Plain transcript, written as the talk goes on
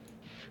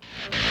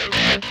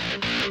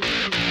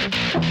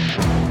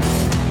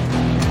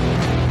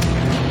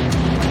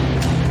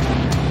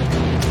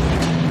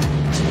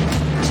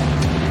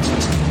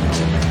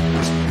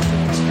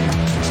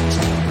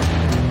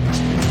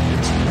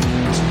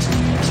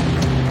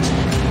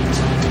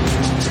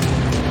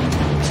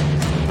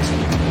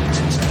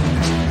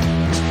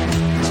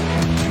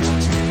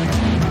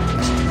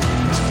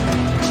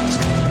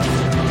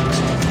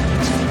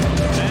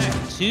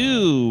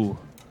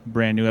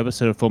Brand new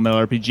episode of Full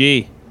Metal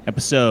RPG,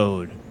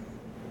 episode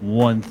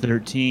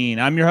 113.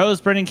 I'm your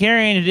host, Brendan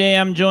Carey, and today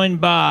I'm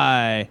joined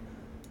by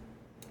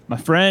my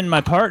friend,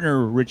 my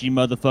partner, Richie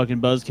motherfucking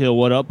Buzzkill.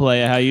 What up,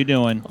 playa? How you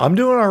doing? I'm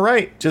doing all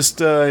right.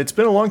 Just it's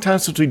been a long time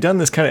since we've done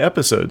this kind of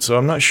episode, so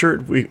I'm not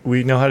sure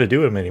we know how to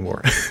do them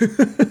anymore.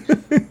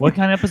 What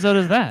kind of episode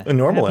is that? A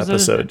normal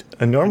episode.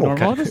 A normal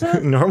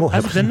episode? Normal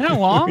Has it been that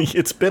long?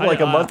 It's been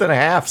like a month and a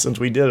half since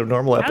we did a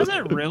normal Has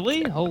episode. it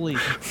really? Holy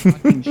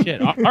fucking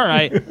shit. All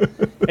right.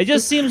 It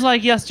just seems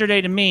like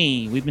yesterday to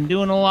me. We've been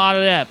doing a lot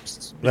of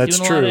EPs. That's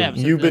true.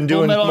 You've been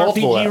doing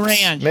multiple RPG EPs.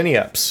 Ranch. Many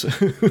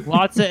EPs.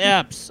 Lots of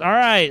EPs. All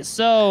right.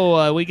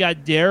 So we got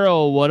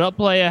Daryl. What up,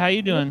 playa? How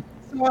you doing?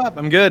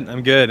 I'm good.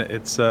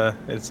 It's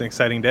an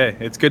exciting day.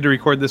 It's good to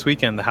record this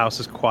weekend. The house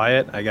is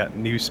quiet. I got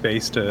new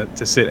space to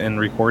sit and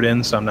record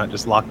in, so I'm not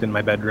just locked in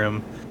my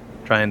bedroom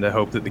trying to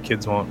hope that the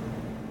kids won't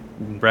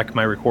wreck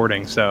my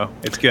recording. So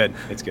it's good.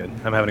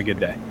 I'm having a good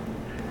day.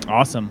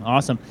 Awesome.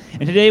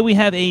 And today we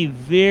have a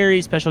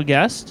very special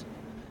guest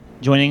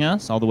joining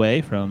us all the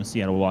way from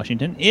Seattle,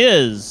 Washington.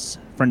 Is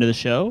friend of the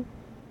show,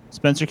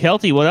 Spencer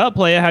Kelty. What up,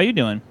 playa? How you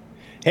doing?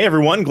 Hey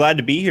everyone, glad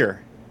to be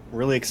here.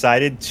 Really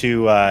excited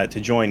to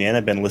join in.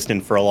 I've been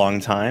listening for a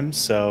long time,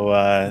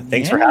 so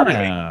thanks for having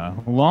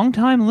me.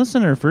 Long-time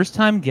listener,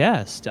 first-time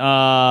guest. You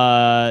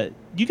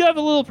got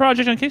a little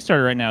project on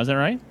Kickstarter right now, is that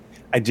right?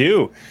 I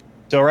do.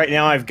 So right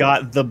now I've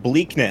got The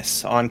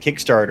Bleakness on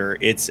Kickstarter.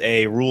 It's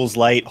a rules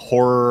light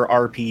horror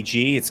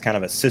RPG. It's kind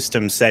of a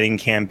system-setting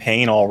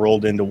campaign all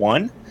rolled into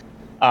one.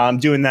 I'm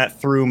doing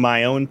that through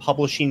my own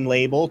publishing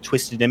label,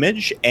 Twisted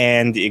Image,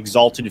 and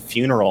Exalted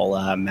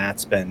Funeral.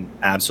 Matt's been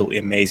absolutely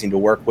amazing to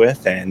work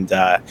with, and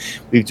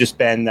we've just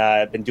been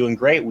doing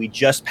great. We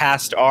just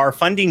passed our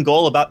funding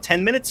goal about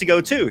 10 minutes ago,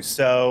 too.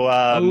 So,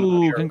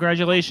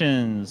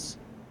 congratulations!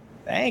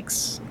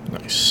 Thanks.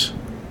 Nice.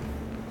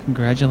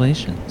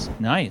 Congratulations.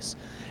 Nice.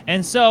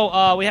 And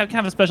so we have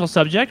kind of a special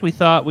subject. We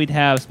thought we'd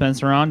have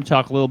Spencer on to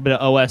talk a little bit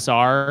of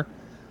OSR.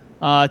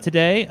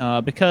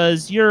 Today,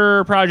 because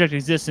your project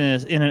exists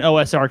in an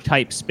OSR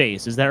type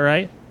space, is that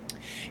right?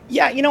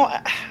 Yeah,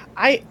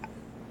 I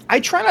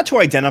try not to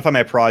identify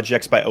my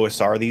projects by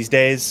OSR these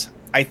days.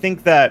 I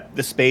think that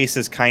the space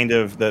is kind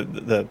of the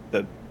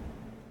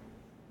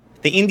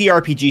indie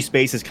RPG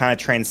space has kind of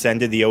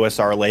transcended the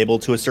OSR label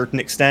to a certain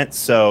extent.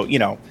 So,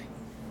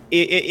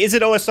 is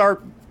it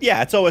OSR?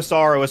 Yeah, it's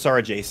OSR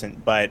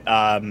adjacent, but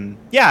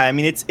yeah, I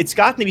mean, it's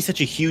gotten to be such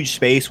a huge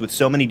space with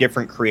so many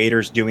different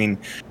creators doing,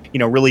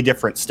 really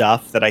different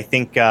stuff that I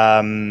think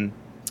I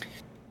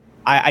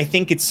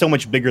think it's so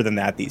much bigger than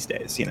that these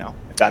days.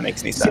 If that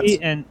makes any sense. See,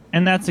 and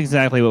that's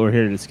exactly what we're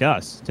here to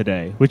discuss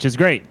today, which is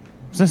great.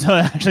 So it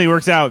actually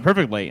works out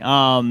perfectly.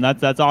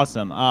 That's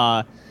awesome.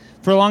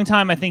 For a long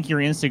time, I think your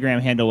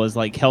Instagram handle was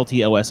like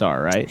Kelty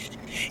OSR, right?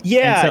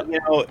 Yeah,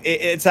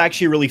 it's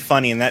actually really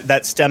funny, and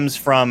that stems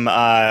from.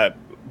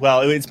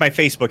 Well, it's my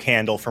Facebook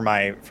handle for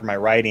my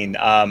writing.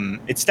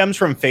 It stems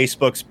from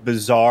Facebook's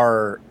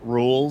bizarre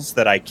rules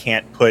that I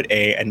can't put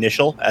a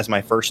initial as my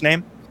first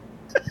name.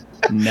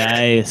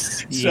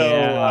 Nice.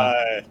 So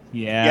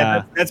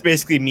that's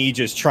basically me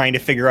just trying to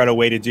figure out a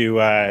way to do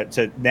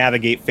to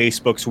navigate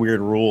Facebook's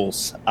weird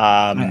rules.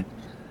 I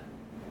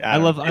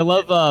love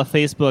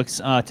Facebook's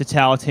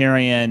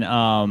totalitarian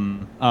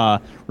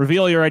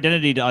reveal your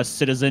identity to us,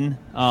 citizen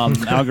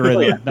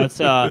algorithm.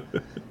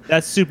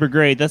 That's super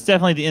great. That's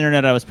definitely the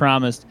internet I was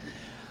promised.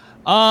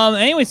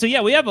 Anyway, so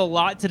yeah, we have a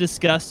lot to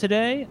discuss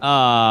today,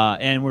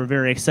 and we're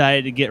very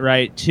excited to get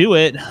right to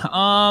it.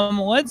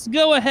 Let's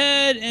go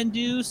ahead and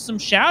do some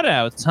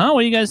shout-outs, huh?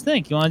 What do you guys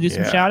think? You want to do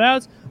some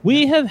shout-outs?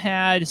 We have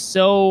had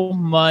so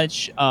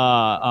much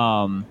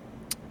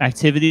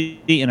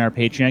activity in our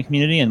Patreon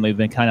community, and we've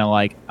been kind of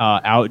like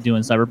out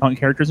doing Cyberpunk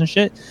characters and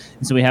shit,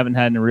 and so we haven't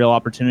had a real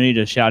opportunity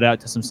to shout out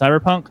to some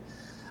Cyberpunk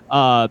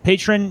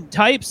patron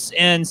types,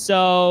 and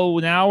so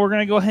now we're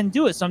going to go ahead and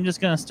do it. So I'm just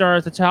going to start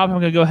at the top.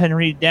 I'm going to go ahead and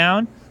read it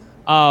down.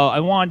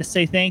 I wanted to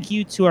say thank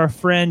you to our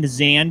friend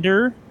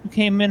Xander, who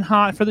came in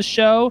hot for the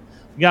show.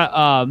 We got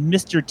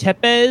Mr.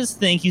 Tepes.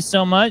 Thank you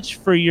so much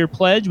for your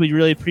pledge. We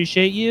really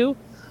appreciate you.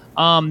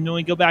 Then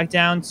we go back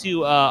down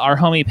to our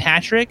homie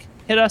Patrick.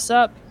 Hit us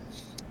up.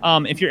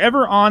 If you're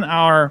ever on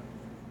our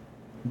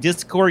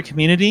Discord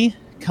community,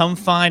 come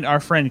find our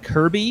friend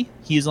Kirby.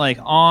 He's like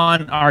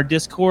on our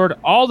Discord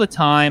all the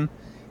time.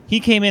 He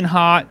came in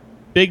hot,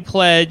 big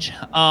pledge.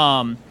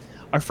 Our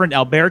friend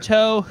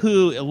Alberto,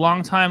 who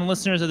longtime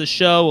listeners of the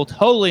show will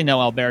totally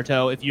know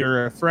Alberto. If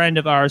you're a friend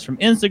of ours from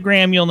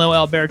Instagram, you'll know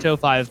Alberto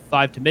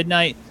 5 to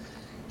midnight.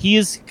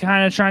 He's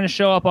kind of trying to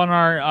show up on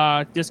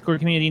our Discord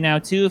community now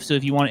too. So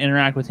if you want to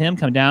interact with him,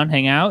 come down,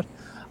 hang out.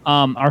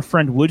 Our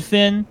friend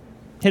Woodfin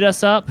hit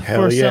us up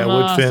Hell for yeah, some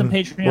Woodfin.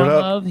 Patreon What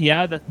up? love.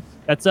 Yeah,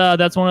 that's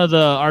one of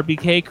the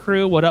RBK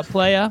crew. What up,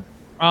 playa?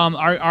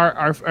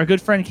 Our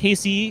good friend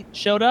Casey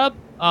showed up.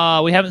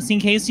 We haven't seen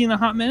Casey in a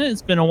hot minute.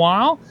 It's been a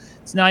while.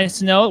 It's nice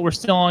to know that we're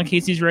still on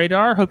Casey's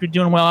radar. Hope you're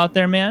doing well out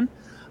there, man.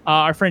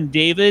 Our friend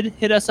David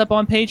hit us up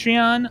on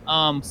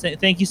Patreon.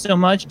 Thank you so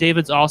much.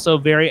 David's also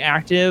very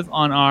active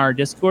on our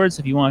Discord,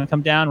 so if you want to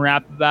come down,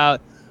 rap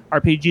about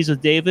RPGs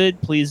with David,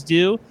 please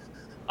do.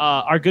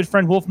 Our good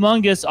friend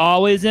Wolfmungus,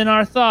 always in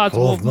our thoughts.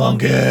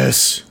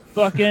 Wolfmungus.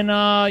 Fucking,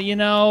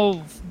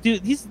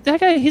 dude, he's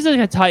like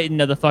a titan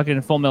of the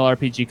fucking Full Metal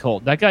RPG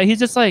cult. That guy,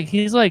 he's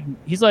like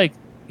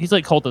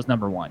cultist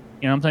number one.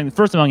 You know what I'm saying?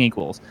 First among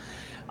equals.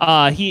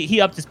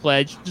 He upped his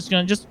pledge. Just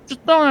throwing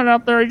it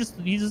out there. He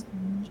just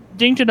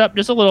dinked it up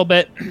just a little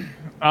bit.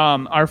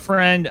 Our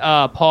friend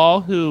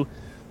Paul, who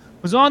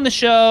was on the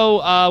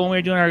show when we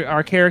were doing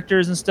our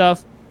characters and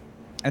stuff.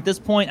 At this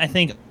point, I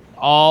think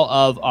all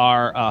of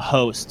our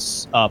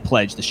hosts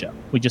pledged the show.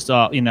 We just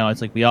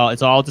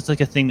it's all just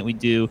like a thing that we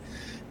do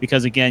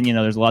because again,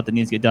 there's a lot that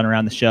needs to get done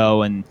around the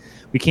show, and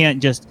we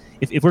can't just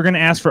if we're going to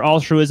ask for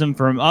altruism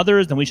from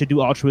others, then we should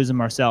do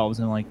altruism ourselves.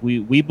 And like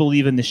we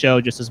believe in the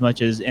show just as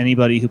much as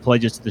anybody who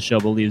pledges to the show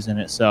believes in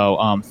it.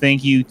 So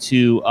thank you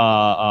to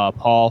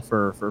Paul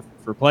for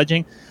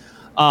pledging.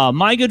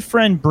 My good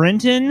friend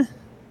Brenton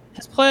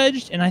has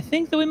pledged, and I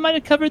think that we might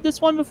have covered this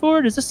one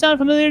before. Does this sound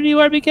familiar to you,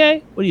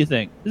 RBK? What do you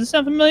think? Does this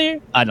sound familiar?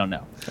 I don't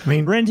know. I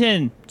mean,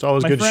 Brenton. It's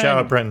always good to shout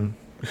out Brenton.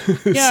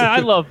 Yeah, I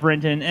love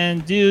Brenton.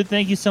 And dude,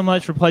 thank you so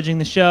much for pledging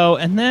the show.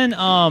 And then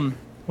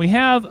we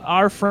have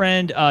our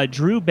friend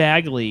Drew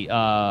Bagley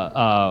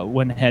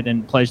went ahead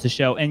and pledged the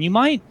show. And you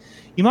might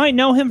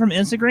know him from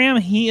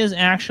Instagram. He is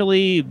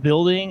actually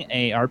building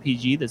a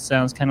RPG that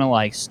sounds kind of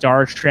like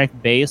Star Trek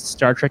based,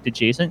 Star Trek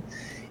adjacent.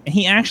 And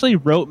he actually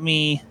wrote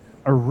me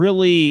a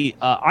really,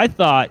 I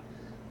thought,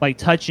 like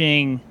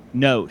touching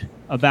note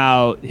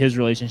about his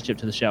relationship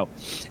to the show.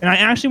 And I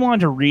actually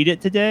wanted to read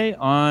it today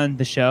on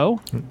the show,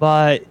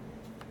 but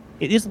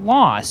it is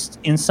lost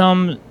in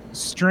some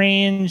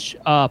strange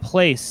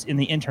place in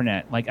the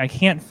internet. Like I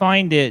can't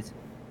find it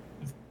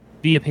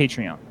via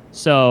Patreon.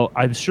 So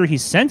I'm sure he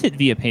sent it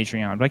via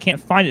Patreon, but I can't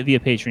find it via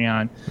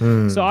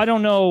Patreon. So I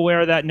don't know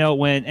where that note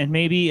went. And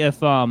maybe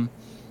if I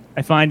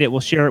find it, we'll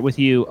share it with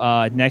you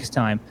next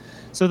time.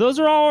 So those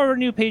are all our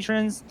new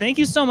patrons. Thank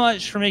you so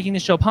much for making the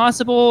show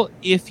possible.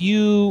 If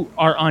you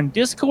are on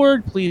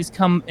Discord, please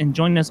come and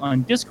join us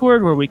on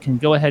Discord where we can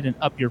go ahead and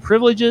up your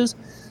privileges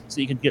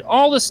so you can get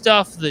all the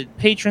stuff that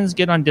patrons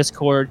get on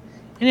Discord.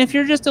 And if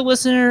you're just a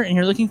listener and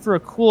you're looking for a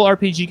cool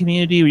RPG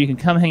community where you can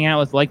come hang out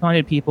with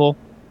like-minded people,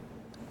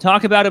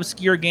 talk about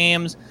obscure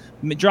games,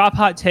 drop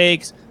hot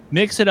takes,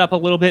 mix it up a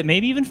little bit,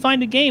 maybe even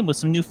find a game with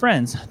some new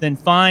friends, then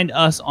find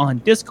us on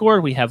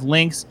Discord. We have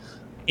links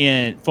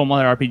in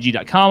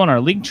FullMetalRPG.com on our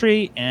link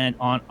tree and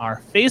on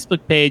our Facebook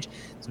page.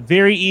 It's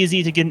very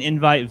easy to get an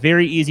invite,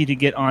 very easy to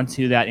get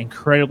onto that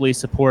incredibly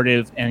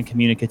supportive and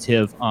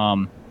communicative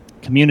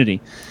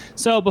community.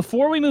 So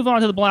before we move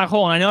on to the black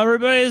hole, and I know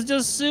everybody is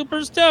just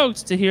super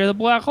stoked to hear the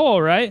black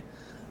hole, right?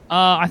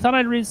 I thought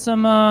I'd read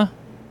some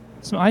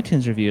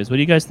iTunes reviews. What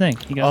do you guys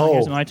think? You guys want to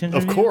hear some iTunes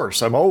reviews? Of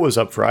course. I'm always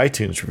up for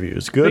iTunes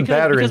reviews. Good,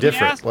 bad, or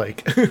indifferent.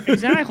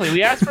 Exactly.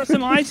 We asked for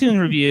some iTunes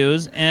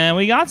reviews, and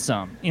we got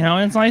some.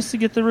 And it's nice to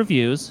get the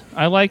reviews.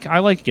 I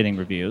like getting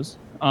reviews.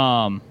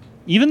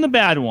 Even the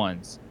bad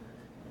ones.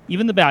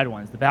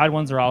 The bad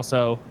ones are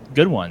also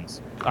good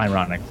ones,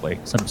 ironically,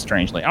 sort of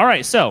strangely. All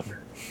right, so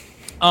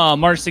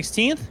March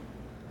 16th,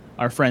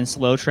 our friend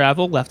Slow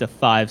Travel left a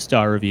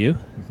 5-star review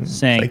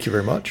saying, "Thank you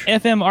very much.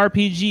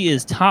 FMRPG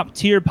is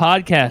top-tier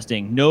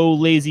podcasting. No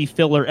lazy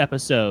filler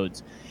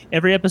episodes.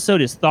 Every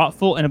episode is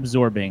thoughtful and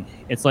absorbing.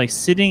 It's like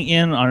sitting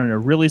in on a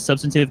really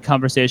substantive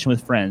conversation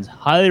with friends.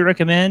 Highly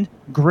recommend.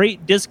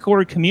 Great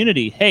Discord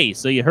community." Hey,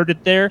 so you heard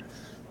it there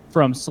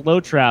from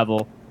Slow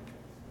Travel.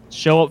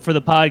 Show up for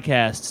the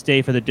podcast.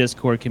 Stay for the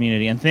Discord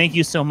community. And thank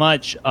you so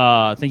much.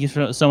 Thank you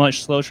so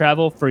much, Slow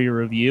Travel, for your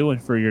review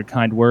and for your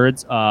kind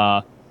words.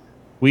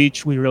 We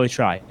really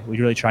try. We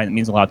really try. It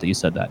means a lot that you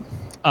said that.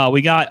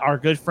 We got our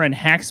good friend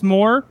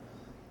Haxmore.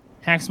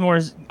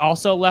 Haxmore's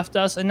also left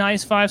us a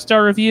nice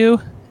 5-star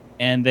review.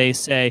 And they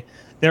say,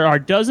 there are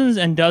dozens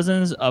and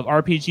dozens of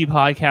RPG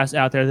podcasts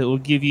out there that will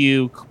give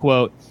you,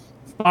 quote,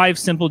 5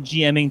 simple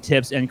GMing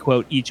tips, end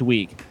quote, each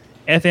week.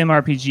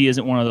 FMRPG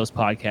isn't one of those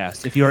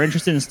podcasts. If you are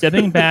interested in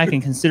stepping back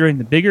and considering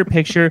the bigger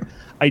picture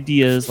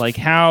ideas like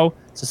how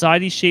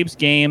society shapes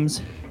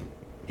games,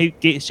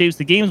 shapes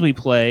the games we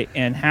play,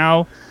 and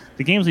how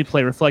the games we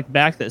play reflect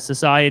back that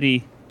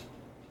society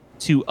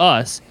to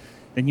us,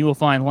 then you will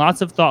find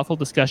lots of thoughtful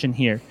discussion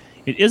here.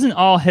 It isn't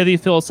all heavy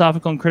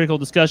philosophical and critical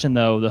discussion,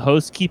 though. The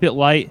hosts keep it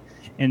light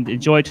and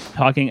enjoy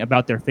talking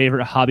about their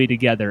favorite hobby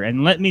together.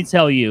 And let me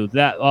tell you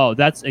that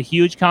that's a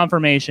huge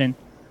confirmation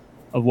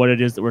of what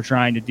it is that we're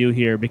trying to do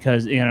here,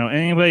 because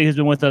anybody who's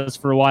been with us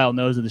for a while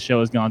knows that the show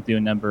has gone through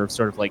a number of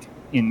sort of like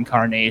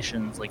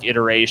incarnations, like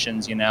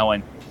iterations,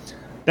 and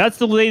that's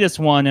the latest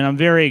one, and I'm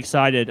very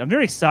excited. I'm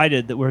very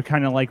excited that we're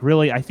kind of like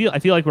really. I feel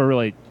like we're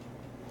really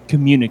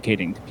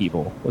communicating to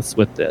people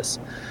with this.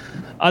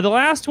 The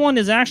last one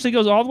actually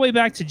goes all the way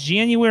back to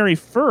January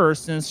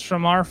 1st, and it's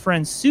from our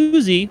friend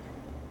Susie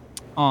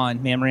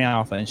on Memory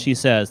Alpha, and she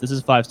says, "This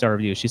is a 5-star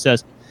review." She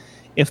says,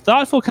 "If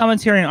thoughtful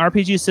commentary on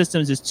RPG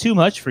systems is too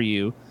much for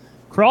you,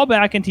 crawl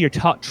back into your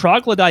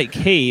troglodyte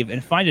cave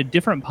and find a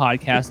different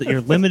podcast that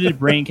your limited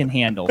brain can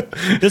handle.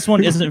 This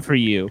one isn't for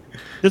you.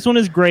 This one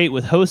is great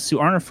with hosts who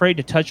aren't afraid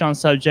to touch on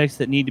subjects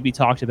that need to be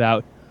talked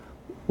about,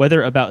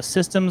 whether about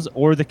systems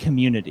or the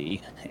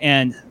community."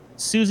 And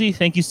Susie,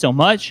 thank you so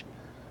much.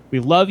 We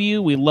love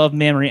you. We love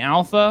Memory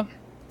Alpha.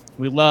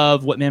 We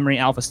love what Memory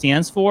Alpha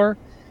stands for.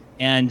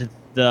 And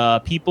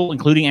the people,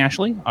 including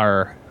Ashley,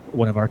 are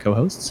one of our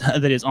co-hosts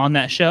that is on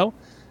that show.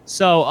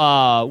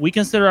 So we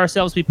consider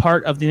ourselves to be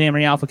part of the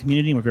Memory Alpha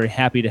community, and we're very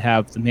happy to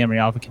have the Memory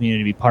Alpha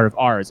community be part of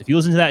ours. If you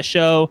listen to that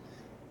show,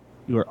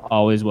 you are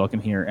always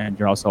welcome here, and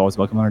you're also always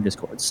welcome on our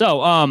Discord.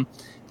 So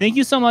thank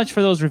you so much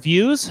for those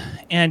reviews,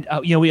 and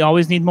we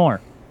always need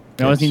more.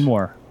 We always need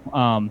more.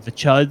 The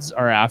Chuds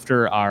are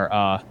after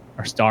our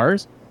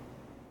stars.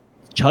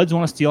 Chuds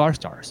want to steal our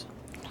stars.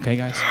 Okay,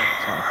 guys? So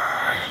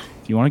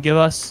if you want to give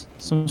us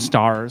some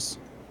stars,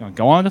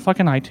 go on to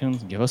fucking iTunes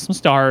and give us some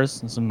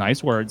stars and some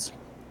nice words.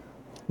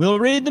 We'll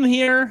read them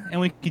here, and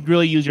we could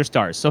really use your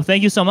stars. So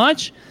thank you so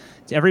much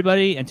to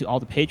everybody and to all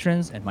the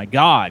patrons. And my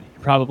God,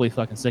 you're probably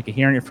fucking sick of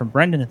hearing it from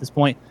Brendan at this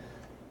point.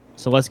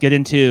 So let's get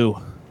into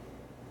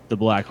the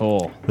black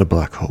hole. The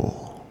black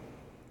hole.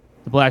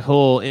 The black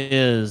hole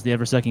is the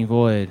ever-sucking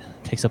void.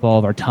 It takes up all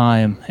of our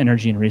time,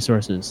 energy, and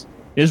resources.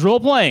 It is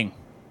role-playing.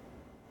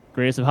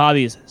 Greatest of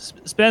hobbies.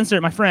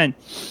 Spencer, my friend,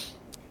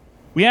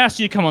 we asked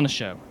you to come on the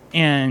show,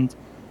 and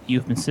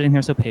you've been sitting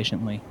there so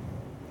patiently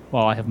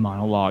while I have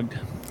monologued.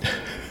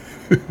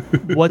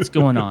 What's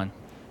going on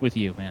with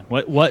you, man?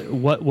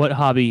 What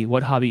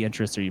hobby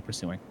interests are you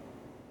pursuing?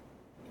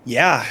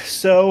 Yeah,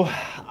 so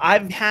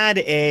I've had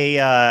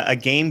a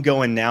game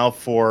going now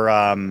for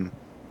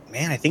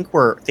I think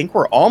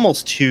we're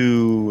almost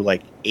to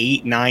like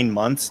 8-9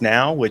 months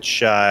now, which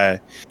so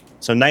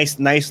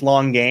nice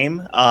long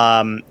game.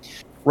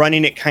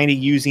 Running it kind of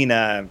using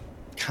a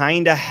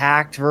kind of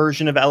hacked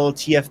version of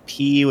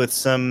LOTFP with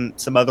some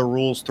other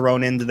rules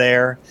thrown into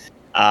there.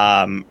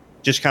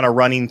 Just kind of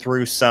running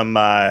through some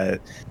kind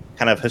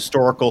of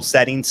historical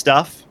setting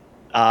stuff.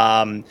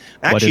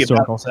 What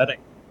historical setting?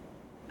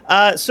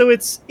 So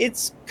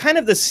it's kind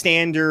of the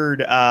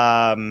standard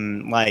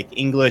like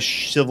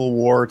English Civil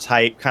War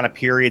type kind of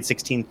period,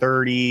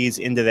 1630s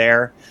into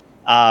there.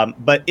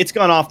 But it's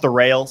gone off the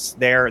rails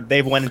there.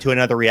 They've went into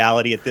another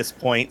reality at this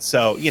point.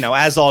 So,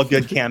 as all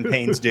good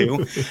campaigns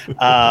do.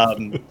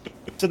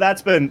 So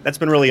that's been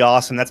really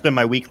awesome. That's been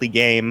my weekly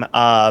game.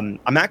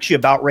 I'm actually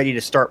about ready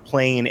to start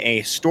playing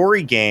a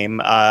story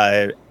game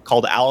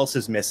called Alice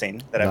is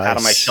Missing that I've had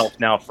on my shelf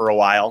now for a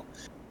while.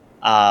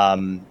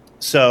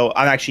 So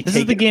I'm actually This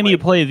is the game you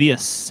play via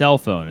cell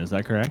phone, is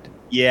that correct?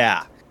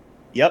 Yeah.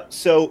 Yep.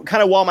 So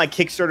kind of while my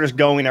Kickstarter's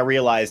going, I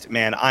realized,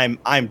 man,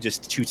 I'm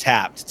just too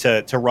tapped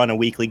to run a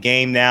weekly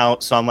game now.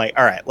 So I'm like,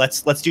 all right,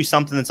 let's do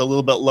something that's a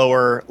little bit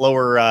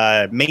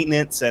lower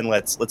maintenance, and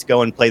let's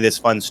go and play this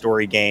fun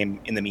story game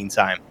in the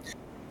meantime.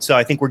 So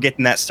I think we're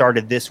getting that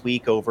started this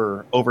week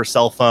over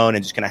cell phone,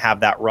 and just going to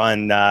have that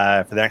run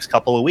for the next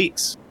couple of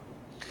weeks.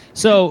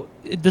 So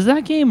does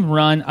that game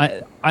run?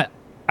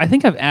 I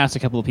think I've asked a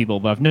couple of people,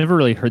 but I've never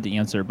really heard the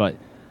answer. But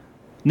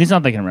at least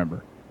not that I can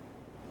remember.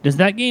 Does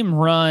that game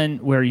run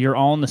where you're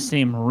all in the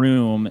same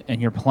room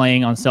and you're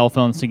playing on cell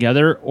phones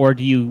together, or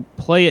do you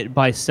play it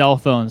by cell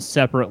phones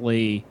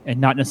separately and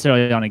not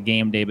necessarily on a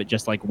game day, but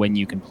just like when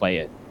you can play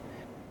it?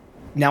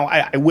 Now,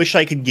 I wish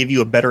I could give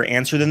you a better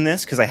answer than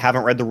this because I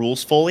haven't read the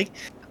rules fully.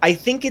 I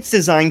think it's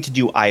designed to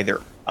do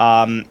either.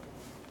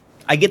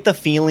 I get the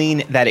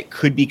feeling that it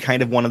could be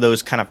kind of one of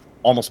those kind of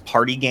almost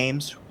party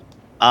games.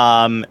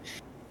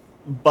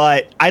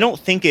 But I don't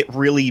think it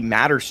really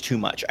matters too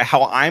much.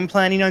 How I'm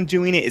planning on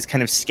doing it is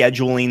kind of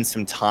scheduling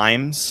some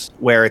times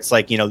where it's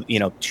like,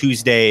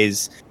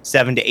 Tuesdays,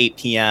 7 to 8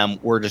 p.m.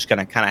 We're just going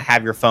to kind of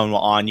have your phone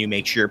on you,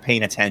 make sure you're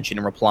paying attention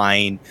and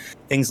replying,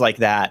 things like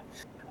that.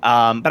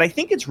 But I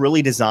think it's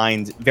really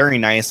designed very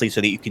nicely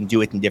so that you can do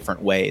it in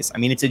different ways. I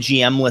mean, it's a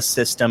GM-less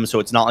system, so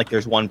it's not like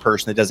there's one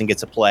person that doesn't get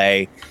to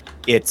play.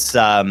 It's,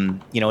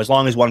 as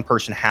long as one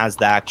person has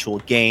the actual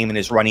game and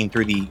is running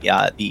through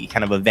the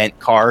kind of event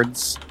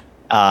cards,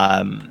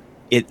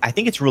 I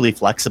think it's really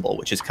flexible,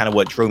 which is kind of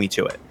what drew me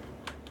to it.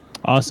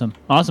 Awesome.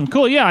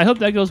 Cool. Yeah, I hope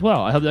that goes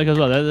well.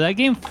 That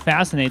game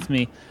fascinates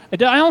me. I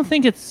don't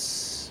think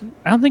it's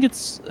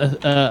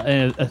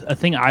a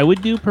thing I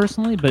would do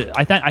personally, but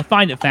I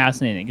find it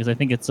fascinating because I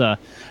think it's a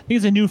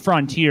new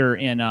frontier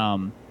in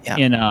gameplay.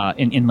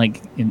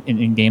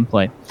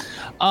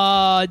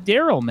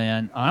 Daryl,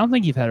 man, I don't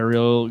think you've had a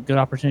real good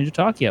opportunity to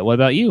talk yet. What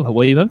about you?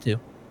 What are you up to?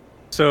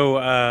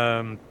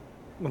 So,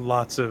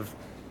 lots of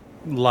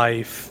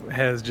life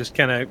has just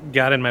kind of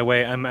got in my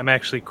way. I'm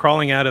actually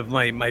crawling out of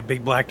my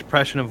big black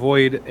depression of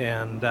void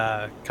and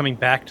coming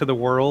back to the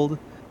world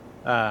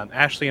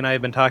Ashley and I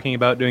have been talking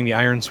about doing the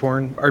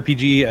Ironsworn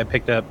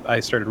RPG. I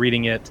started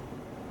reading it.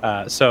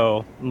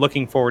 So I'm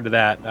looking forward to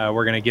that.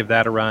 We're going to give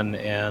that a run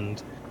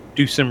and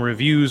do some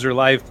reviews or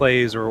live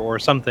plays or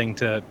something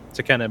to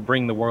kind of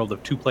bring the world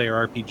of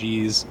 2-player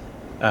RPGs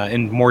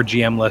and more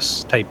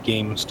GM-less type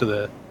games to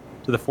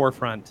the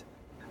forefront.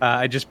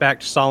 I just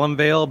backed Solemn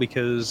Veil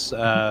because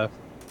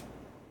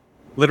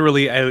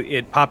literally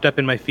it popped up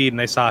in my feed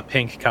and I saw a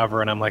pink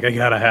cover and I'm like, I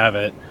gotta have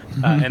it.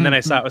 And then I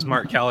saw it was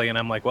Mark Kelly and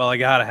I'm like, well, I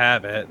gotta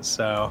have it.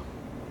 So,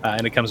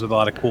 and it comes with a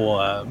lot of cool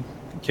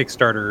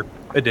Kickstarter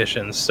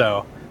editions.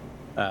 So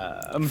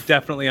I'm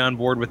definitely on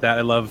board with that.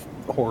 I love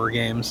horror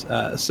games.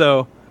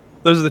 So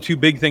those are the two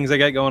big things I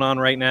got going on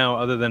right now,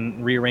 other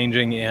than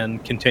rearranging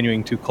and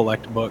continuing to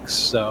collect books.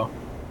 So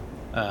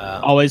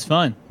always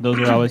fun. Those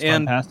are always fun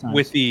and pastimes.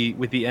 with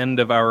the end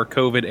of our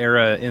COVID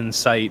era in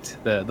sight,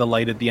 the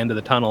light at the end of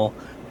the tunnel,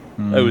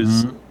 I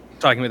was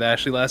talking with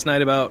Ashley last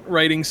night about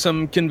writing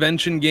some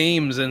convention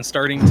games and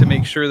starting to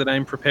make sure that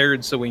I'm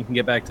prepared so we can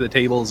get back to the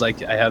tables. I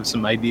have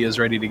some ideas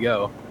ready to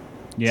go.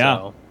 Yeah.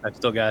 So I've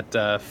still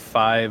got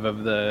 5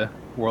 of the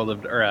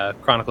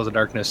Chronicles of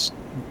Darkness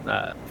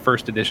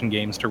first edition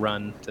games to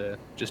run to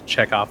just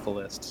check off the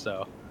list.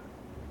 So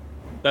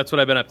that's what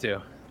I've been up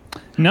to.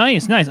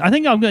 Nice. I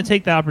think I'm going to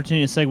take the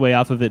opportunity to segue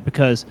off of it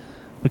because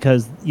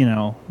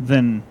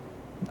then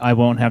I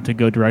won't have to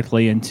go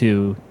directly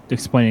into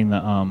explaining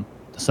the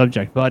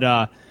subject.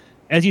 But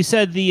as you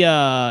said, the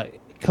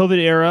COVID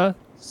era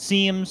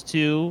seems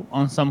to,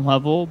 on some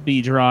level,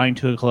 be drawing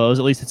to a close,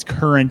 at least its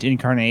current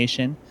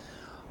incarnation,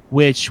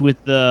 which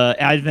with the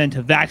advent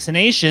of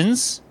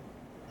vaccinations,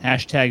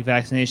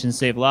 #vaccinations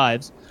save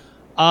lives,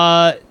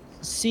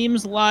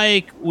 seems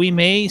like we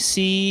may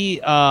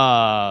see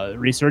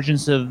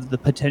resurgence of the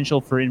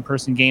potential for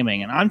in-person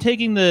gaming. And I'm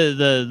taking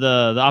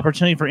the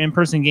opportunity for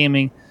in-person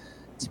gaming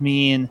to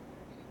mean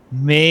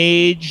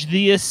Mage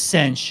the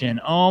Ascension.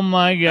 Oh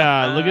my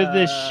god, look at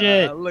this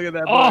shit. Look at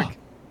that book.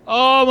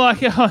 Oh my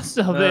god,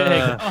 so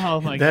big.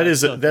 Oh my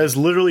god. That is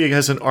literally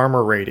has an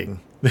armor rating.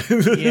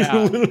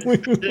 Yeah.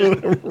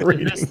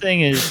 This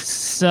thing is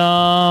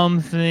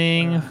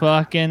something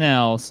fucking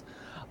else.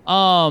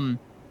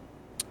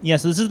 Yeah,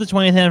 so this is the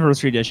 20th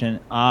anniversary edition.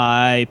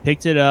 I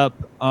picked it up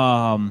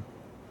from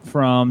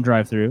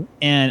DriveThru,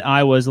 and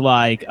I was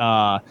like,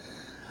 I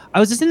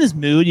was just in this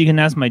mood. You can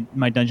ask my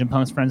Dungeon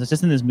Punks friends. I was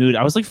just in this mood.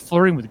 I was like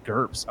flirting with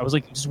GURPS. I was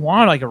like, just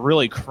wanted like a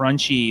really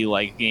crunchy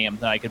like game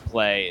that I could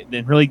play,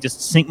 then really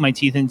just sink my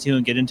teeth into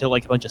and get into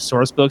like a bunch of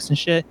source books and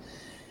shit.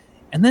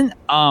 And then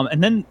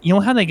you know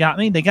how they got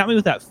me? They got me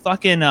with that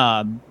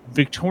fucking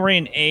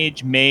Victorian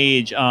age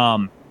mage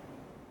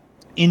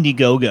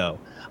Indiegogo.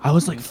 I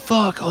was like,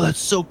 fuck, oh, that's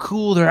so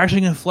cool. They're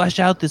actually going to flesh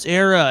out this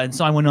era. And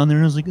so I went on there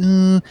and I was like,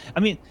 I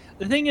mean,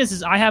 the thing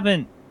is I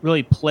haven't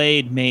really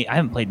played Mage. I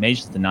haven't played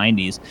Mage since the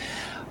 90s,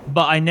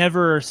 but I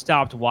never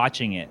stopped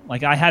watching it.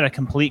 Like, I had a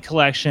complete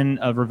collection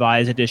of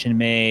Revised Edition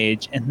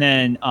Mage. And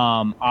then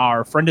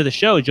our friend of the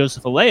show,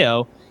 Joseph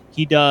Aleo,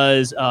 he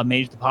does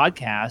Mage the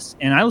Podcast.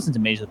 And I listen to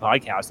Mage the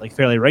Podcast like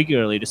fairly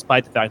regularly,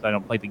 despite the fact that I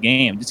don't play the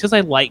game, just because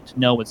I like to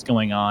know what's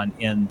going on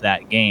in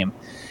that game.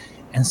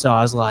 And so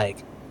I was like,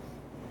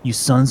 you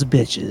sons of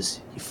bitches,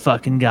 you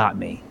fucking got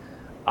me.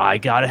 I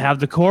gotta have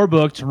the core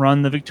book to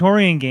run the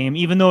Victorian game,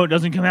 even though it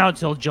doesn't come out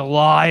till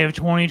July of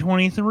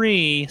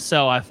 2023.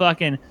 So I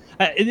fucking...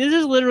 this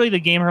is literally the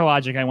gamer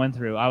logic I went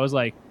through. I was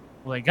like,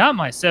 well, I got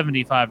my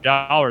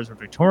 $75 for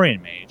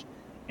Victorian Mage,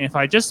 and if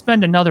I just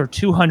spend another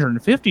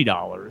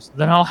 $250,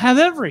 then I'll have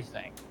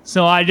everything.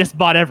 So I just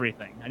bought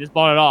everything. I just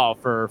bought it all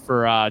for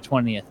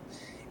 20th.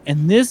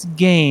 And this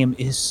game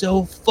is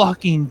so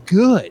fucking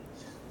good.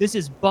 This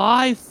is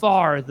by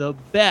far the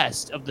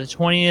best of the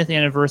 20th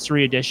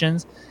anniversary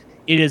editions.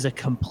 It is a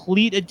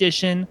complete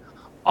edition,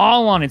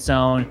 all on its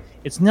own.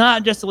 It's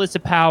not just a list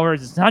of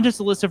powers. It's not just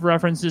a list of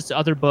references to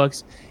other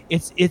books.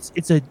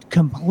 It's a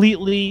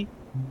completely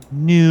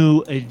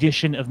new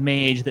edition of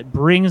Mage that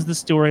brings the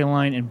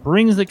storyline and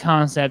brings the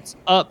concepts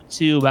up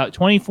to about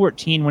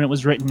 2014 when it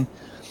was written.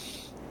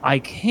 I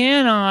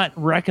cannot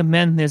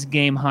recommend this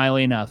game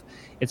highly enough.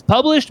 It's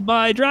published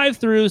by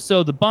DriveThru,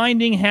 so the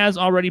binding has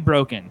already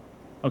broken.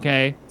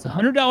 Okay, it's a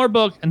 $100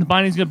 book, and the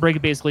binding's gonna break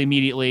it basically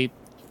immediately.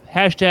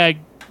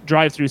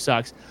 #DriveThru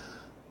sucks.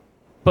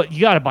 But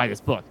you gotta buy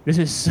this book. This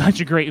is such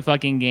a great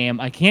fucking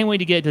game. I can't wait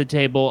to get it to the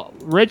table.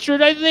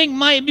 Richard, I think,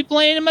 might be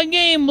playing in my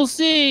game. We'll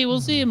see.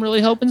 I'm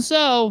really hoping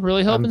so.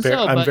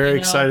 I'm very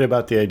excited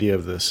about the idea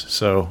of this.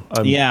 So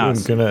I'm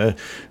gonna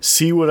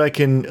see what I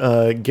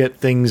can get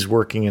things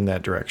working in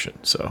that direction.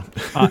 So,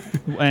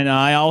 and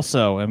I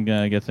also am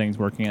gonna get things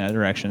working in that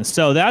direction.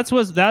 So that's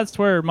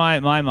where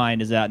my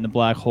mind is at in the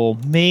black hole.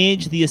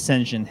 Mage the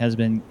Ascension has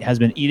been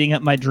eating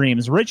up my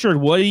dreams. Richard,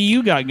 what do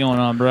you got going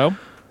on, bro?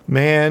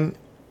 Man.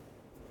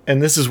 And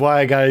this is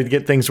why I got to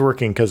get things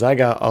working, because I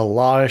got a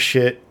lot of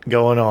shit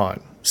going on.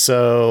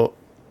 So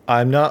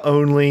I'm not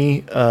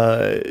only...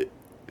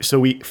 so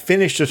we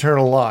finished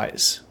Eternal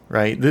Lies,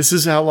 right? This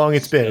is how long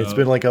it's been. It's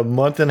been like a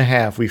month and a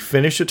half. We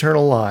finished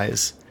Eternal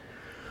Lies,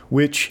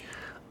 which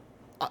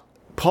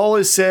Paul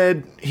has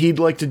said he'd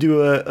like to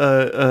do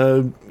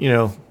a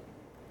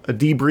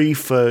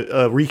debrief,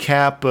 a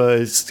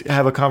recap,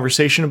 have a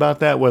conversation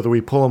about that, whether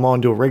we pull him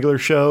onto a regular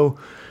show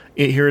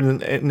here in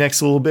the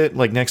next little bit,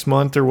 like next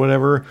month or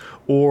whatever,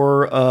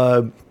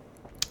 or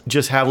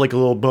just have like a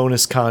little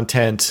bonus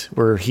content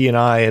where he and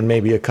I and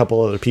maybe a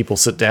couple other people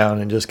sit down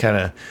and just kind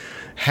of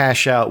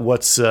hash out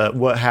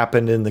what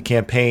happened in the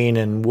campaign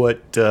and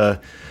what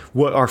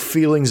our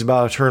feelings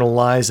about Eternal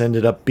Lies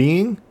ended up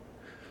being.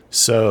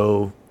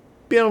 So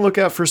be on the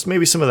lookout for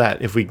maybe some of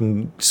that if we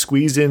can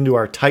squeeze into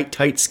our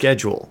tight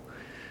schedule.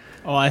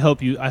 Oh, I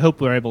hope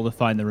we're able to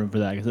find the room for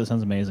that because that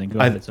sounds amazing. Go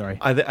ahead. Sorry.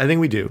 I think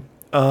we do.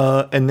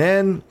 And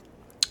then,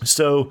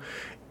 so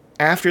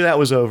after that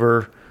was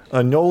over,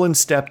 Nolan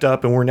stepped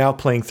up, and we're now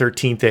playing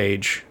 13th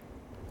Age.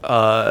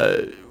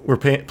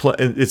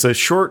 It's a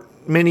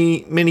short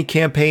mini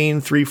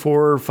campaign, 3,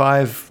 4,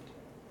 5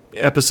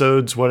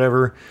 episodes,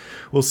 whatever.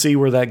 We'll see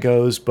where that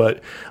goes.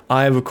 But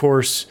I have, of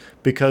course,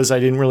 because I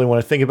didn't really want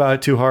to think about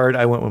it too hard,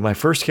 I went with my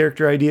first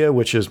character idea,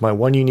 which is my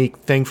one unique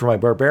thing for my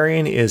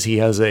barbarian, is he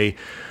has a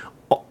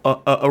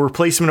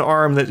replacement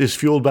arm that is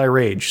fueled by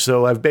rage.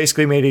 So I've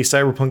basically made a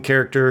cyberpunk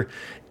character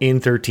in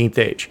 13th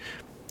Age.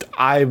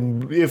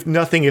 If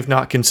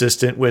not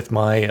consistent with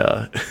my Is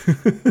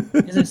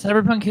it a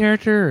cyberpunk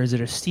character, or is it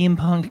a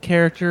steampunk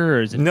character,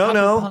 or is it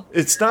no,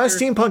 it's not a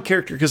steampunk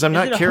character because I'm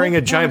not carrying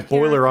a giant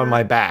boiler on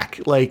my back.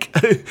 Like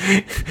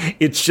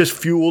it's just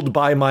fueled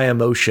by my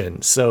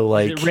emotion. So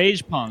like, is it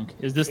rage punk?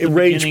 Is this the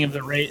beginning of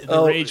the rage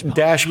punk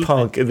dash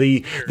movement? punk,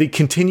 the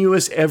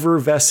continuous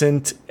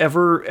effervescent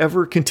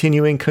ever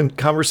continuing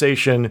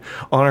conversation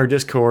on our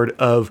Discord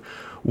of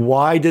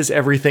why does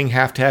everything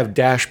have to have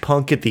dash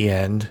punk at the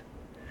end?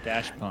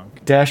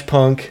 Dash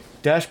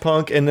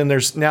punk, and then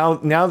there's now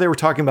they were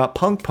talking about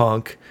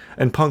punk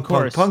and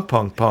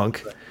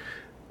punk,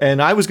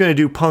 and I was going to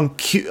do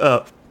punk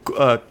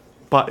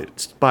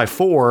by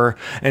 4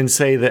 and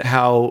say that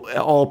how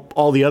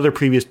all the other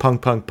previous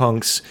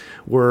punks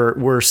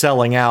were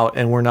selling out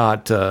and we're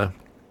not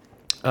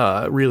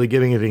really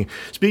giving anything.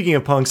 Speaking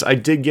of punks, I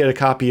did get a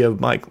copy of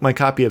my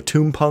copy of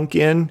Tomb Punk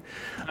in.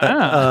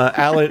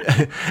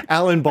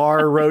 Alan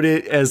Barr wrote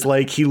it as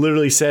like he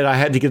literally said, I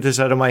had to get this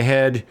out of my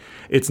head.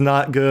 It's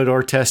not good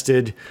or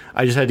tested.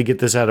 I just had to get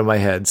this out of my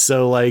head.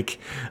 So like,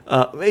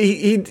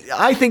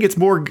 I think it's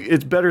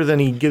better than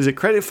he gives it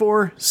credit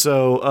for.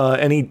 So,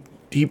 and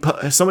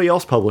somebody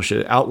else published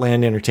it.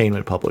 Outland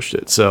Entertainment published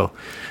it. So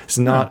it's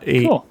not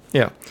cool.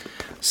 Yeah.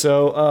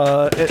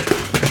 So,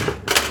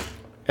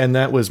 and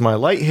that was my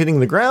light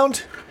hitting the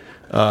ground.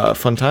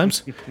 Fun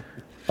times.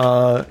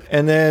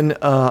 And then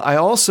I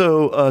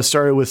also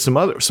started with some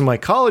of my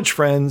college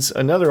friends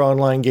another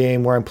online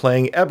game where I'm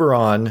playing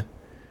Eberron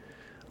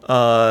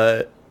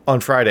on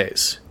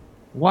Fridays.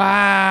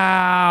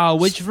 Wow!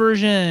 Which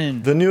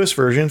version? The newest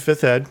version,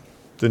 5th Ed.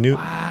 The new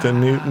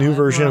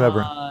version of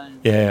Eberron.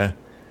 Yeah.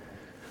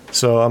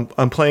 So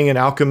I'm playing an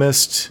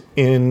alchemist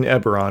in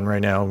Eberron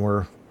right now,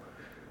 and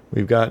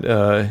we've got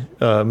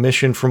a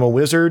mission from a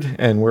wizard,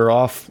 and we're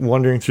off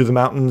wandering through the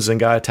mountains and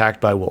got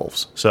attacked by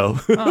wolves. So,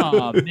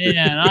 oh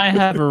man, I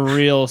have a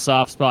real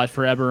soft spot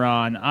for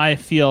Eberron. I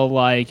feel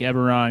like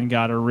Eberron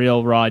got a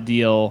real raw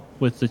deal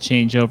with the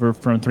changeover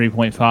from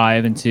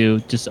 3.5 into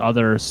just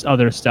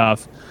other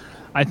stuff.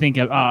 I think,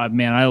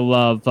 man, I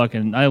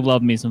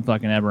love me some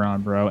fucking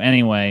Eberron, bro.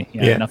 Anyway,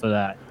 yeah. Enough of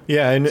that.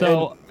 Yeah, and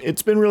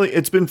it's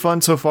been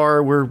fun so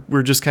far.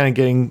 We're just kind of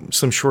getting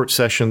some short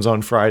sessions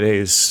on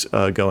Fridays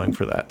going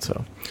for that.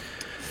 So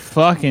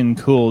fucking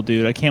cool,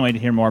 dude. I can't wait to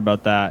hear more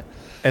about that.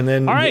 And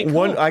then I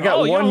got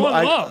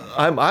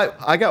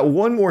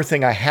one more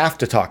thing I have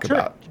to talk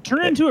about.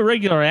 Turn into a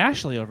regular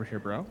Ashley over here,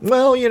 bro.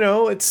 Well,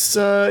 it's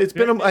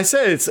been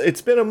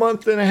it's been a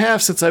month and a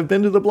half since I've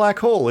been to the black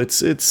hole.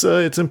 It's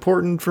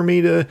important for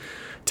me to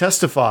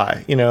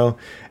testify,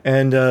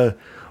 and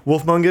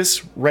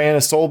Wolfmungus ran a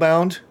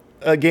Soulbound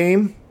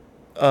game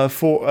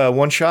for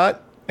one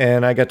shot,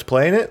 and I got to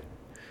play in it.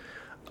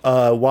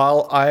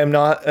 While I am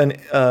not an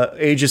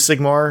Age of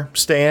Sigmar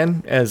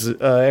stan, as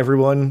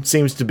everyone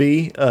seems to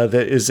be that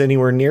is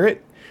anywhere near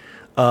it,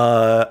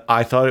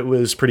 I thought it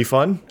was pretty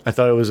fun. I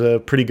thought it was a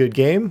pretty good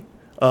game.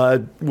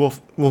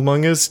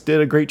 Wolfmungus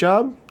did a great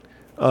job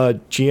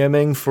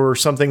GMing for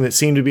something that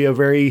seemed to be a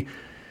very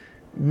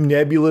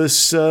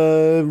nebulous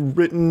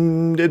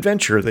written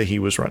adventure that he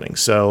was running.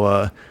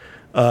 So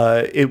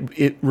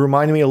it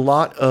reminded me a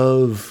lot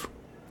of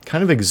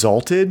kind of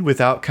Exalted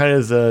without kind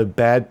of the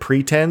bad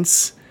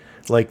pretense.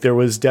 Like there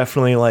was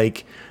definitely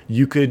like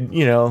you could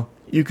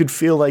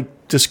feel like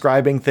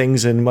describing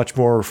things in much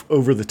more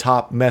over the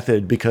top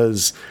method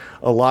because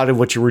a lot of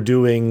what you were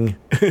doing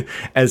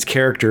as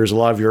characters, a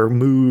lot of your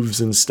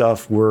moves and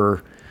stuff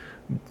were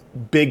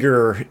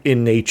bigger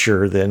in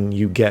nature than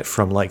you get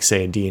from like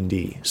say a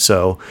D&D.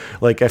 So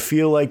like I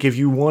feel like if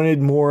you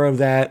wanted more of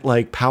that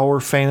like power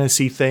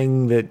fantasy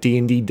thing that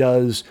D&D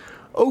does,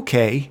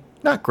 okay,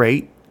 not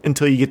great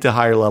until you get to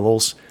higher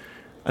levels,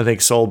 I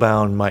think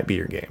Soulbound might be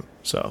your game.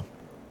 So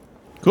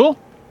cool,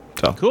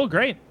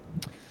 great.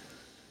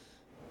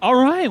 All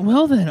right,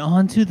 well then,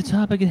 on to the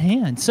topic at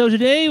hand. So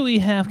today we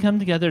have come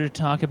together to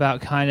talk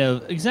about kind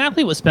of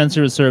exactly what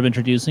Spencer was sort of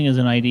introducing as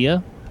an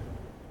idea,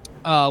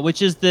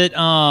 which is that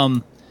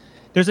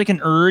there's like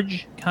an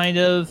urge kind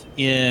of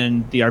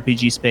in the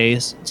RPG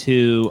space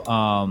to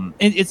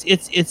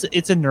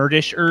it's a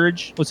nerdish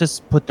urge. Let's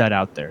just put that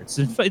out there. It's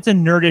a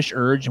nerdish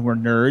urge, and we're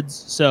nerds,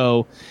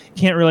 so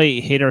can't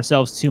really hate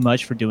ourselves too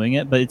much for doing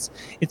it. But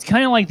it's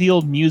kind of like the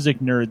old music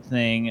nerd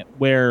thing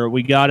where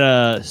we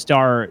gotta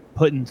start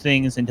putting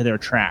things into their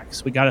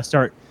tracks. We gotta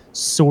start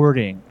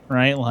sorting,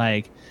 right?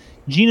 Like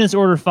genus,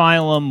 order,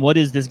 phylum. What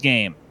is this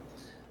game?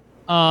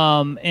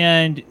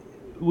 And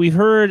we've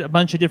heard a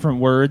bunch of different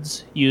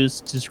words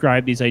used to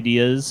describe these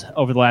ideas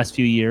over the last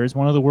few years.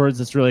 One of the words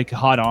that's really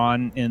caught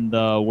on in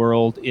the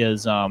world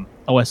is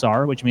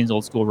OSR, which means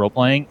old school role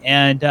playing.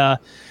 And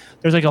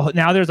there's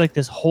like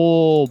this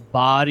whole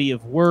body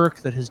of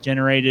work that has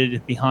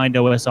generated behind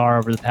OSR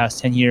over the past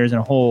 10 years, and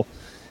a whole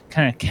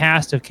kind of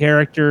cast of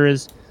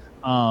characters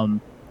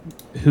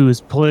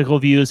whose political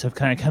views have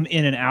kind of come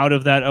in and out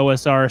of that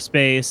OSR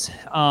space.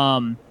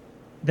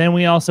 Then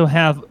we also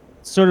have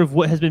sort of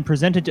what has been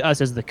presented to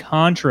us as the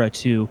contra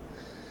to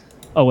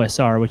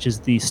OSR, which is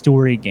the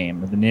story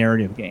game or the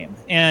narrative game.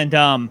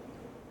 And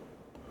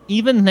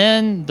even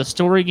then, the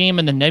story game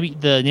and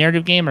the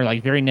narrative game are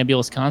like very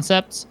nebulous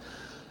concepts.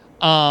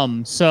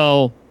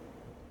 So,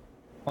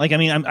 like, I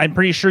mean, I'm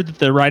pretty sure that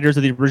the writers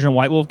of the original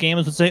White Wolf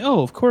games would say,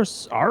 "Oh, of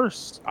course,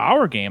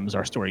 our games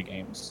are story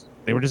games.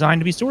 They were designed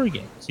to be story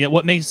games." Yet,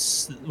 what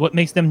makes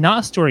them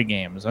not story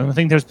games? I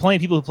think there's plenty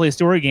of people who play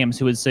story games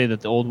who would say that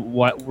the old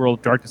World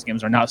of Darkness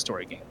games are not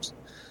story games;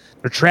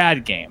 they're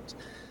trad games.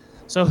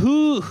 So,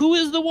 who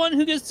is the one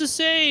who gets to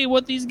say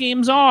what these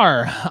games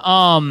are?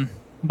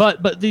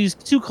 But these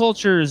two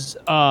cultures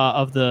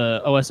of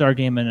the OSR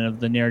game and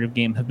of the narrative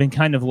game have been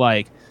kind of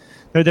like.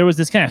 There was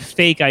this kind of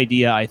fake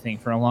idea, I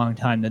think, for a long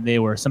time that they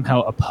were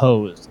somehow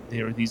opposed.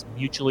 They were these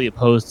mutually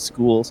opposed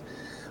schools.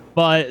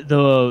 But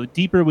the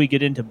deeper we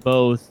get into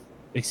both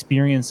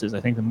experiences,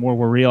 I think the more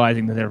we're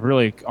realizing that they're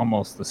really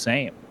almost the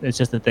same. It's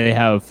just that they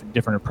have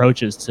different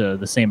approaches to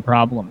the same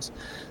problems.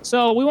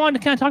 So we wanted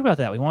to kind of talk about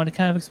that. We wanted to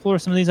kind of explore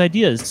some of these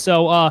ideas.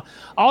 So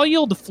I'll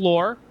yield the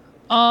floor.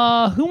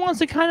 Who wants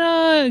to kind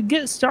of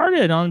get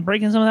started on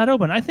breaking some of that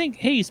open? I think,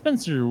 hey,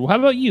 Spencer, how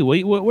about you?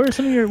 What are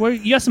some of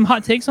you got some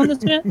hot takes on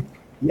this, man?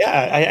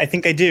 Yeah, I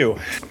think I do.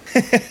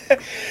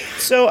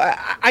 So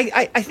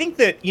I think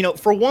that,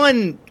 for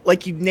one,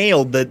 like you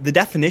nailed, the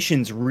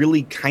definition's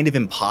really kind of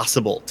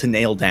impossible to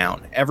nail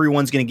down.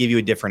 Everyone's going to give you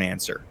a different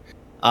answer.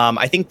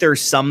 I think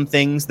there's some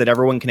things that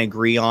everyone can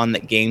agree on,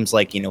 that games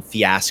like,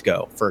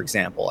 Fiasco, for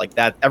example, like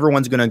that,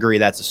 everyone's going to agree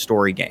that's a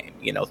story game,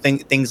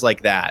 things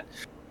like that.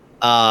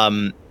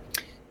 But,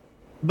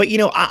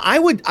 I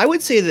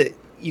would say that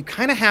you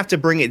kind of have to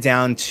bring it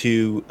down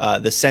to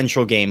the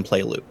central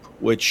gameplay loop,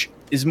 which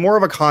is more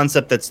of a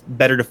concept that's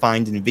better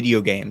defined in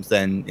video games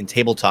than in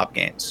tabletop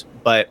games.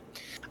 But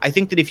I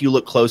think that if you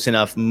look close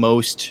enough,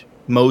 most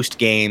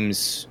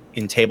games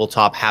in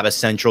tabletop have a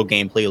central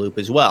gameplay loop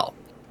as well.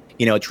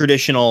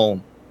 Traditional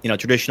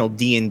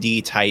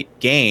D&D type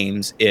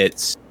games,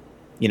 it's,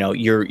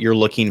 you're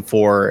looking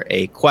for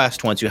a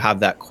quest. Once you have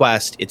that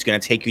quest, it's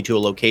going to take you to a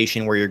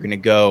location where you're going to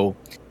go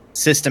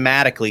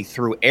systematically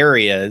through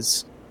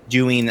areas,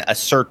 doing a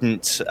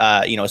certain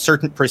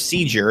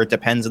procedure. It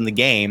depends on the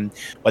game,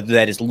 whether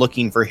that is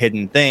looking for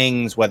hidden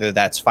things, whether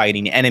that's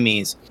fighting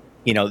enemies.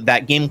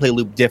 That gameplay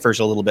loop differs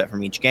a little bit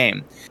from each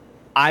game.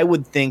 I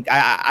would think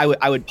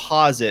I would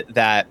posit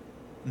that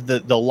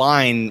the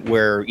line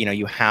where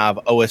you have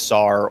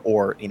OSR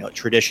or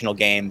traditional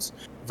games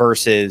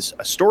versus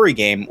a story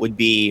game would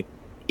be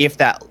if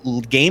that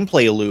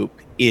gameplay loop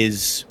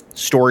is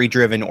story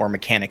driven or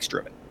mechanics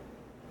driven.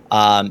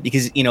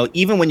 Because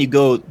even when you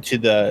go to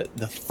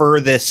the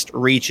furthest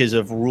reaches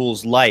of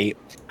rules light,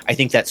 I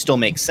think that still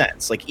makes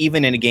sense. Like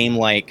even in a game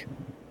like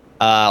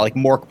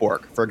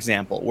Morkborg, for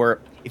example, where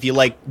if you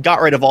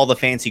got rid of all the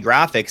fancy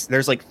graphics,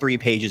 there's 3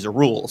 pages of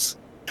rules.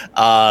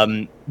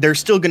 There's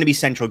still going to be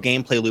central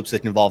gameplay loops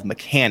that involve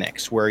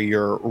mechanics, where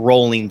you're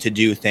rolling to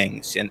do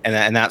things and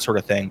that sort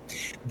of thing,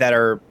 that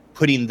are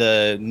putting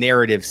the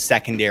narrative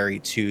secondary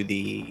to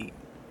the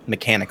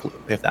mechanic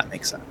loop, if that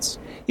makes sense.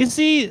 You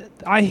see,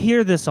 I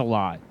hear this a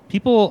lot.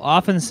 People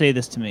often say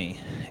this to me,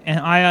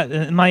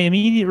 and my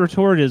immediate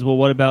retort is, well,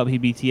 what about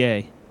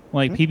PBTA?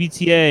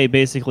 PBTA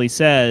basically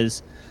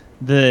says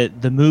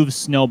the moves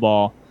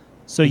snowball.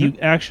 So you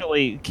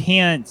actually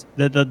can't.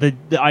 The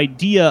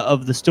idea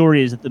of the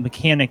story is that the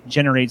mechanic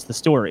generates the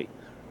story,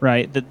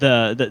 right?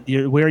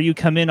 That where you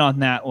come in on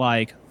that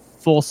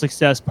full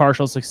success,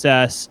 partial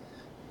success,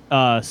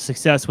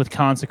 success with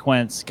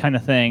consequence kind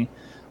of thing,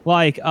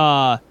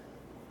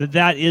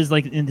 that is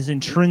this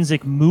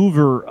intrinsic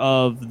mover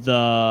of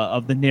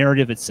the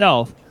narrative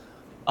itself.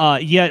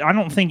 Yet I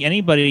don't think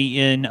anybody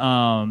in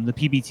the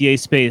PBTA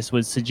space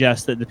would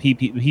suggest that the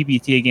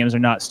PBTA games are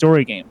not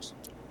story games.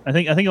 I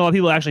think a lot of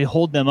people actually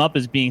hold them up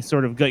as being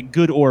sort of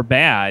good or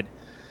bad,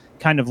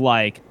 kind of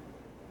like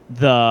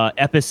the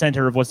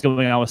epicenter of what's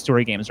going on with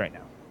story games right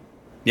now.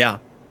 Yeah.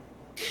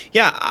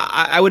 Yeah,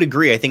 I would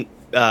agree. I think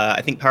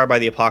Powered by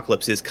the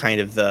Apocalypse is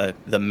kind of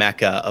the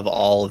mecca of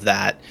all of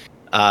that,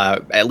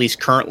 at least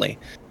currently.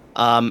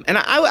 And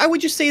I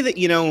would just say that,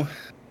 you know,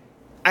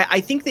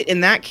 I think that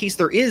in that case,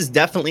 there is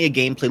definitely a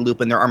gameplay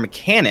loop and there are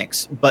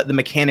mechanics, but the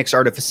mechanics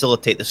are to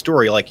facilitate the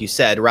story, like you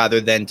said,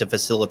 rather than to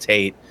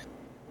facilitate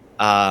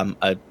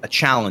a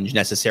challenge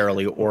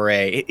necessarily, or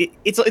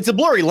it's a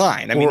blurry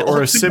line. I mean,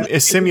 or a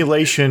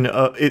simulation.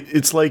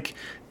 It's like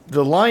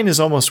the line is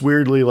almost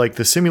weirdly like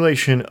the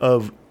simulation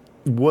of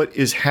what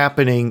is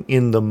happening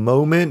in the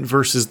moment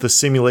versus the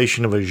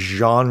simulation of a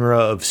genre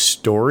of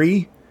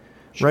story,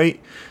 right?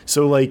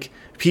 So like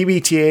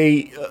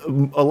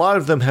PBTA, a lot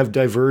of them have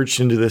diverged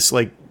into this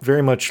like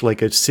very much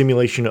like a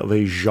simulation of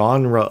a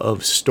genre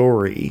of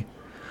story,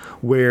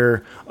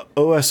 where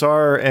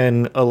OSR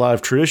and a lot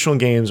of traditional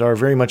games are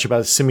very much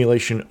about a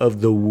simulation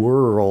of the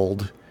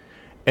world.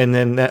 And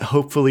then that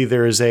hopefully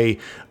there is a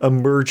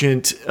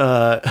emergent,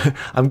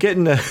 I'm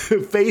getting a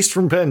face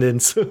from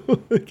Pendants.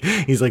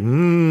 He's like,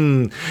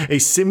 a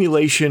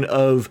simulation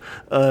of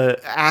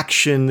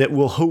action that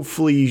will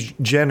hopefully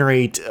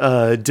generate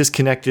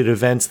disconnected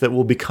events that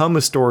will become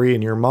a story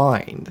in your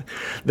mind.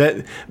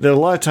 That a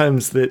lot of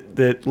times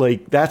that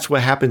like that's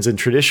what happens in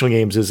traditional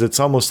games is it's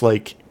almost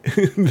like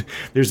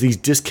there's these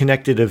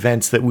disconnected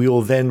events that we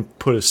will then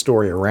put a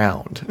story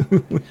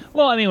around.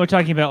 Well, I mean, we're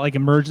talking about like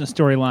emergent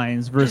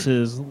storylines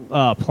versus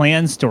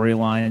planned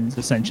storylines,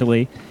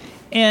 essentially.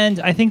 And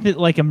I think that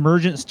like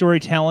emergent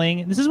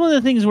storytelling, this is one of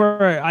the things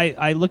where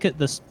I look at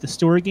the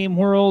story game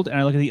world and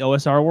I look at the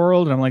OSR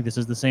world and I'm like, this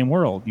is the same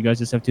world. You guys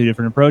just have two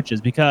different approaches,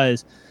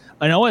 because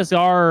an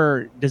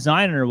OSR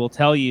designer will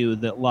tell you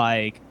that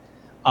like,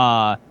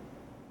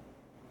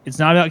 it's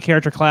not about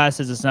character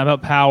classes. It's not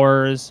about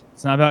powers.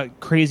 It's not about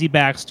crazy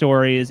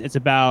backstories. It's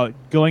about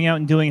going out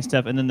and doing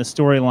stuff, and then the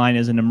storyline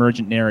is an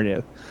emergent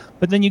narrative.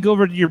 But then you go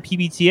over to your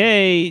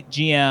PBTA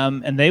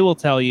GM, and they will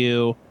tell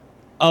you,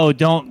 oh,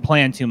 don't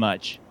plan too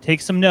much.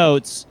 Take some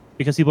notes,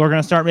 because people are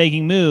going to start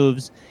making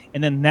moves,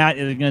 and then that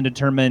is going to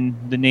determine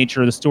the nature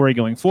of the story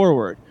going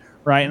forward,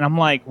 right? And I'm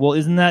like, well,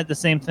 isn't that the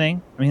same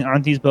thing? I mean,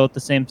 aren't these both the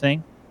same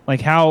thing?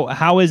 Like,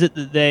 how is it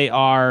that they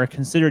are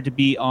considered to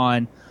be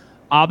on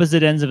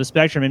opposite ends of a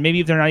spectrum? And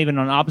maybe if they're not even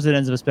on opposite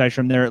ends of a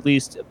spectrum, they're at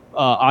least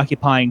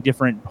occupying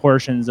different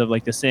portions of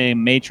like the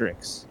same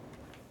matrix.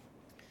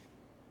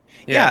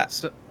 Yeah.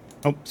 So,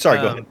 sorry,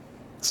 go ahead.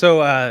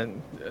 So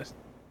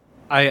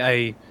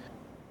I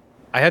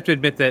have to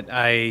admit that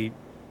I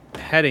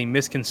had a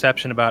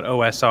misconception about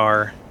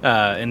OSR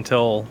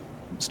until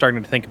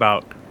starting to think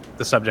about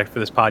the subject for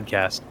this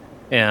podcast.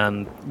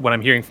 And what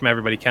I'm hearing from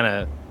everybody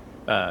kind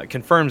of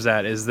confirms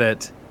that, is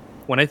that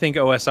when I think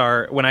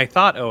OSR, when I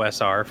thought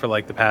OSR for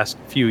like the past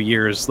few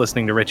years,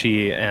 listening to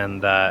Richie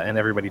and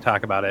everybody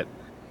talk about it,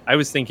 I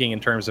was thinking in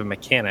terms of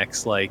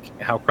mechanics, like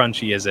how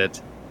crunchy is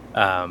it?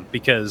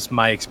 Because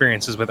my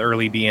experiences with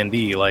early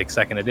D&D, like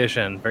second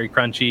edition, very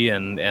crunchy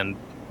and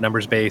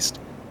numbers based.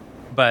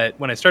 But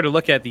when I started to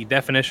look at the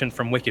definition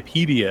from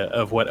Wikipedia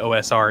of what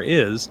OSR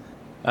is,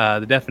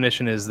 the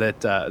definition is that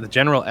the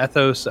general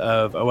ethos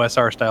of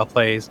OSR style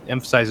plays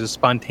emphasizes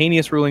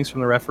spontaneous rulings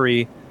from the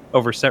referee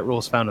over set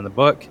rules found in the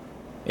book.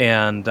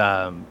 And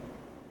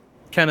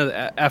kind of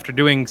after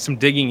doing some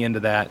digging into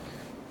that,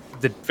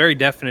 the very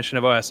definition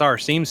of OSR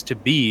seems to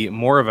be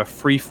more of a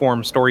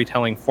free-form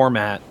storytelling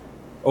format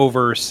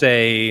over,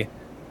 say,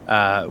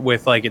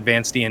 with like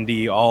Advanced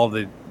D&D, all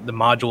the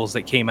modules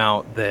that came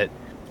out that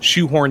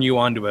shoehorn you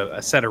onto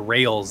a set of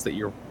rails that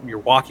you're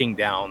walking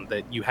down,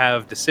 that you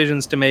have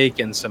decisions to make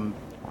and some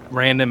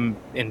random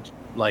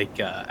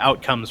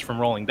outcomes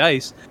from rolling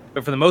dice.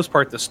 But for the most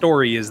part, the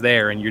story is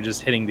there, and you're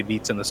just hitting the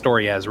beats in the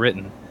story as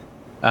written.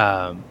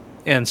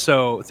 And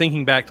so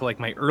thinking back to like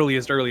my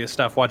earliest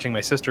stuff, watching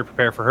my sister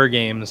prepare for her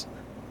games,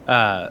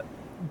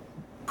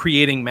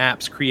 creating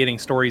maps, creating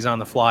stories on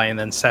the fly, and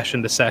then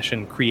session to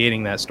session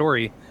creating that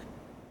story,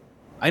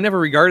 I never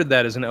regarded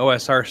that as an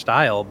OSR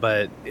style,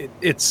 but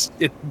it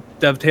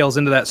dovetails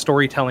into that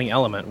storytelling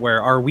element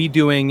where are we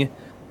doing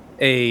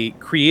a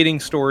creating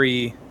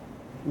story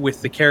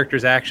with the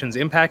character's actions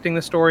impacting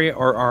the story,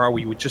 or are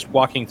we just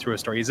walking through a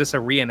story? Is this a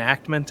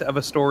reenactment of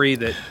a story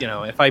that, you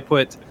know, if I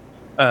put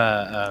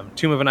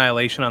Tomb of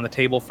Annihilation on the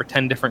table for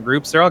 10 different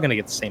groups, they're all going to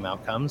get the same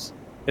outcomes.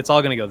 It's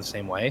all going to go the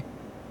same way.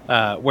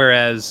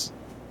 Whereas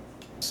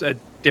a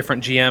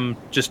different GM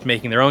just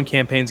making their own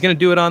campaign is going to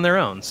do it on their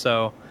own.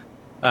 So,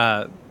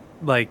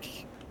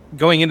 like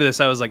going into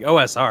this, I was like,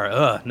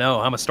 OSR,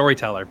 no, I'm a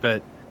storyteller.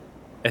 But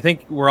I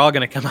think we're all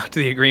going to come out to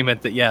the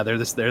agreement that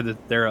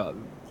there are a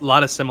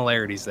lot of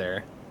similarities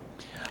there.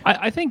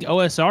 I think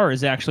OSR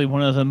is actually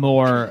one of the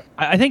more.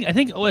 I think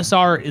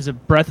OSR is a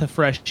breath of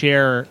fresh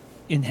air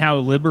in how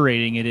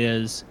liberating it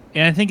is,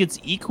 and I think it's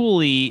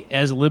equally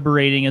as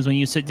liberating as when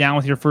you sit down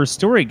with your first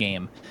story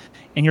game,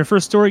 and your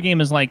first story game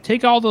is like,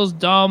 take all those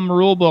dumb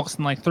rule books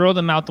and like throw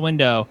them out the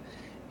window,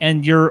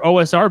 and your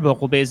OSR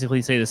book will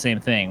basically say the same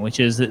thing,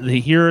 which is that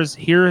here's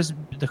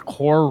the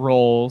core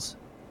roles,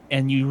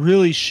 and you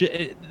really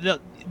should.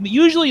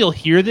 Usually, you'll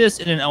hear this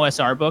in an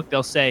OSR book.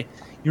 They'll say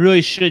you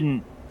really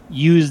shouldn't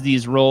use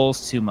these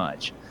rolls too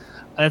much.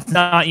 That's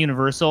not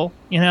universal,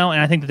 and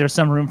I think that there's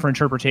some room for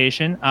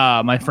interpretation.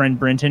 My friend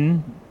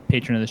Brenton,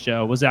 patron of the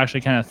show, was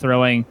actually kind of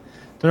throwing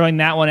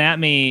that one at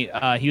me.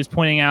 He was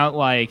pointing out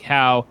like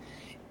how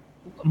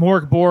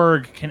Mork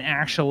Borg can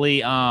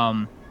actually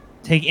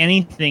take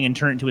anything and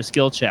turn it into a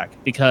skill check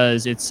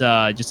because it's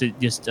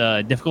just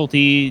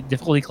difficulty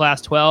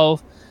class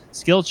 12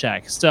 skill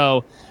check.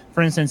 So,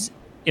 for instance,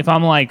 if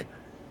I'm like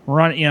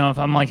if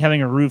I'm like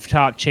having a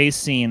rooftop chase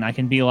scene, I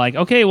can be like,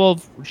 okay,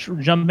 well,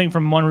 jumping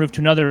from one roof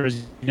to another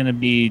is going to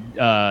be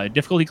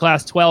difficulty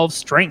class 12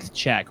 strength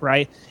check,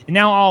 right? And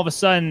now all of a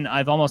sudden,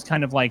 I've almost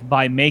kind of like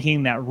by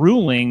making that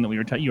ruling that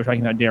you were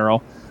talking about,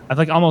 Daryl, I've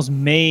like almost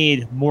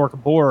made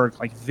Mork Borg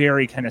like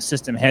very kind of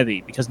system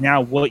heavy because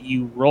now what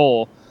you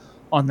roll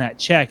on that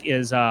check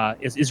is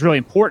really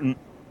important,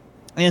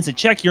 and it's a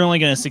check you're only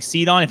going to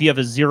succeed on if you have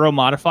a 0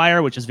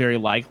 modifier, which is very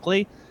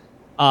likely.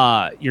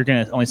 You're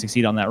going to only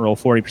succeed on that roll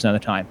 40% of the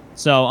time.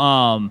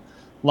 So,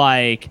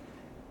 like,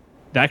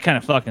 that kind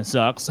of fucking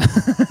sucks,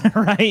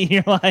 right?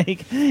 You're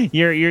like,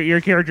 your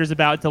character's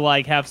about to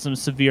like have some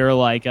severe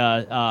like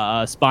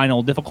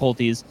spinal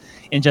difficulties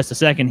in just a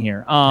second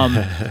here. How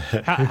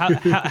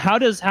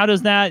does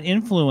that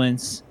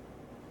influence?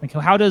 Like,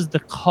 how does the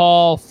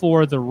call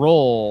for the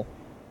roll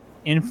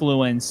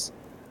influence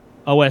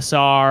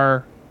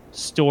OSR,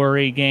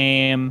 story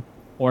game,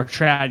 or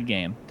trad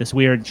game, this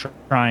weird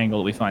triangle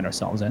that we find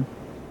ourselves in?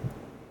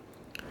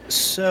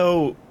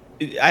 So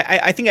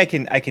I think I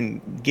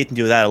can get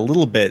into that a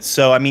little bit.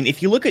 So I mean,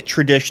 if you look at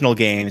traditional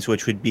games,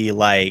 which would be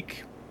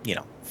like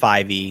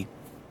 5e,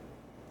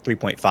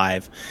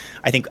 3.5,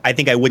 I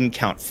think I wouldn't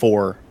count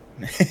 4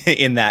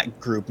 in that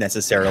group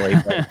necessarily.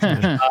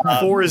 But,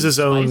 4 is his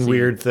own spicy.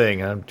 Weird thing.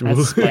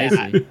 That's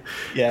spicy.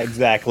 Yeah,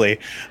 exactly.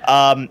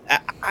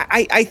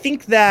 I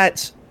think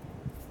that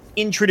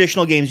in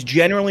traditional games,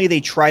 generally they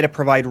try to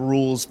provide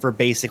rules for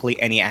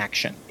basically any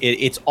action. It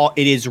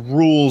is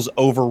rules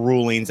over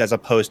rulings as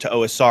opposed to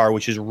OSR,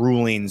 which is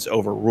rulings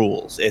over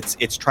rules.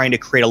 It's trying to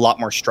create a lot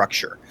more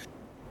structure.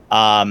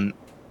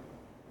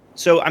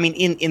 So I mean,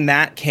 in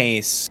that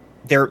case,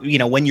 there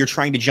when you're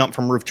trying to jump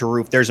from roof to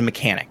roof, there's a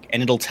mechanic,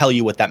 and it'll tell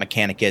you what that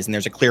mechanic is, and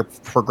there's a clear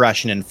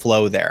progression and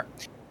flow there.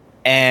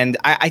 And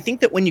I think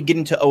that when you get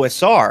into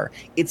OSR,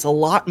 it's a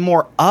lot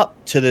more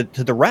up to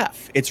the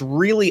ref. It's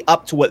really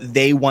up to what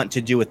they want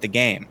to do with the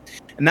game.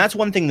 And that's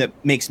one thing that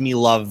makes me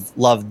love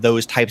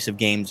those types of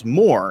games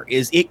more,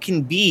 is it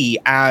can be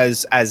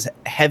as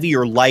heavy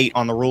or light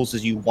on the rules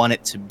as you want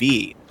it to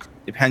be,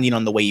 depending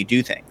on the way you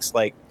do things.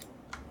 Like,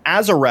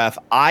 as a ref,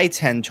 I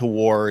tend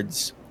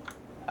towards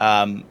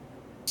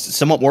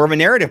somewhat more of a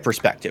narrative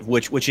perspective,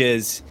 which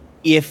is,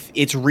 if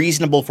it's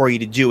reasonable for you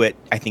to do it,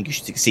 I think you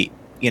should succeed.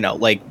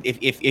 Like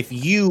if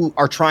you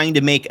are trying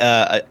to make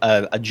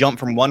a jump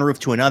from one roof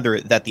to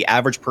another that the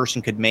average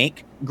person could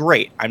make,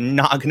 great. I'm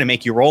not going to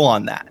make you roll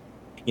on that.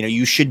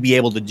 You should be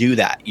able to do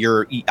that.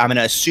 I'm going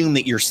to assume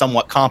that you're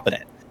somewhat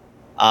competent.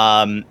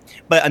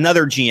 But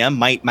another GM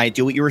might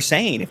do what you were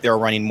saying if they're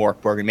running Mork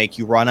Borg and make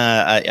you run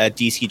a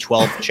DC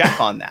 12 check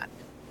on that.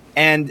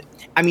 And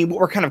I mean, what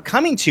we're kind of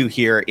coming to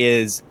here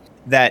is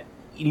that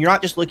you're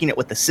not just looking at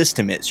what the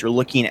system is, you're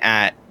looking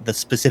at the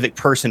specific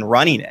person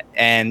running it.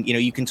 And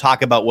you can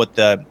talk about what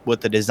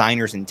the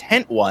designer's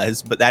intent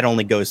was, but that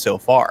only goes so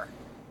far.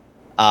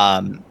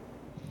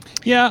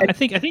 Yeah, I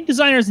think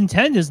designer's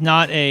intent is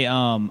not a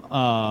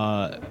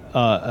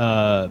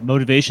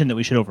motivation that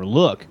we should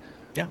overlook.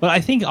 Yeah. But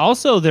I think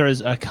also there is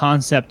a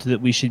concept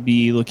that we should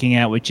be looking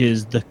at, which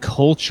is the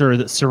culture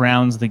that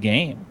surrounds the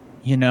game.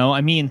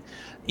 I mean,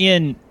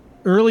 in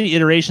early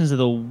iterations of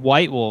the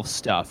White Wolf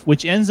stuff,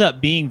 which ends up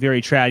being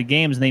very trad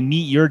games, and they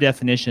meet your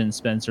definition,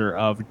 Spencer,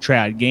 of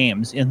trad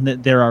games, in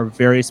that there are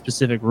very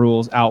specific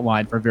rules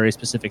outlined for very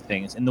specific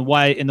things. In the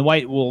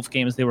White Wolf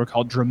games, they were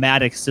called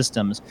dramatic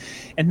systems,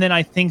 and then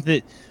I think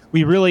that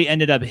we really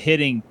ended up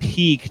hitting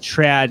peak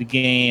trad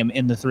game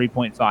in the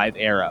 3.5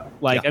 era.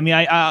 Like, yeah. I mean,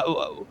 I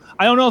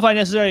don't know if I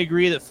necessarily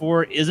agree that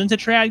 4 isn't a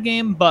trad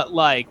game, but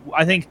like,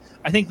 I think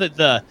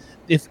that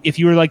if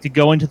you were like to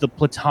go into the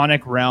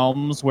platonic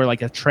realms where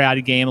like a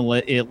trad game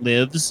it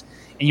lives,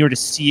 and you were to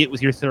see it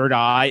with your third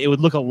eye, it would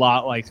look a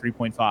lot like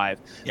 3.5.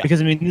 Yeah.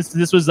 Because I mean,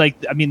 this was like,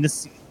 I mean,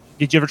 this.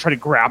 Did you ever try to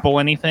grapple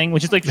anything?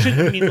 Which is like,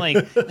 shouldn't mean like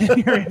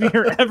if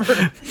you're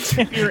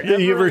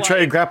ever try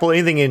to grapple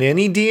anything in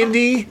any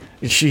D&D?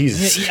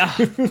 Jesus. Yeah,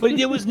 but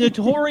it was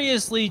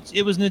notoriously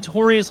difficult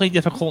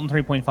in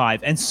 3.5,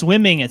 and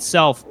swimming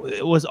itself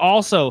was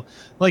also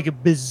like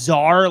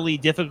bizarrely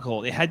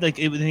difficult. It had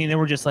there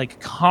were just like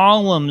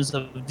columns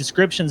of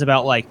descriptions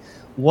about like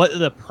what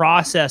the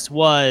process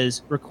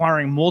was,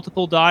 requiring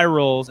multiple die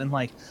rolls and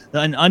like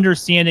an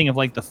understanding of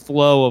like the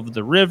flow of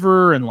the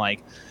river and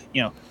like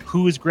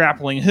who's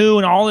grappling who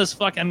and all this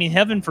I mean,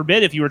 heaven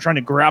forbid if you were trying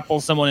to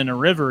grapple someone in a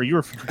river, you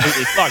were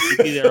completely fucked. You'd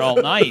be there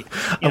all night.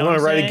 I want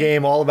to write a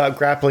game all about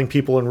grappling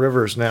people in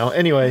rivers now.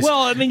 Anyways.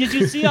 Well, I mean, did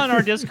you see on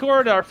our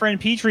Discord, our friend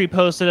Petrie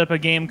posted up a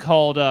game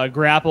called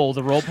Grapple,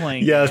 the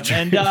role-playing game. Yeah,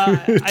 and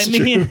I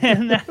mean,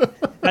 and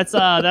That's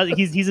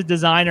he's a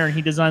designer and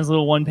he designs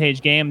little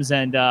one-page games.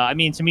 And I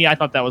mean, to me, I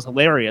thought that was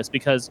hilarious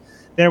because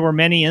there were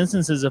many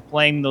instances of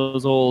playing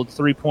those old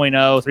 3.0,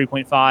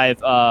 3.5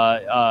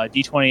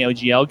 D20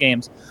 OGL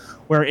games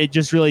where it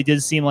just really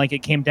did seem like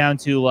it came down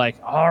to like,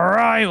 all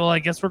right, well, I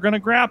guess we're gonna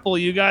grapple.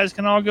 You guys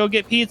can all go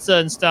get pizza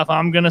and stuff.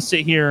 I'm gonna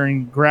sit here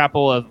and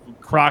grapple a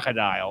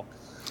crocodile.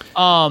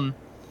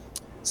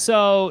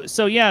 So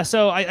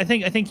I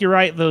think you're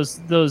right.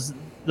 Those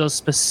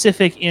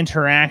specific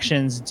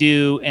interactions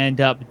do end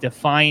up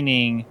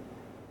defining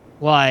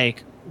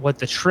like what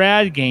the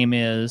trad game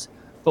is,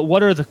 but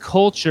what are the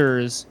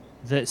cultures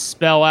that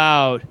spell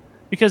out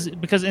because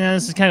and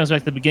this is kind of goes back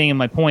to the beginning of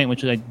my point,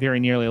 which I very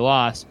nearly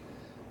lost.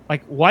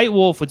 Like White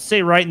Wolf would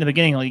say right in the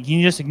beginning, like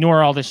you just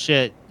ignore all this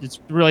shit. It's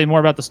really more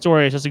about the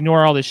story. Just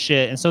ignore all this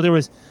shit. And so there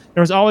was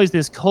always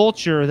this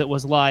culture that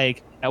was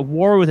like at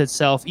war with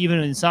itself, even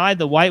inside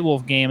the White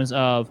Wolf games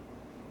of,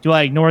 do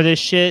I ignore this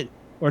shit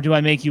or do I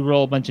make you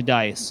roll a bunch of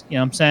dice? You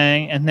know what I'm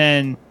saying? And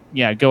then,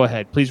 yeah, go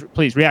ahead.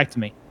 Please react to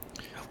me.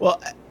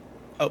 Well,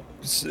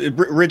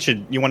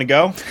 Richard, you want to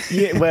go?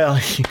 Yeah, well,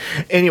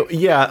 anyway,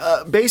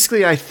 yeah,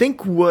 basically I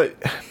think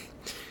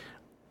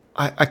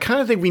I kind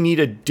of think we need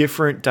a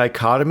different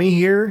dichotomy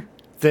here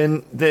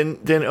than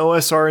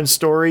OSR and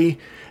story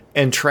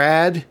and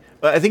trad.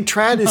 I think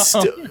trad is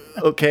still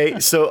okay.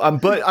 So I'm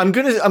gonna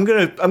do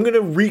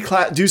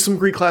some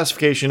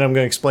reclassification. I'm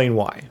gonna explain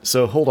why.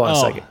 So hold on a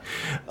second.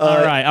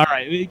 All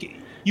right.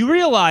 You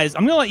realize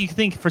I'm gonna let you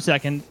think for a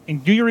second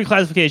and do your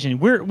reclassification.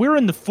 We're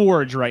in the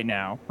Forge right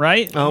now,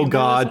 right? Oh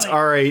God!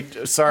 All right,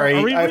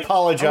 sorry. I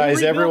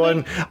apologize,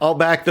 everyone. I'll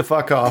back the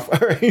fuck off.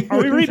 All right.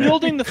 Are we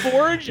rebuilding the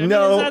Forge?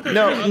 No.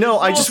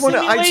 I just want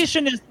to.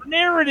 Simulation is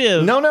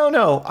narrative.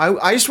 No.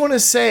 I just want to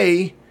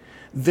say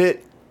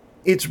that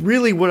it's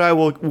really what I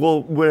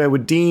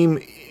would deem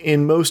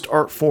in most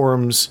art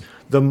forms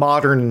the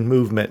modern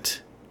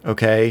movement.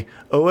 Okay,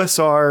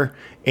 OSR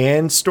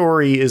and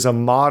story is a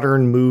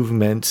modern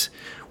movement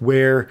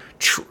where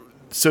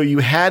so you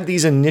had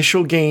these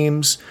initial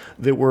games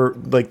that were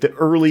like the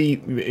early,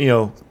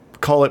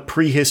 call it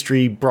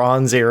prehistory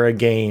Bronze Era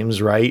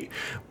games, right?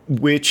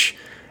 Which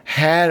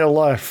had a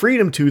lot of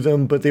freedom to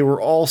them, but they were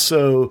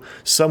also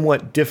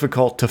somewhat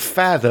difficult to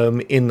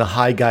fathom in the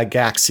High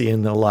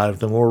Gygaxian that a lot of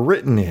them were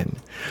written in.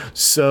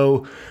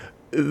 So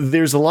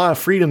there's a lot of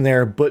freedom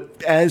there,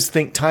 but as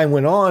time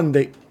went on,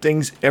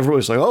 everyone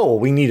was like, oh,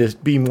 we need to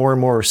be more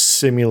and more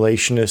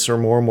simulationist or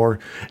more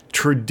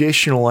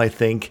traditional, I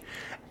think,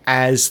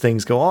 as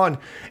things go on.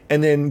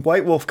 And then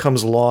White Wolf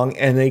comes along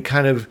and they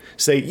kind of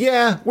say,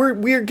 yeah, we're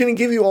going to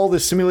give you all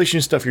this simulation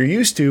stuff you're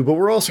used to, but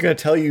we're also going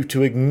to tell you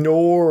to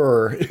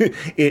ignore it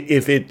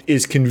if it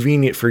is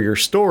convenient for your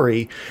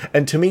story.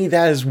 And to me,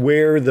 that is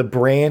where the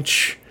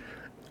branch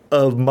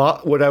of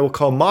what I will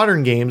call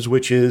modern games,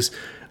 which is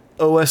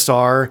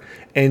OSR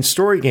and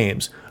story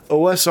games.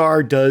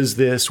 OSR does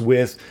this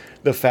with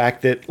the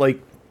fact that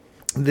like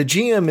the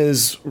GM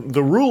is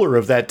the ruler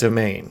of that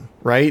domain,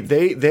 right?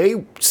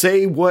 They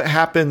say what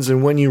happens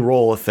and when you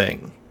roll a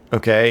thing.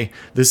 Okay,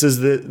 this is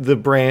the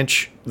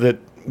branch that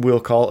we'll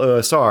call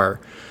OSR.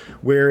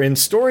 Where in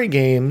story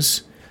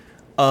games,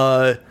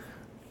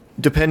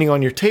 depending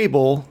on your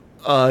table,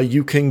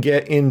 you can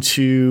get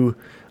into.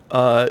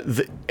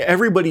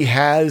 Everybody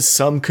has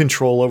some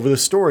control over the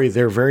story.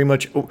 They're very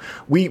much.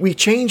 We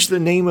changed the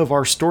name of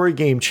our story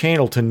game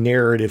channel to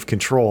Narrative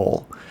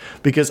Control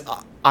because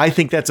I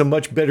think that's a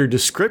much better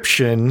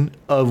description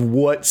of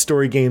what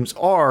story games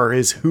are,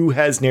 is who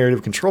has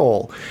narrative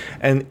control.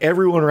 And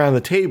everyone around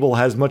the table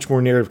has much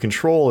more narrative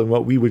control in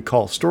what we would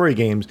call story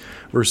games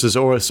versus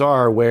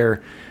OSR,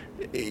 where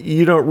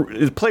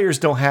players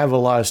don't have a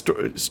lot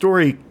of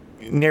story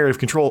narrative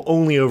control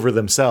only over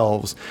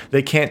themselves.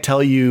 They can't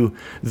tell you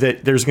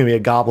that there's going to be a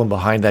goblin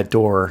behind that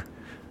door,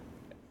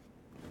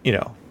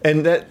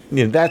 and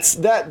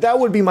that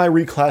would be my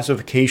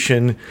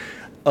reclassification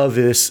of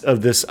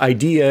this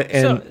idea,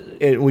 and so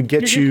it would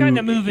get you're kind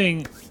of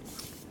moving.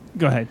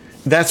 Go ahead.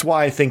 That's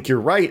why I think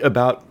you're right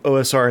about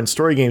OSR and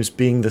story games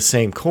being the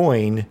same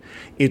coin.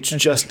 It's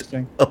That's just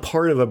a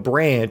part of a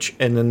branch,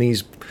 and then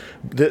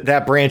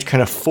that branch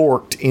kind of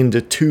forked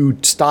into two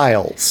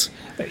styles.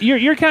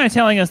 You're kind of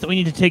telling us that we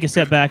need to take a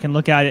step back and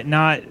look at it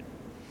not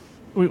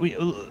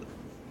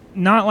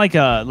like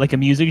a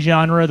music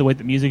genre, the way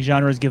that music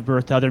genres give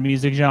birth to other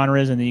music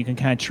genres, and then you can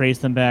kind of trace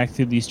them back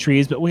through these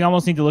trees. But we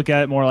almost need to look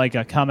at it more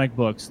like comic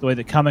books, the way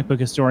that comic book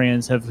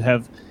historians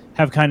have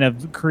kind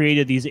of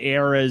created these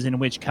eras in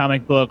which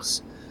comic book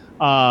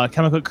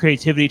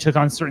creativity took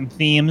on certain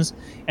themes,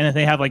 and that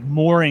they have like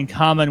more in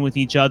common with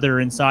each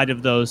other inside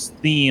of those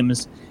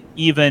themes,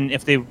 even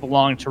if they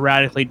belong to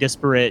radically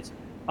disparate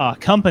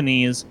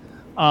companies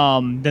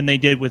than they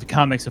did with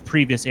comics of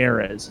previous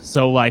eras.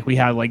 So like we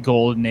have like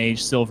Golden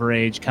Age, Silver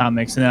Age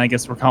comics, and then I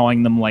guess we're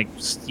calling them like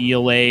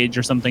Steel Age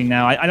or something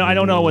now. I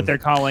don't know what they're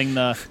calling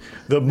the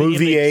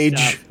movie age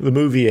stuff. The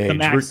movie age, the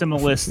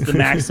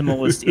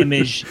maximalist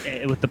image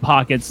with the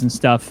pockets and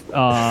stuff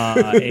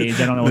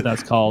age. I don't know what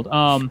that's called.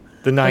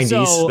 The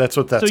 90s, that's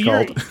what that's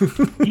called.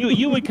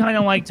 you would kind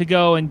of like to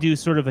go and do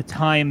sort of a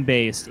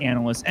time-based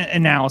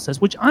analysis,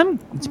 which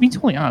to be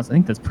totally honest, I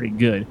think that's pretty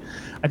good.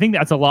 I think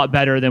that's a lot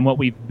better than what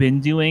we've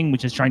been doing,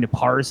 which is trying to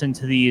parse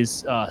into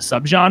these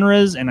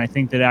subgenres, and I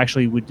think that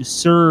actually would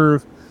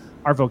serve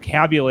our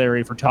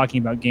vocabulary for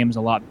talking about games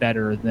a lot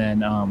better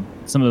than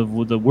some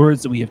of the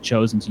words that we have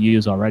chosen to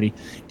use already.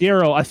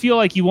 Daryl, I feel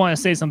like you want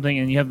to say something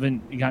and you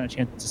haven't gotten a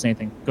chance to say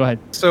anything. Go ahead.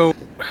 So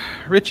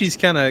Richie's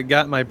kind of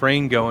got my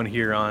brain going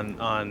here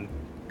on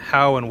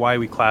how and why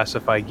we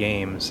classify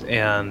games,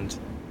 and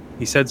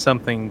he said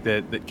something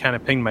that kind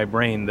of pinged my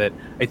brain, that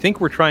I think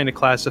we're trying to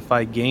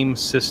classify game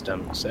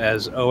systems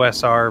as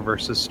OSR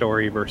versus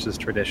story versus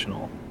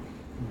traditional.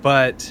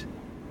 But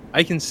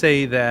I can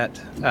say that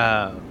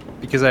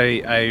because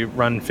I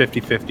run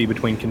 50-50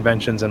 between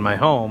conventions and my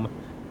home,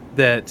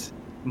 that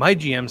my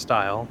GM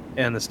style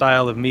and the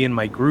style of me and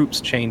my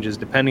groups changes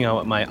depending on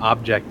what my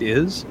object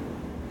is.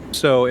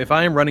 So if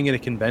I'm running at a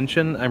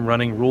convention, I'm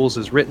running rules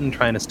as written,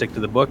 trying to stick to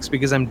the books,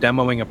 because I'm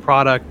demoing a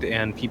product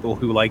and people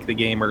who like the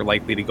game are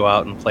likely to go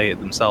out and play it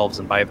themselves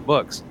and buy the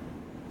books.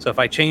 So if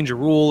I change a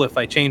rule, if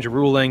I change a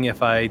ruling,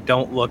 if I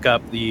don't look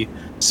up the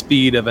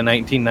speed of a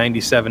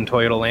 1997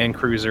 Toyota Land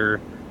Cruiser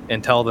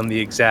and tell them the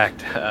exact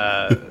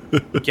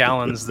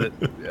gallons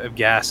of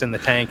gas in the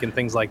tank and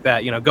things like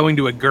that, going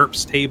to a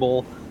GURPS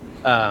table,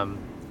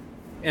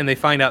 and they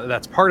find out that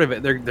that's part of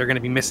it, they're going to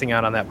be missing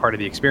out on that part of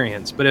the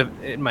experience. But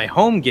if in my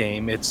home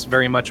game, it's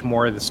very much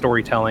more the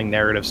storytelling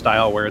narrative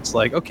style, where it's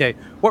like, okay,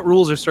 what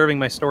rules are serving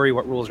my story,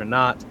 what rules are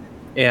not?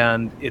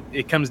 And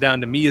it comes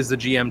down to me as the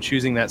GM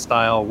choosing that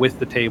style with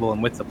the table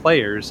and with the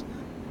players.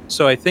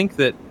 So I think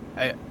that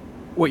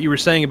what you were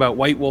saying about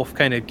White Wolf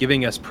kind of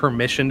giving us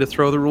permission to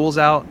throw the rules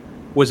out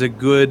was a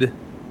good,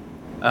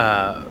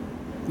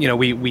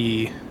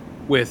 we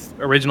with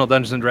original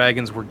Dungeons and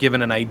Dragons were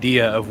given an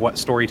idea of what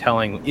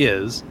storytelling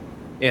is,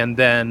 and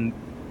then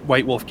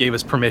White Wolf gave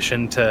us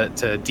permission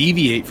to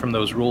deviate from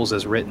those rules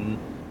as written,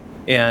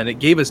 and it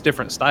gave us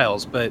different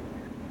styles. But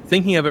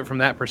thinking of it from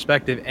that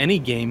perspective, any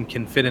game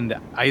can fit into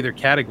either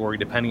category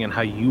depending on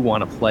how you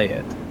want to play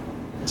it.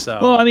 So,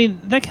 well, I mean,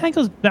 that kind of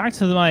goes back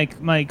to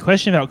my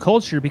question about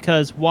culture,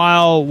 because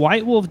while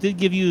White Wolf did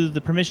give you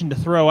the permission to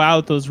throw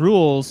out those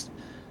rules,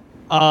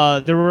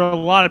 there were a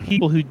lot of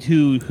people who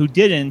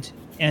didn't,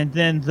 and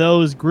then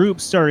those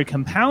groups started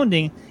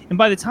compounding. And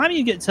by the time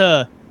you get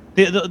to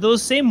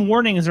those same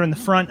warnings are in the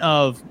front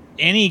of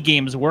any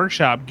Games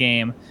Workshop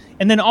game,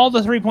 and then all the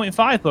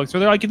 3.5 books where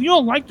they're like, if you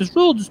don't like this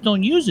rule, just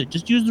don't use it.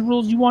 Just use the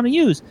rules you want to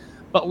use.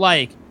 But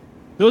like,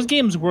 those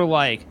games were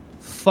like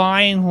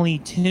finely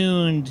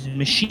tuned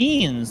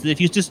machines that if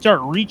you just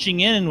start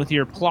reaching in with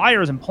your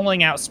pliers and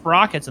pulling out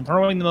sprockets and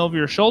throwing them over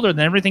your shoulder,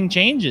 then everything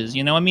changes.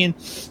 I mean,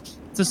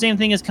 it's the same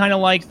thing as kind of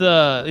like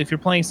if you're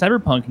playing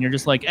Cyberpunk and you're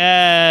just like,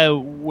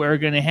 we're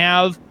going to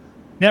have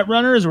net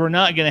runners or we're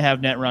not going to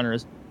have net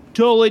runners.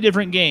 Totally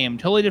different game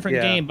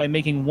by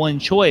making one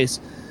choice.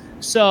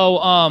 So,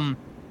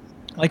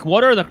 like,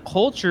 what are the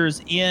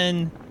cultures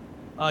in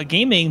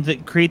gaming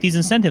that create these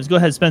incentives? Go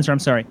ahead, Spencer. I'm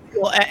sorry.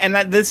 Well, and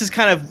this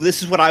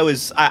is what I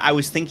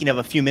was thinking of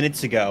a few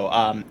minutes ago.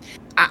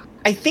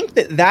 I think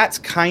that's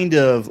kind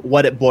of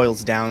what it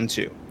boils down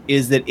to,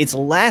 is that it's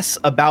less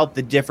about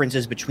the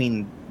differences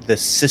between the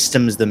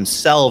systems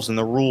themselves and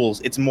the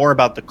rules. It's more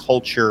about the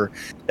culture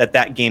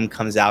that game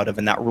comes out of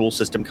and that rule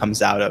system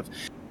comes out of,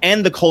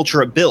 and the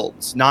culture it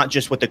builds, not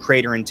just what the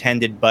creator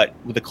intended, but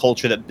the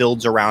culture that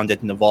builds around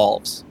it and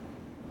evolves.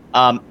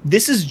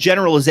 This is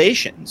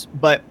generalizations,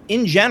 but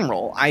in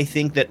general, I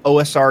think that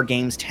OSR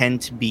games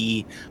tend to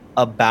be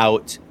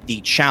about the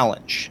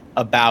challenge,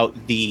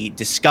 about the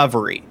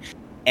discovery,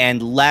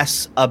 and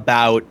less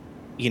about,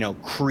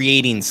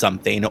 creating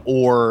something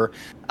or,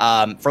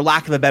 for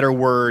lack of a better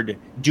word,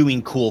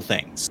 doing cool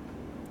things.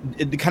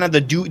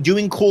 The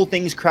doing cool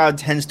things crowd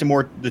tends to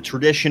more the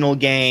traditional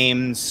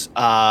games,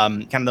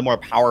 kind of the more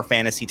power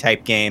fantasy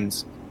type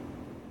games.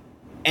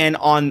 And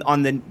on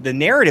the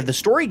narrative, the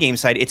story game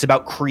side, it's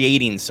about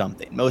creating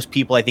something. Most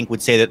people, I think,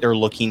 would say that they're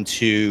looking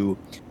to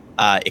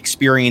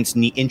experience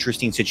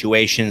interesting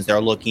situations. They're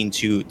looking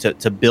to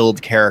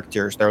build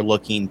characters. They're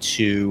looking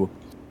to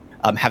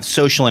have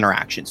social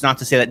interactions. Not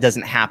to say that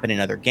doesn't happen in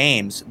other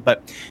games,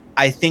 but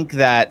I think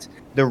that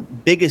the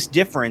biggest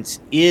difference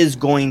is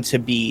going to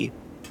be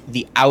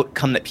the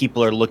outcome that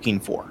people are looking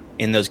for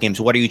in those games.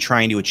 What are you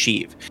trying to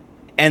achieve?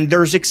 And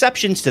there's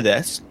exceptions to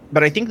this,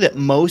 but I think that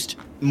most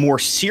more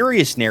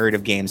serious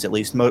narrative games, at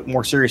least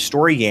more serious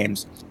story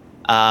games,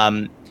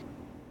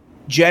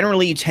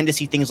 generally you tend to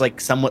see things like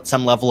some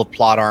level of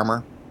plot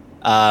armor.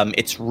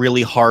 It's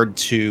really hard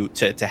to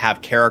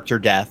have character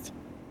death,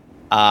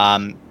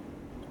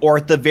 or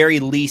at the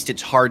very least,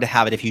 it's hard to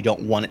have it if you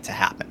don't want it to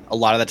happen. A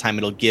lot of the time,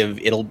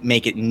 it'll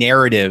make it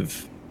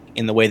narrative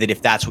in the way that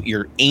if that's what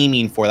you're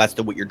aiming for, that's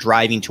what you're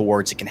driving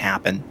towards, it can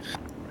happen.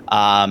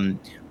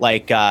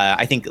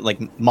 I think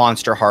like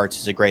Monster Hearts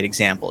is a great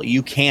example.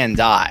 You can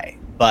die,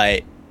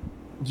 but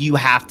you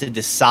have to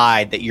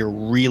decide that you're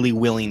really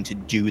willing to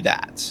do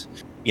that.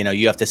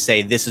 You have to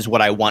say, this is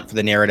what I want for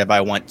the narrative.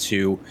 I want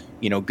to,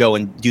 go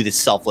and do this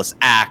selfless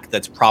act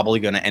that's probably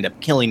going to end up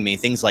killing me,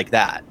 things like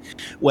that.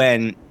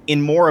 When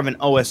in more of an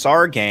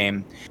OSR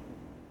game,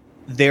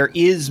 there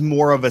is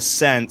more of a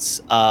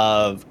sense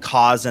of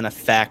cause and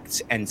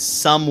effect and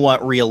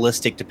somewhat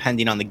realistic,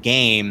 depending on the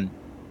game,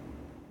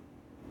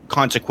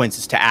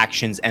 consequences to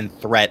actions and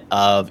threat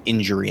of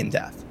injury and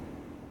death.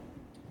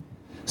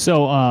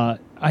 So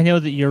I know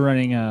that you're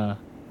running a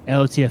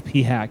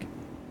LOTFP hack.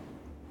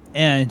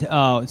 And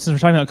since we're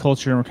talking about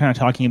culture and we're kind of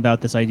talking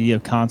about this idea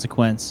of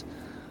consequence,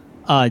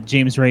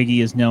 James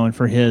Ragey is known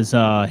for his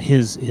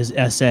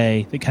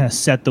essay that kind of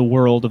set the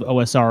world of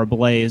OSR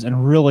ablaze,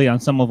 and really on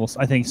some levels,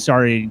 I think,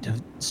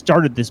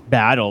 started this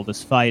battle,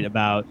 this fight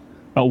about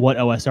what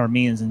OSR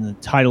means. And the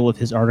title of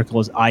his article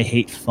is "I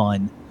Hate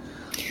Fun."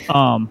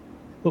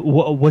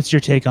 What's your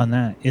take on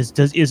that? Is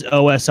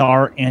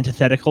OSR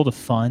antithetical to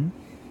fun?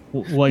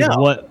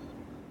 No.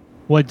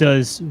 What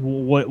does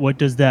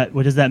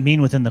that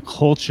mean within the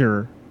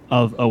culture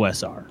of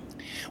OSR?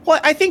 Well,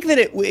 I think that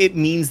it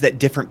means that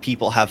different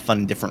people have fun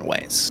in different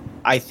ways.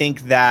 I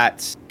think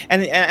that,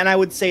 and I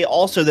would say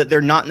also that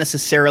they're not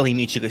necessarily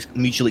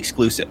mutually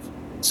exclusive.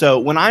 So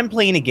when I'm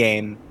playing a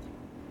game,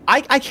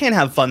 I can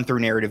have fun through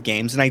narrative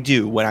games, and I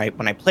do when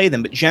I play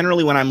them. But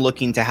generally, when I'm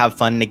looking to have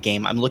fun in a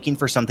game, I'm looking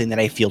for something that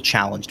I feel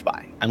challenged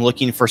by. I'm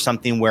looking for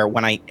something where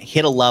when I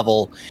hit a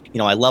level,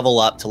 I level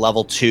up to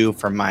level 2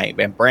 for my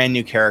brand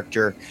new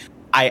character.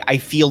 I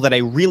feel that I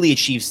really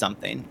achieved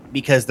something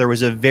because there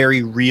was a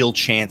very real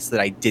chance that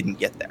I didn't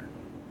get there.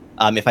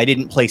 If I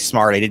didn't play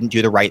smart, I didn't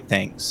do the right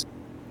things.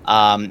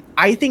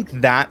 I think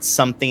that's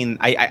something.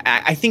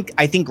 I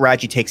think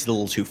Raji takes it a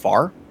little too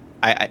far.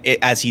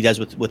 As he does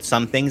with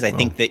some things. I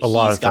think that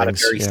he's got a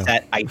very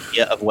set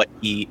idea of what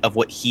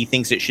he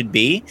thinks it should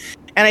be,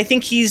 and I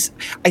think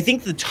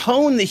the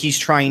tone that he's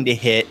trying to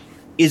hit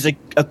is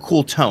a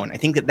cool tone. I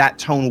think that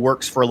tone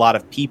works for a lot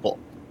of people.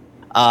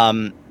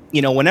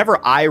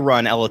 Whenever I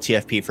run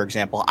LOTFP, for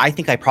example, I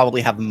think I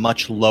probably have a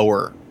much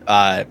lower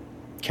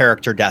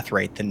character death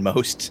rate than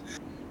most.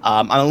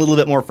 I'm a little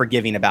bit more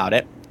forgiving about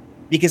it,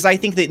 because I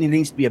think that it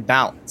needs to be a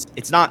balance.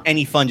 It's not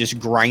any fun just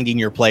grinding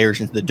your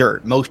players into the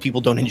dirt. Most people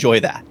don't enjoy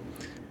that.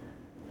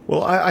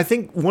 Well, I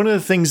think one of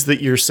the things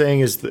that you're saying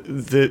is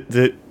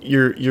that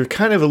you're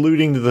kind of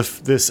alluding to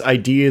this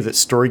idea that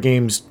story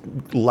games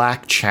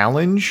lack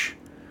challenge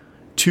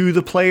to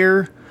the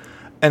player,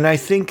 and I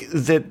think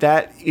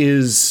that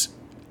is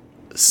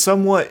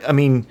somewhat. I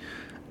mean,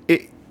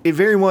 it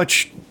very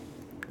much,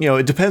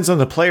 it depends on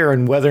the player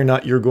and whether or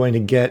not you're going to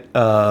get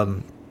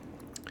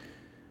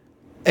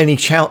any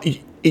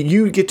challenge.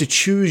 You get to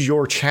choose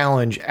your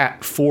challenge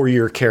for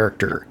your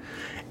character,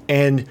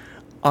 and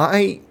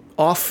I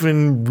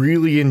often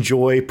really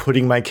enjoy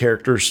putting my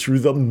characters through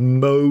the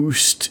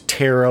most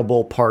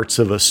terrible parts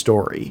of a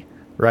story,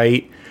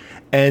 right?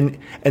 And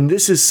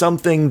this is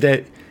something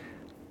that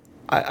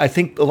I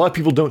think a lot of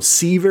people don't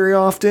see very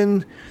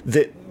often.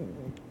 That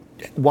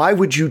why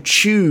would you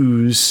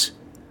choose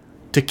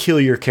to kill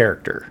your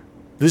character?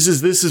 This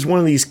is one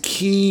of these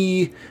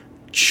key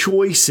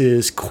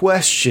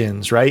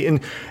questions,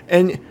 right?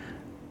 And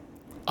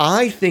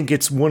I think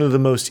it's one of the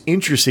most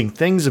interesting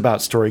things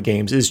about story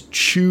games is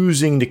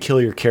choosing to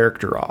kill your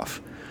character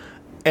off,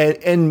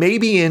 and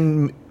maybe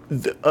in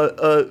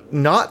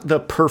not the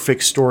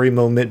perfect story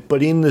moment,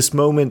 but in this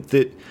moment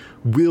that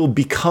will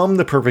become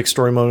the perfect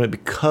story moment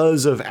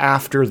because of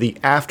the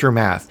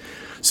aftermath.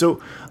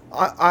 So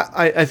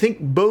I think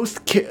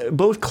both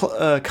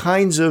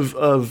kinds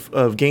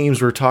of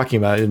games we're talking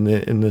about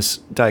in this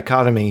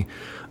dichotomy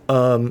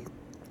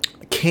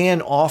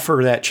can offer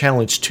that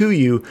challenge to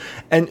you.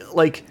 And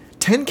like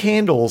 10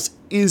 Candles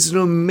is an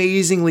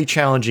amazingly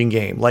challenging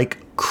game, like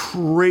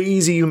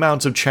crazy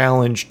amounts of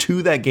challenge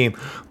to that game,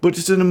 but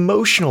it's an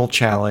emotional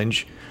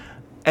challenge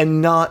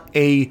and not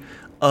a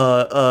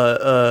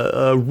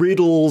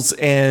riddles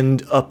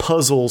and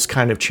puzzles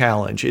kind of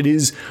challenge. It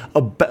is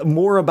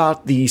more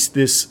about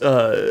this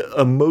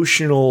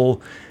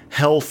emotional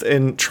health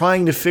and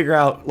trying to figure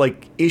out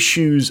like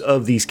issues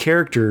of these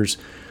characters,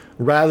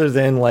 rather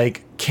than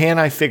like, can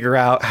I figure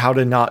out how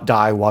to not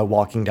die while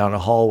walking down a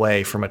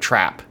hallway from a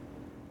trap?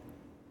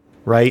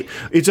 Right?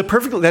 That's a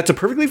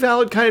perfectly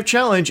valid kind of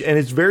challenge, and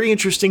it's very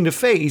interesting to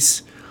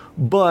face.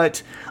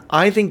 But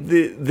I think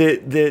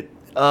that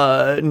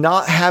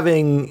not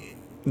having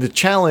the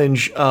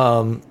challenge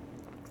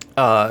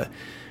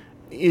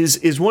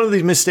is one of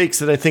these mistakes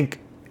that I think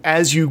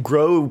as you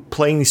grow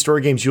playing these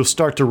story games, you'll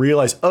start to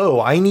realize, oh,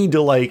 I need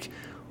to like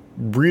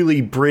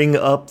really bring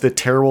up the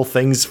terrible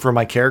things for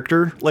my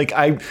character. Like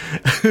I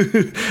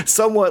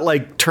somewhat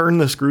like turn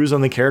the screws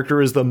on the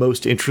character is the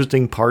most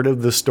interesting part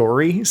of the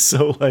story.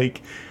 So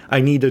like I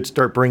need to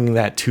start bringing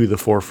that to the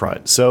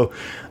forefront. So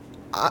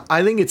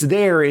I think it's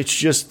there. It's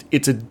just,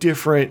 it's a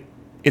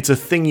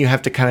thing you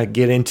have to kind of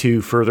get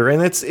into further.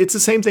 And it's the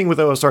same thing with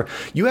OSR.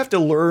 You have to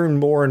learn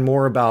more and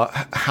more about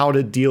how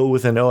to deal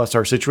with an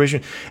OSR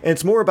situation. And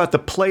it's more about the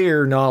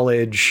player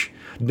knowledge,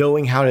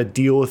 knowing how to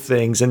deal with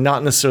things, and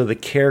not necessarily the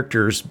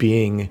characters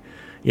being,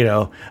 You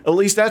know, at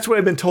least that's what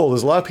I've been told.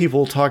 Is a lot of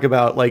people talk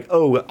about like,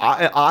 oh,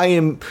 I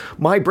am,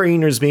 my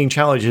brain is being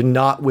challenged, and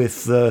not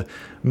with the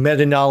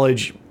meta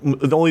knowledge,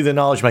 only the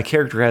knowledge my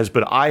character has,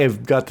 but I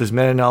have got this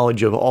meta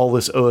knowledge of all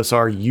this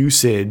OSR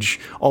usage,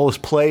 all this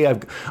play.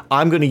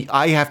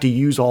 I have to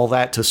use all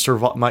that to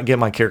survive, get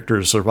my character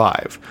to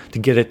survive, to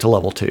get it to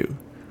level 2.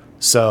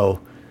 So.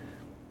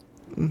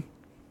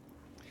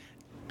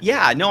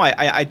 Yeah, no,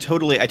 I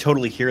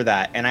totally hear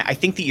that, and I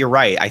think that you're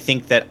right. I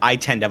think that I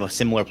tend to have a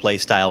similar play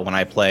style when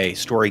I play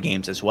story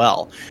games as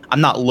well. I'm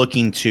not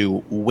looking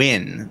to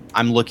win.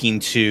 I'm looking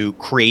to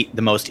create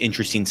the most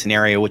interesting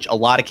scenario, which a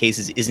lot of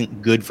cases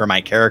isn't good for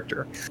my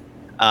character.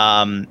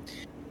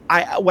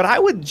 What I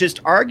would just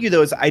argue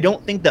though is I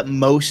don't think that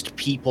most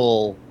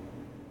people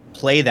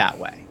play that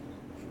way.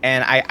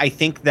 And I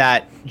think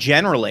that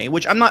generally,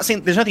 which I'm not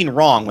saying there's nothing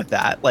wrong with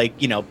that. Like,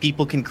 you know,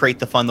 people can create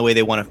the fun the way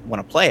they want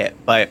to play it,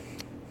 but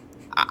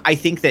I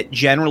think that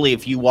generally,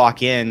 if you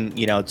walk in,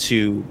 you know,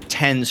 to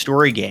 10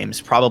 story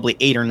games, probably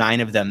 8 or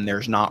 9 of them,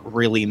 there's not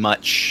really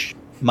much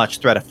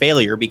threat of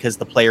failure because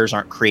the players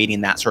aren't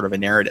creating that sort of a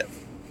narrative.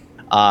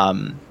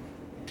 So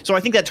I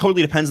think that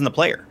totally depends on the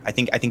player. I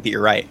think that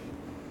you're right.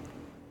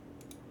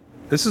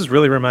 This is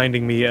really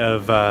reminding me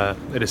of a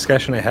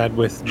discussion I had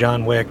with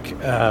John Wick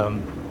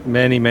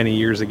many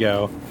years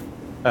ago.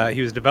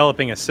 He was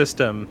developing a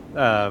system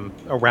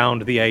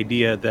around the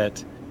idea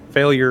that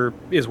failure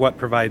is what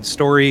provides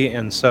story,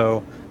 and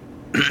so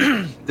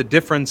the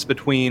difference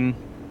between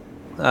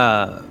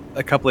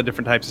a couple of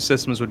different types of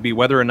systems would be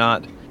whether or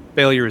not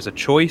failure is a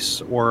choice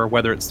or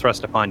whether it's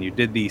thrust upon you.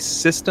 Did the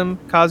system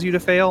cause you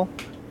to fail?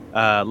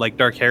 Like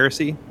Dark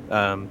Heresy,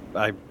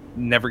 I've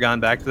never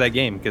gone back to that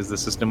game because the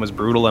system was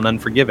brutal and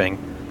unforgiving.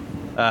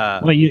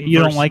 Well, you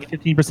don't like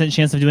 15%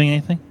 chance of doing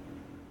anything?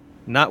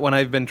 Not when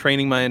I've been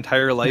training my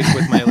entire life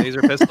with my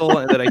laser pistol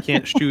that I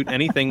can't shoot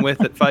anything with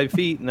at 5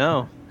 feet.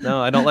 No,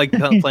 I don't like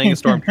playing a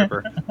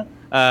stormtrooper.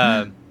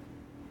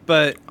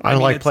 But I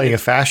don't like playing a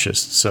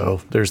fascist,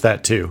 so there's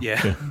that too.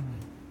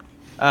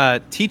 Yeah.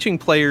 Teaching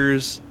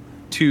players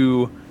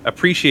to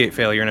appreciate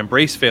failure and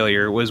embrace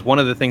failure was one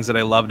of the things that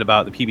I loved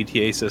about the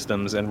PBTA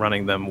systems and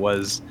running them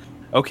was,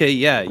 okay,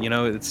 yeah, you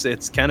know,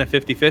 it's kind of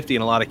 50-50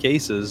 in a lot of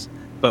cases,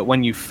 but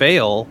when you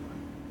fail,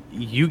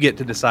 you get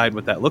to decide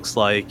what that looks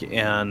like,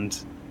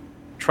 and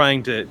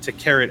trying to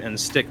carrot and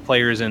stick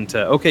players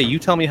into, okay, you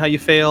tell me how you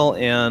fail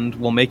and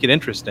we'll make it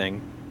interesting.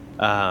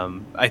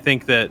 I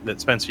think that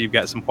Spencer, you've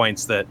got some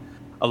points that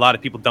a lot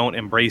of people don't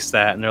embrace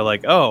that, and they're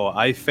like, oh,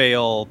 I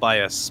fail by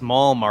a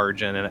small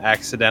margin and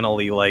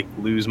accidentally like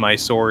lose my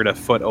sword a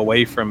foot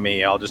away from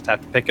me. I'll just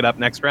have to pick it up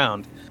next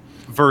round.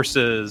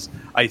 Versus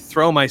I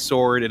throw my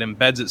sword, it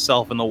embeds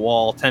itself in the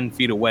wall 10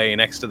 feet away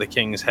next to the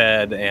king's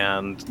head,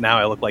 and now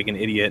I look like an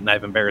idiot and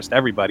I've embarrassed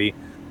everybody.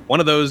 One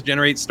of those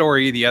generates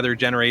story, the other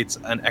generates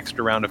an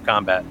extra round of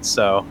combat.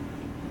 So,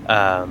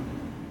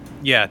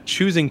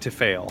 choosing to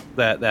fail,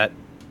 that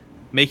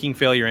making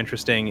failure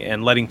interesting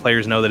and letting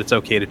players know that it's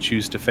okay to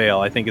choose to fail,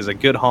 I think is a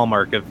good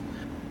hallmark of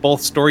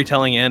both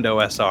storytelling and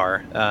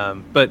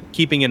OSR. But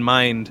keeping in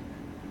mind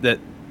that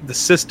the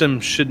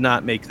system should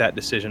not make that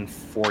decision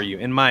for you,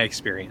 in my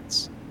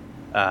experience.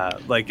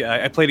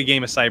 I played a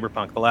game of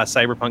Cyberpunk. The last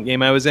Cyberpunk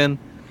game I was in,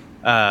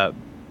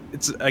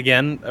 it's,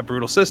 again, a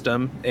brutal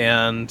system,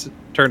 and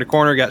turned a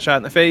corner, got shot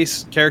in the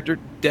face, character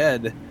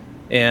dead.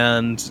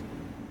 And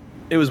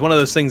it was one of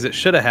those things that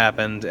should have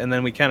happened, and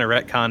then we kind of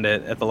retconned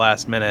it at the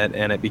last minute,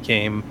 and it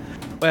became,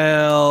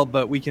 well,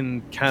 but we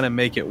can kind of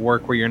make it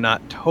work where you're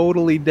not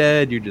totally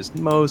dead, you're just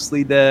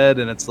mostly dead,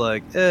 and it's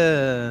like,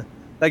 that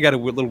got a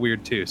little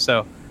weird too.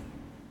 So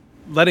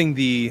letting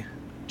the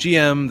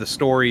GM, the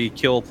story,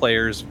 kill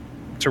players,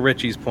 to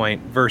Richie's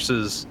point,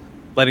 versus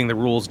letting the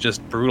rules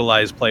just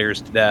brutalize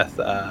players to death,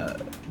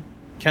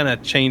 kind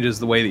of changes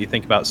the way that you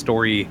think about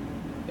story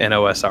and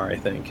OSR, I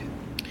think.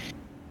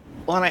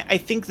 Well, and I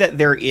think that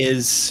there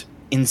is,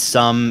 in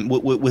some,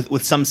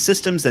 with some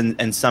systems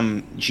and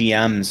some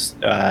GMs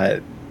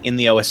in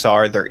the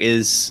OSR, there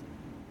is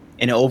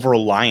an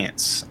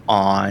over-reliance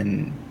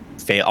on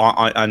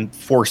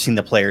forcing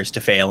the players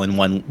to fail in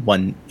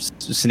one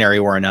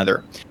scenario or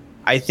another.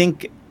 I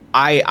think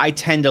I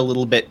tend a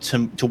little bit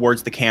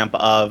towards the camp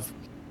of,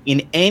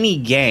 in any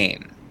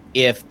game,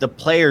 if the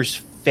players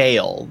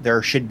fail,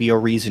 there should be a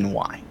reason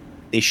why.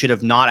 They should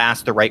have not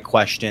asked the right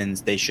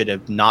questions. They should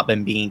have not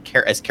been being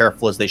as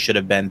careful as they should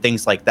have been,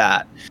 things like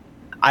that.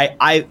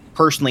 I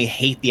personally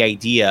hate the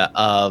idea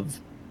of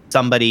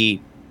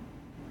somebody,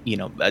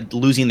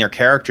 losing their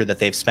character that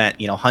they've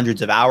spent,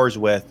 hundreds of hours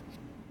with,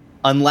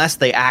 unless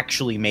they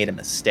actually made a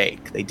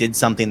mistake. They did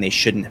something they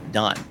shouldn't have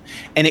done.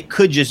 And it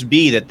could just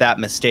be that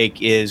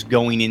mistake is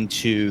going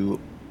into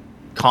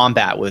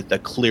combat with a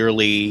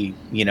clearly,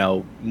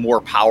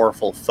 more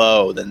powerful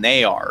foe than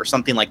they are, or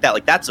something like that.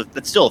 Like that's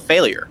still a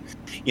failure.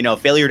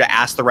 Failure to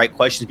ask the right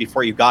questions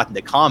before you got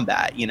into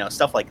combat,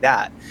 stuff like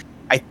that.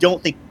 With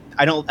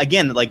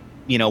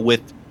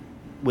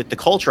the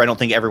culture, I don't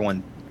think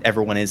everyone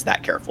is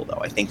that careful,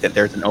 though. I think that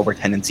there's an over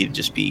tendency to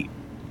just be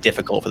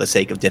difficult for the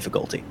sake of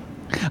difficulty.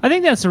 I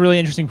think that's a really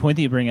interesting point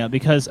that you bring up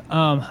because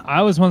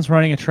I was once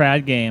running a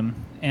trad game,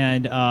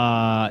 and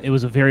it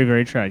was a very,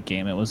 very trad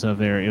game. It was a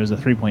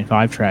 3.5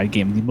 trad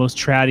game, the most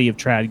traddy of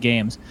trad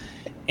games,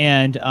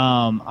 and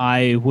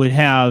I would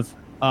have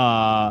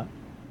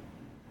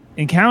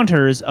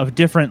encounters of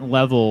different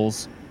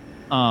levels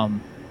all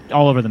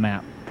over the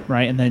map,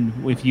 right? And then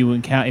if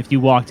you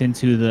walked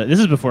into this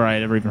is before I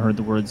had ever even heard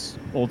the words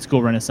old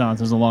school Renaissance.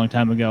 It was a long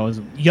time ago. I was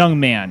a young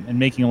man and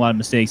making a lot of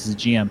mistakes as a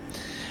GM.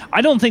 I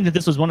don't think that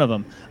this was one of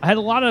them. I had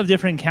a lot of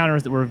different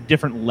encounters that were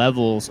different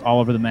levels all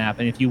over the map,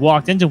 and if you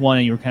walked into one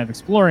and you were kind of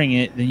exploring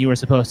it, then you were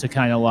supposed to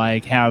kind of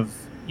like have,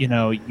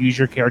 use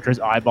your character's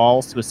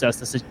eyeballs to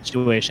assess the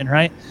situation,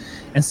 right?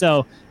 And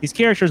so these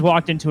characters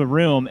walked into a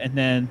room, and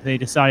then they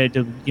decided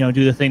to,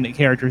 do the thing that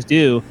characters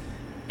do,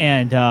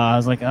 and I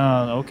was like,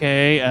 oh,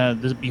 okay,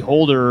 this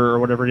beholder or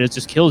whatever it is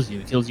just kills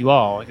you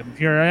all. Like,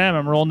 here I am,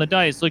 I'm rolling the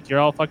dice. Look,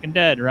 you're all fucking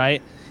dead,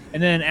 right?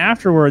 And then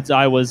afterwards,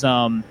 I was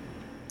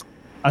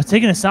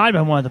taken aside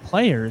by one of the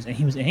players, and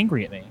he was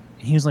angry at me.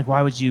 He was like,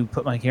 "Why would you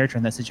put my character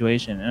in that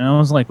situation?" And I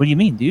was like, "What do you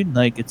mean, dude?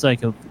 Like, it's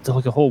like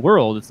a whole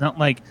world. It's not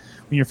like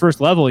when you're first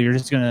level, you're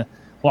just gonna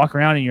walk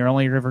around and you're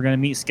only ever gonna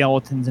meet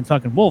skeletons and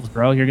fucking wolves,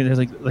 bro. There's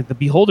like the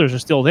beholders are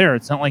still there.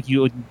 It's not like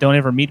you don't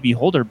ever meet a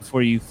beholder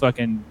before you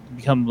fucking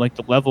become like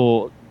the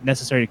level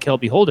necessary to kill a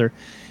beholder."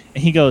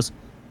 And he goes,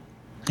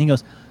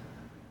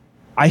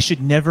 "I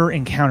should never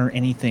encounter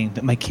anything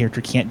that my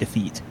character can't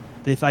defeat.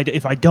 If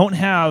I don't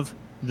have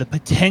the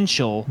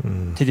potential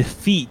to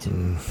defeat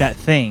that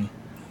thing,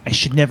 I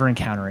should never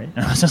encounter it."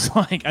 And I was just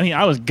like,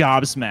 I was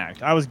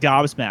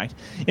gobsmacked.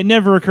 It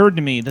never occurred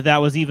to me that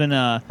was even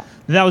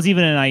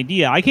an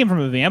idea. I came from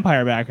a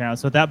vampire background,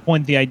 so at that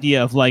point, the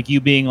idea of like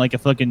you being like a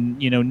fucking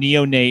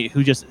neonate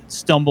who just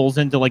stumbles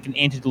into like an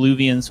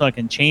antediluvian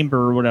fucking chamber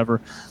or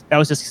whatever, that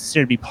was just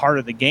considered to be part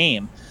of the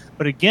game.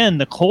 But again,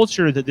 the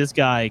culture that this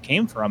guy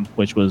came from,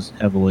 which was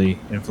heavily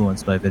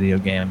influenced by video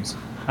games,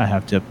 I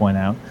have to point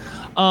out.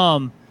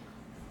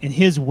 In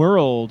his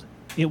world,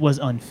 it was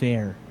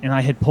unfair, and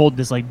I had pulled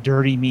this like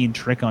dirty, mean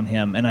trick on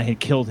him, and I had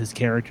killed his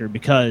character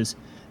because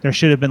there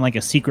should have been like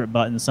a secret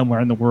button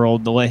somewhere in the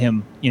world to let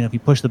him, if you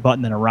push the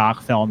button, then a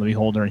rock fell on the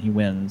beholder and he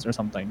wins or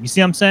something. You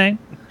see what I'm saying?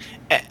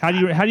 How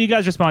do you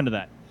guys respond to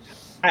that?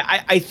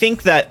 I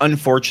think that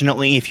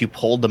unfortunately, if you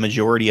pulled the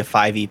majority of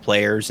 5e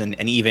players, and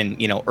even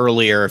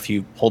earlier, if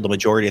you pulled the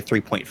majority of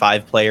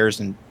 3.5 players,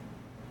 and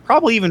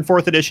probably even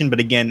 4th edition, but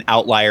again,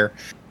 outlier.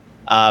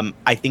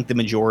 I think the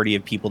majority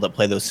of people that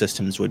play those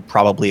systems would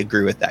probably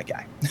agree with that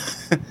guy.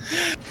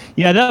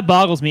 Yeah, that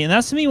boggles me. And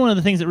that's to me one of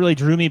the things that really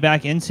drew me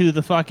back into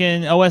the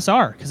fucking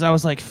OSR. Because I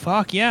was like,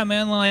 fuck yeah,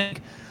 man.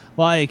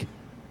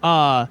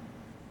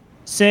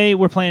 Say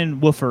we're playing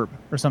Wolfherb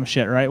or some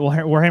shit, right?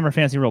 Warhammer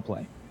Fantasy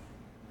Roleplay.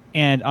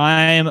 And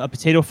I'm a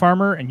potato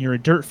farmer, and you're a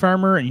dirt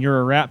farmer, and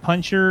you're a rat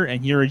puncher,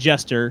 and you're a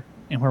jester.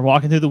 And we're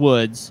walking through the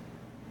woods,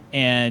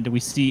 and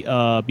we see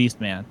a beast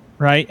man.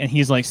 Right, and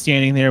he's like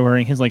standing there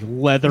wearing his like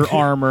leather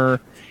armor,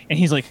 and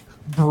he's like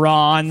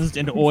bronzed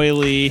and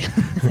oily.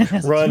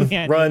 Run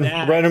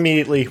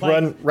immediately!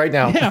 Run right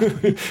now! Yeah.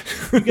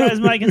 You guys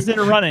might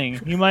consider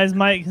running. You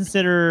might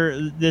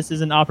consider this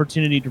as an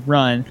opportunity to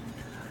run.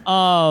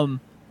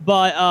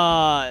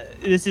 But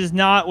this is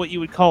not what you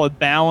would call a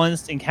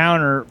balanced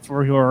encounter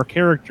for your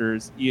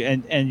characters.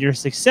 And your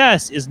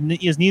success is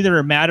neither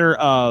a matter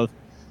of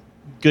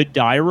good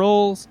die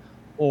rolls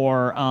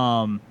or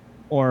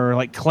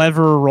like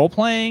clever role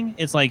playing.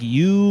 It's like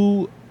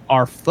you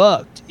are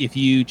fucked if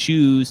you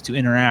choose to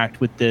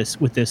interact with this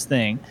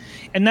thing,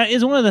 and that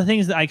is one of the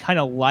things that I kind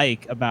of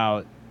like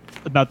about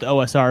the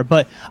OSR.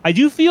 But I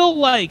do feel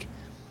like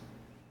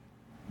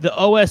the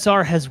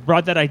OSR has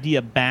brought that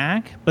idea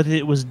back, but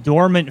it was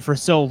dormant for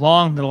so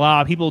long that a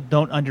lot of people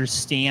don't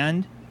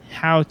understand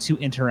how to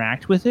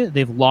interact with it.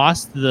 They've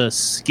lost the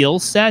skill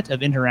set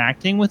of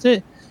interacting with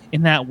it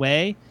in that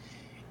way.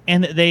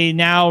 And they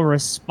now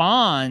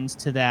respond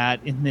to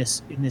that in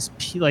this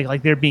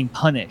like they're being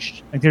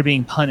punished,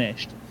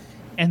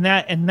 and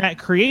that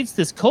creates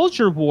this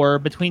culture war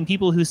between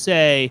people who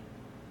say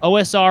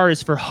OSR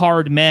is for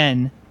hard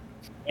men,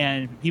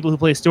 and people who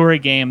play story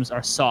games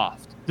are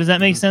soft. Does that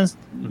make sense?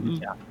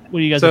 Mm-hmm. Yeah. What do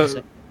you guys have to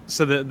say?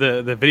 So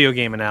the video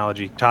game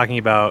analogy, talking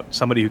about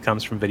somebody who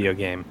comes from video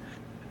game,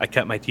 I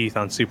cut my teeth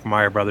on Super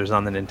Mario Brothers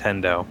on the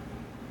Nintendo.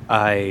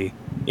 I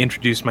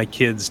introduced my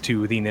kids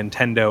to the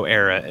Nintendo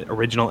era,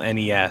 original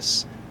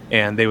NES,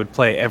 and they would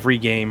play every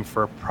game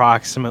for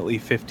approximately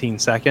 15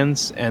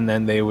 seconds, and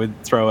then they would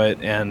throw it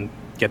and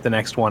get the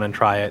next one and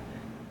try it,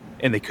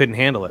 and they couldn't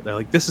handle it. They're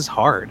like, this is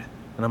hard.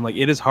 And I'm like,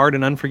 it is hard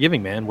and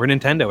unforgiving, man. We're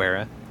Nintendo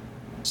era.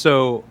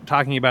 So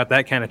talking about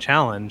that kind of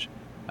challenge,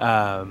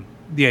 the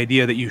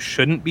idea that you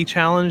shouldn't be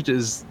challenged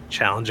is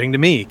challenging to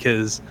me,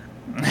 because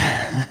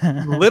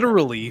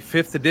literally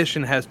 5th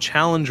edition has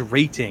challenge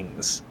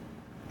ratings.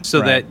 So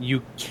that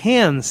you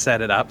can set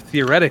it up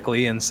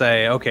theoretically and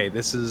say, okay,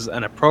 this is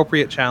an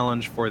appropriate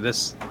challenge for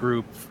this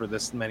group, for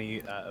this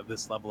many of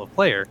this level of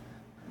player.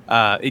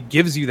 It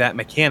gives you that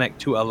mechanic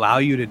to allow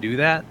you to do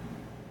that.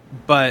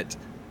 But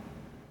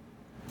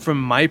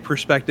from my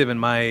perspective and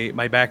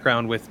my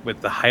background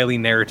with the highly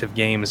narrative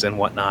games and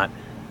whatnot,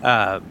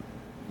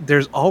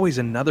 there's always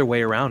another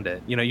way around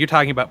it. You know, you're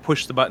talking about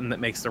push the button that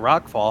makes the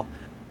rock fall.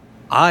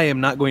 I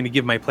am not going to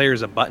give my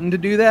players a button to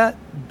do that,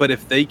 but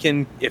if they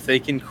can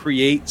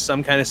create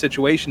some kind of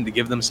situation to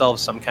give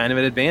themselves some kind of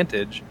an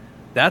advantage,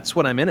 that's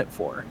what I'm in it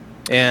for.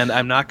 And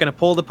I'm not going to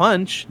pull the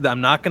punch.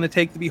 I'm not going to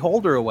take the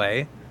beholder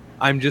away.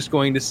 I'm just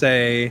going to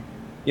say,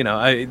 you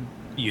know,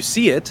 you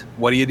see it,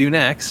 what do you do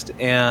next?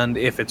 And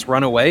if it's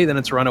run away, then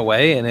it's run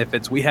away. And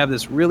if we have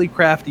this really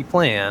crafty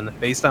plan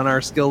based on our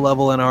skill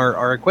level and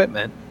our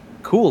equipment,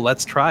 cool,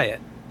 let's try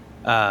it.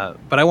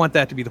 But I want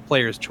that to be the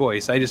player's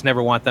choice. I just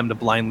never want them to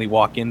blindly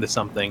walk into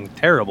something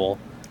terrible.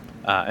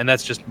 And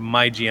that's just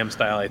my GM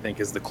style, I think,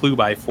 is the clue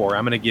by 4.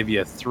 I'm going to give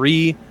you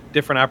 3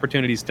 different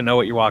opportunities to know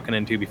what you're walking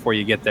into before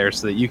you get there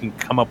so that you can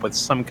come up with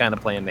some kind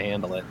of plan to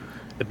handle it.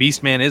 The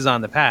Beastman is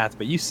on the path,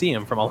 but you see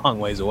him from a long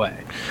ways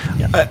away.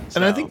 Yeah.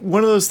 And I think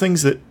one of those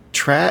things that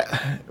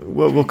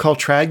what we'll call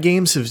trad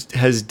games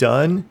has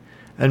done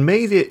and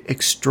made it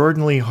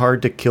extraordinarily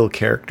hard to kill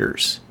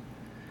characters.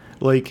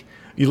 Like,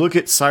 you look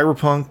at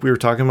Cyberpunk, we were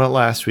talking about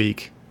last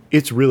week,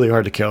 it's really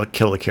hard to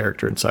kill a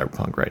character in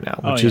Cyberpunk right now,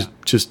 which is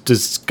just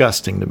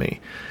disgusting to me.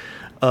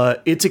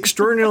 It's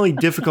extraordinarily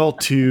difficult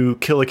to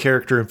kill a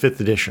character in 5th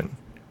edition.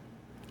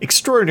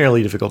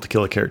 Extraordinarily difficult to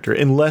kill a character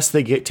unless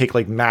they take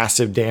like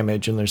massive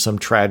damage, and there's some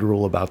trad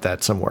rule about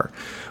that somewhere.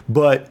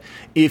 But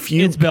if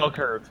you, it's bell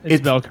curve. It's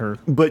bell curve.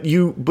 But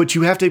you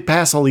have to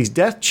pass all these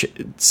death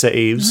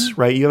saves,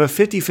 right? You have a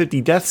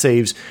 50-50 death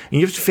saves, and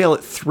you have to fail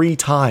it 3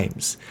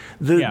 times.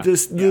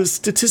 The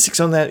statistics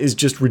on that is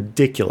just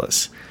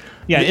ridiculous.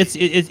 Yeah, it's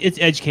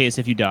edge case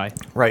if you die.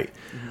 Right.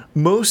 A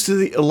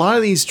lot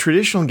of these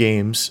traditional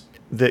games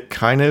that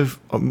kind of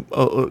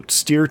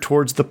steer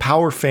towards the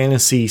power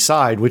fantasy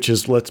side, which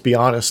is, let's be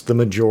honest, the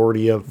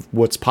majority of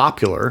what's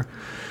popular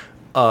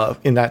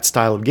in that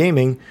style of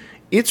gaming,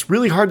 it's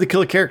really hard to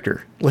kill a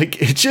character.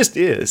 Like, it just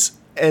is.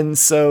 And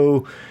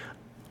so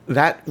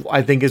that,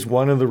 I think, is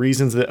one of the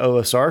reasons that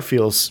OSR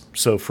feels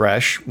so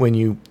fresh when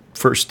you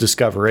first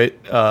discover it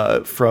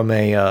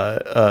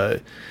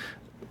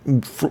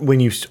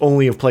when you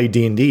only have played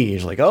D&D.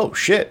 It's like, oh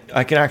shit,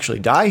 I can actually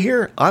die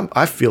here.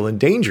 I feel in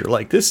danger.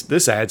 Like,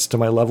 this adds to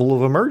my level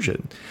of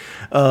immersion.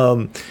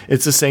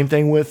 It's the same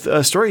thing with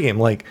a story game.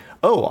 Like,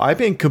 oh, I'm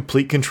in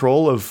complete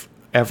control of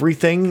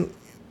everything.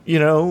 You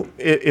know,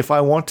 if I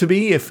want to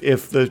be, if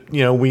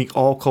we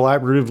all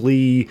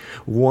collaboratively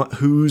want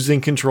who's in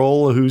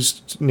control,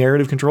 who's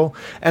narrative control,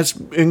 that's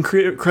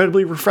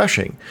incredibly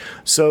refreshing.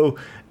 So,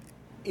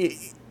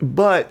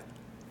 but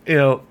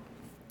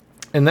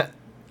and that.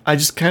 I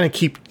just kind of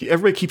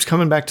everybody keeps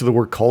coming back to the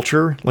word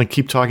culture, like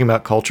keep talking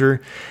about culture.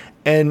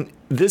 And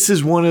this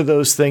is one of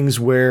those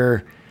things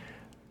where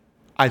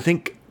I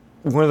think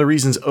one of the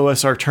reasons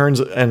OSR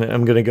turns, and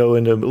I'm going to go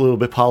into a little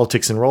bit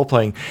politics and role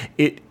playing,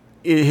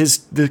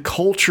 the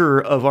culture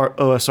of our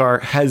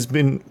OSR has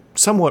been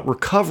somewhat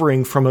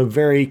recovering from a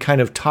very kind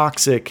of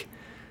toxic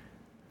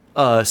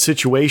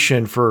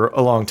situation for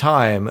a long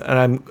time,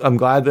 and I'm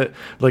glad that,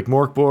 like,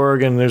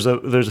 Morkborg and there's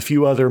a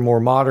few other more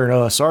modern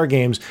OSR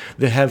games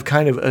that have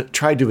kind of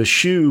tried to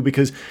eschew,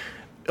 because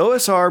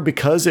OSR,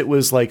 because it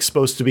was like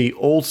supposed to be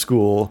old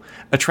school,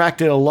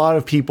 attracted a lot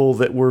of people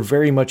that were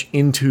very much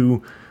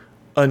into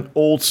an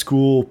old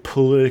school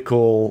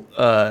political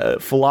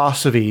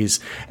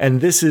philosophies,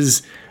 and this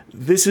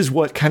is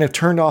what kind of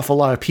turned off a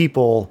lot of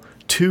people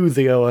to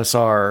the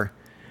OSR.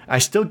 I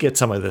still get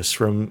some of this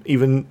from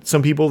even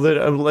some people that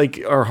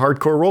are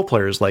hardcore role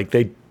players. Like,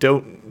 they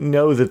don't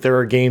know that there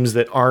are games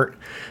that aren't,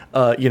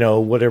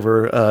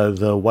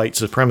 the white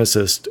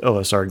supremacist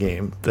OSR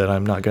game that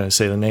I'm not going to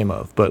say the name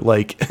of, but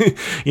like,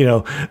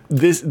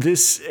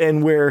 this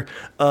and where,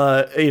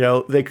 a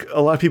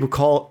lot of people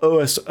call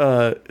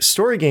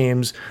story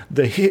games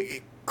the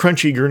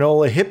crunchy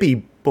granola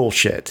hippie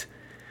bullshit.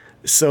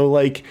 So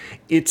like,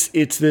 it's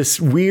this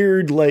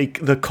weird,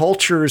 like, the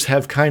cultures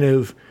have kind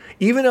of,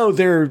 even though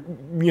they're,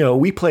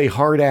 we play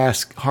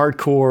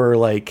hardcore,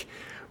 like,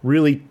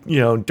 really,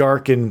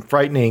 dark and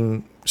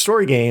frightening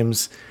story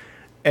games,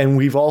 and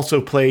we've also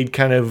played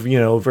kind of,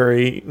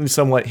 very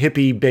somewhat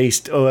hippie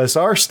based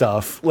OSR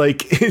stuff.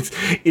 Like,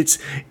 it's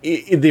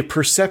the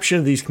perception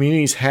of these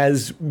communities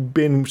has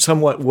been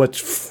somewhat what's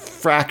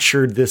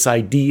fractured this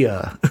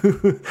idea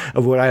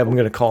of what I'm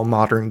going to call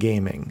modern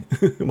gaming,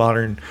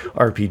 modern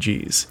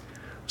RPGs.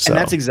 So. And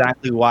that's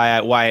exactly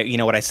why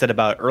what I said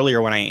about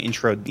earlier when I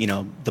introed,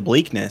 the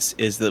bleakness,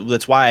 is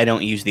that's why I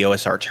don't use the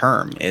OSR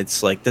term.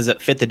 It's like, does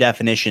it fit the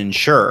definition?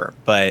 Sure.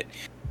 But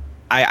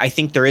I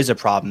think there is a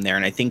problem there.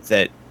 And I think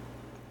that,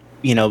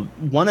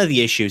 one of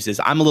the issues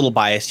is, I'm a little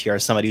biased here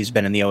as somebody who's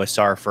been in the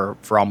OSR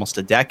for almost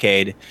a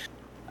decade.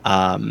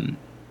 I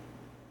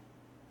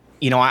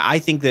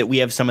think that we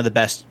have some of the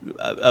best,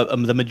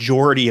 the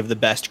majority of the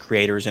best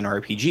creators in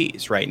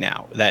RPGs right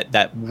now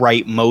that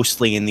write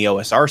mostly in the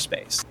OSR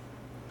space.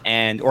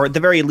 Or at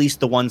the very least,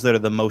 the ones that are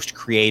the most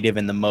creative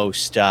and the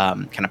most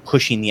kind of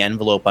pushing the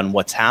envelope on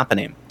what's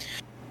happening.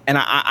 And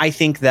I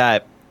think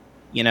that,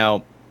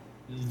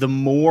 the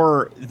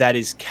more that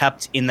is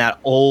kept in that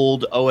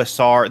old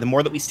OSR, the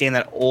more that we stay in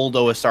that old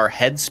OSR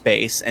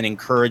headspace and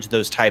encourage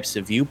those types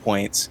of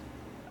viewpoints,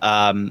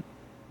 the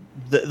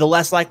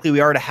less likely we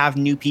are to have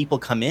new people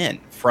come in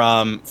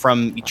from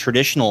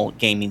traditional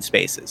gaming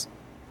spaces.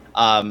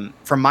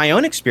 From my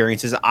own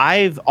experiences,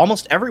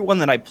 almost everyone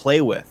that I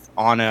play with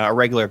on a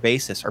regular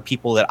basis are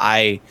people that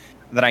I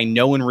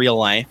know in real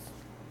life,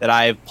 that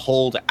I've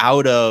pulled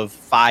out of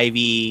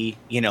 5e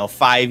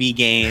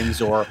games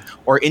or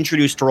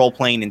introduced to role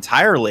playing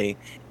entirely,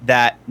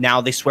 that now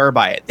they swear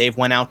by it. They've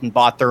went out and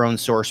bought their own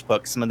source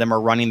books. Some of them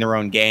are running their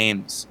own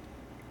games.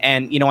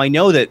 And, I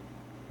know that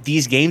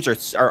these games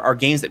are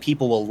games that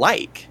people will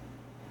like,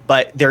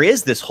 but there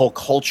is this whole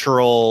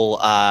cultural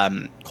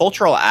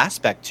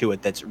aspect to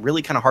it that's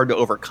really kind of hard to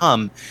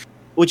overcome,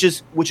 which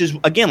is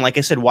again, like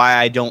I said, why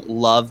I don't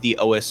love the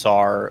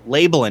OSR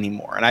label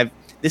anymore. And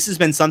this has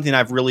been something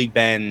I've really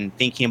been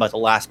thinking about the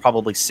last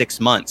probably 6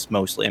 months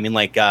mostly. I mean,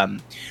 like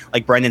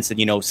Brendan said,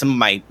 some of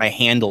my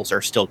handles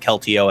are still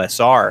Kelty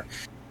OSR.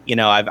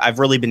 I've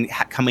really been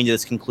coming to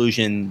this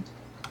conclusion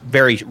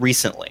very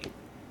recently.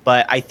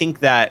 But I think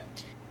that,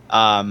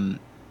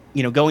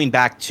 going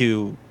back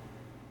to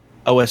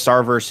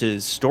OSR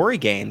versus story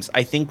games,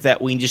 I think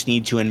that we just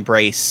need to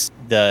embrace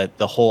the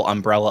whole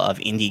umbrella of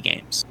indie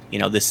games. These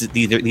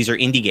are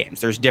indie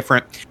games. There's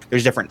different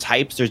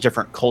types. There's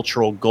different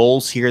cultural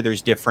goals here.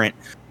 There's different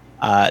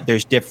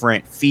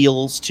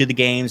feels to the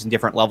games and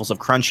different levels of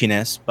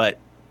crunchiness, but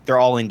they're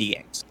all indie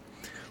games.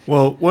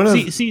 Well,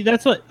 see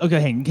that's what.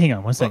 Okay, hang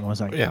on one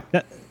second. Yeah.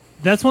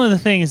 That's one of the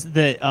things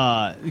that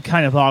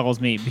kind of boggles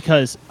me,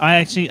 because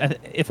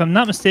if I'm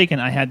not mistaken,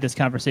 I had this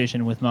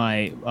conversation with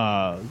my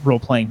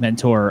role-playing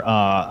mentor,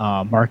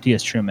 Mark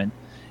Diaz-Truman,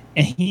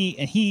 and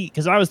he,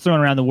 because I was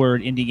throwing around the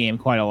word indie game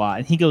quite a lot,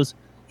 and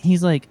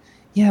he's like,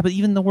 yeah, but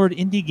even the word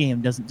indie game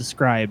doesn't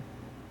describe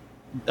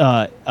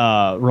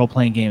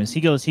role-playing games.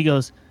 He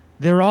goes,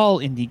 they're all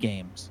indie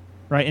games,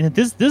 right? And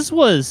this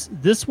was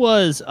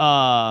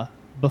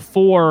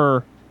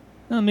before,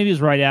 maybe it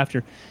was right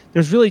after.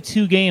 There's really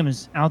two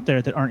games out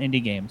there that aren't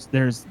indie games.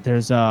 There's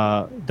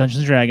Dungeons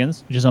and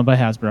Dragons, which is owned by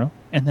Hasbro,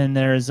 and then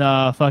there's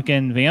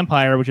fucking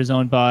Vampire, which is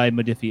owned by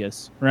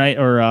Modiphius, right?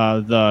 Or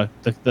the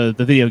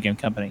video game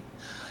company.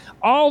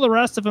 All the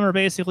rest of them are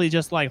basically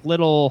just like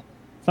little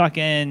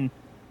fucking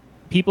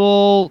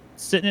people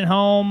sitting at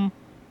home,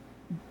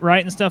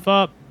 writing stuff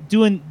up,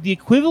 doing the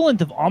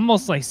equivalent of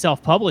almost like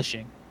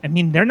self-publishing. I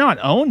mean, they're not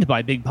owned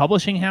by big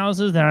publishing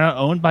houses. They're not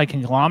owned by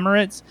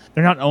conglomerates.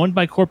 They're not owned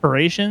by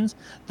corporations.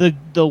 The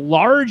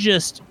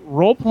largest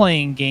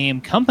role-playing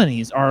game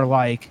companies are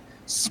like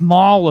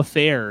small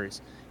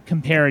affairs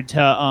compared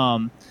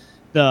to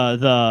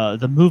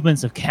the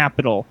movements of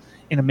capital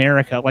in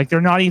America. Like,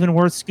 they're not even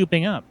worth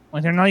scooping up.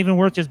 Like, they're not even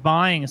worth just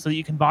buying so that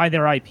you can buy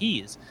their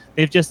IPs.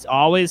 They've just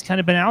always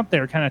kind of been out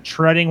there kind of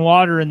treading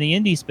water in the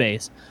indie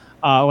space.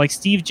 Like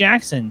Steve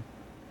Jackson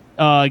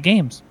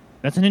Games.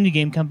 That's an indie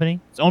game company.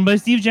 It's owned by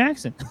Steve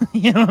Jackson.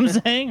 You know what I'm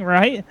saying,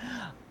 right?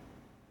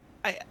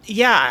 I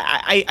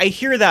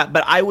hear that,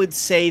 but I would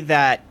say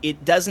that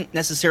it doesn't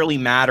necessarily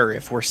matter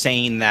if we're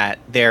saying that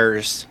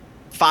there's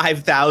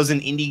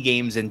 5,000 indie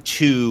games and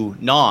 2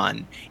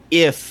 non,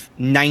 if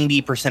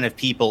 90% of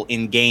people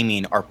in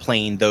gaming are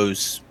playing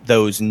those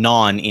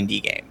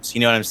non-indie games.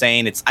 You know what I'm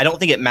saying? I don't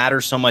think it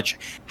matters so much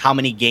how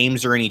many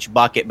games are in each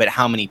bucket, but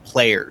how many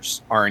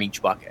players are in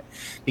each bucket.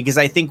 Because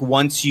I think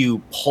once you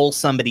pull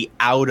somebody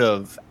out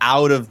of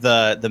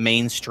the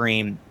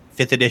mainstream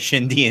 5th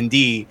edition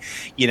D&D,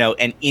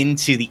 and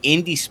into the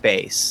indie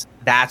space,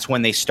 that's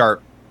when they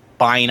start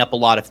buying up a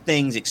lot of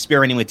things,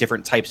 experimenting with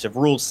different types of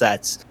rule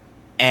sets.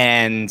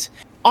 And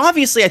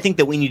obviously, I think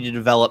that we need to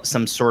develop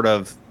some sort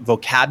of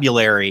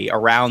vocabulary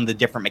around the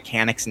different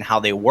mechanics and how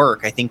they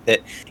work. I think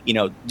that,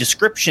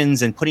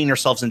 descriptions and putting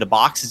ourselves into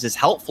boxes is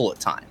helpful at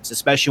times,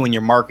 especially when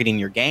you're marketing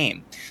your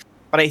game.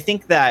 But I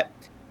think that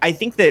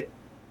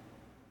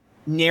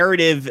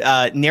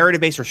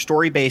narrative-based or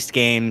story-based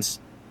games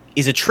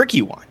is a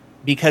tricky one,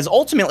 because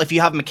ultimately, if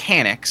you have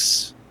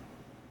mechanics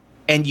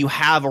and you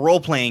have a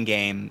role-playing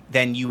game,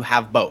 then you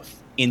have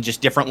both in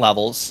just different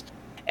levels.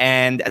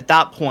 And at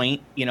that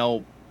point,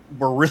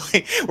 we're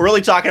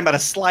really talking about a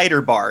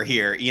slider bar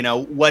here.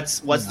 What's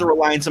the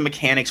reliance on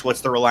mechanics?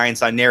 What's the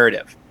reliance on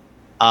narrative?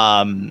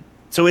 So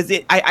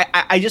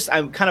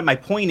my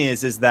point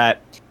is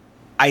that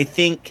I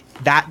think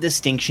that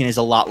distinction is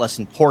a lot less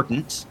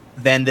important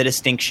than the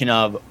distinction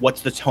of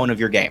what's the tone of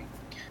your game.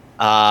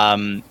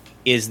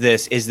 Is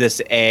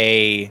this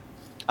a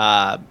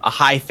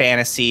high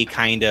fantasy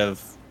kind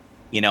of,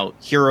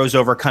 heroes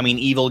overcoming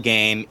evil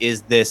game?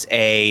 Is this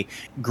a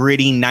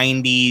gritty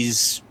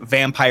 90s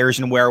vampires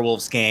and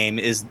werewolves game?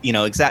 Is,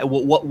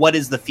 what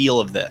is the feel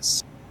of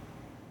this?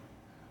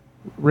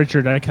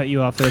 Richard, I cut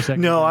you off for a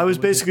second. No, I was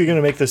basically going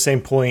to make the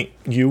same point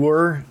you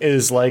were.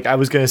 Is like, I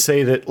was going to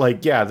say that,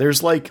 like, yeah,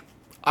 there's like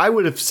I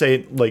would have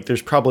said like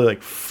there's probably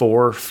like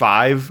 4 or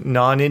 5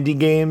 non-indie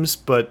games,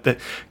 but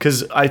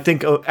because I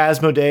think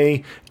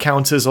Asmodee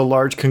counts as a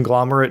large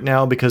conglomerate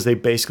now because they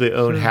basically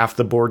own half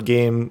the board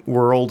game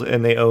world,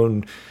 and they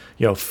own,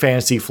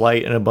 Fantasy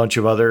Flight and a bunch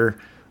of other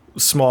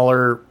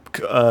smaller,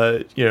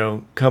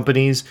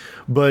 companies.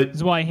 But This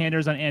is why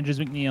Handers on Andrews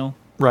McNeil.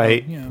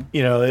 right, Yeah.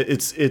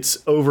 it's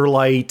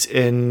Overlight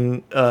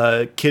and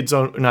not Kids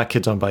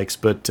on Bikes,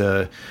 but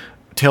not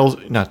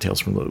Tales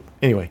from the Loop.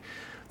 Anyway,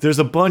 there's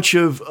a bunch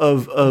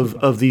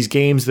of these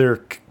games that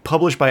are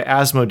published by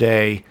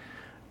Asmodee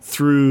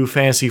through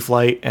Fantasy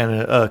Flight and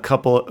a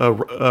couple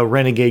of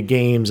Renegade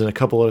Games and a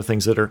couple other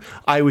things that are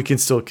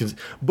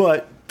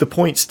but the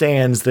point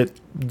stands that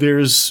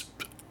there's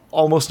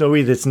almost no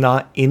way that's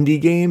not indie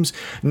games.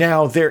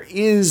 Now there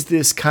is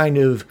this kind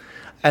of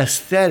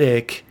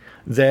aesthetic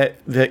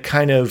that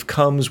kind of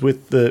comes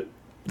with the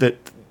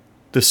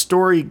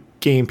story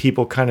game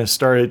people kind of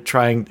started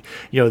trying,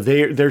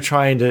 they're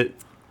trying to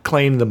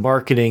claim the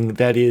marketing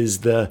that is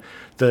the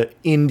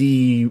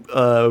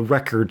indie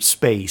record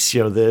space,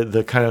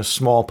 the kind of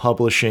small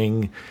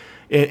publishing,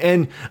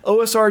 and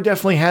OSR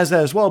definitely has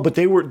that as well, but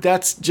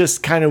that's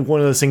just kind of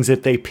one of those things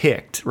that they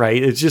picked,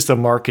 right? It's just a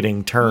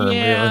marketing term.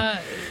 Yeah,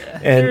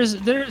 And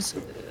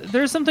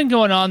there's something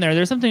going on there.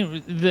 There's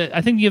something that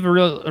I think you have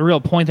a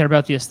real point there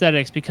about the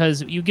aesthetics,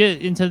 because you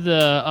get into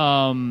the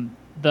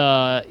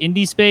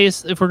indie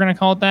space, if we're gonna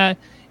call it that,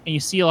 and you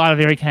see a lot of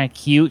very kind of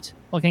cute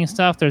looking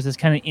stuff. There's this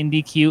kind of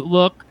indie cute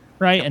look,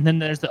 right? And then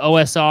there's the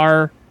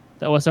OSR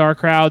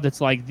crowd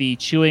that's like the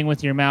chewing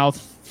with your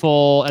mouth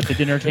full at the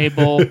dinner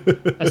table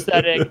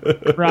aesthetic,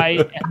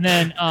 right? And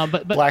then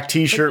but black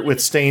t-shirt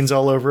with stains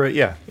all over it.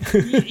 Yeah.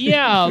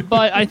 Yeah,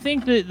 but I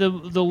think that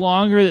the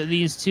longer that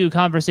these two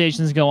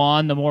conversations go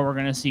on, the more we're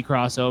going to see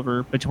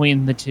crossover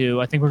between the two.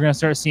 I think we're going to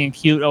start seeing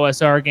cute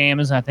OSR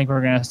games, and I think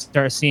we're going to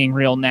start seeing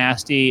real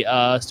nasty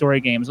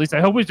story games. At least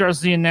I hope we start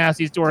seeing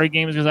nasty story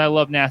games, because I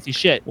love nasty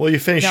shit. Well, you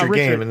finish Now, your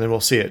Richard, game and then we'll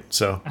see it.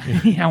 So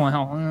yeah,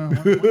 well, one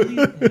of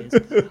these days.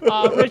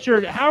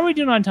 Richard, how are we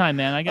doing on time,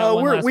 man? I got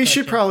one last we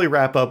should question. probably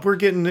wrap up.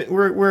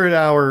 We're at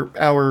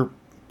hour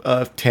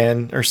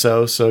 10 or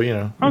so.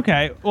 So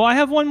Okay. Well, I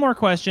have one more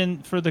question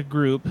for the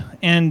group,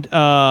 and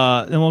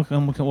then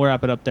we'll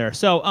wrap it up there.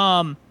 So,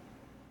 a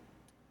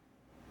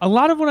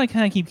lot of what I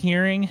kind of keep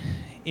hearing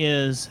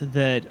is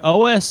that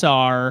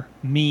OSR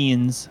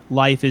means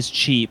life is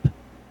cheap,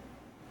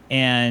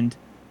 and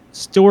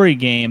story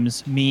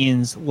games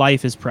means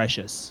life is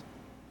precious.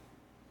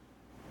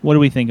 What do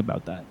we think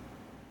about that?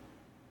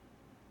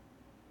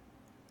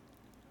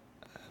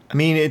 I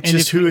mean, it's And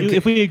just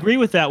if we agree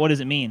with that, what does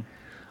it mean?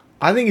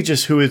 I think it's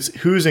just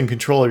who's in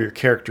control of your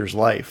character's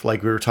life,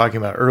 like we were talking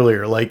about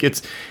earlier. Like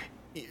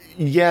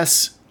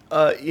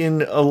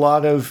in a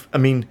lot of, I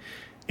mean,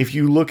 if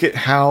you look at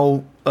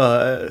how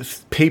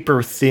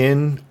paper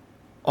thin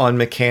on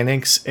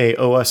mechanics a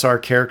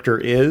OSR character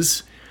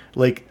is,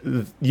 like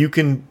you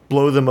can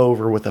blow them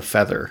over with a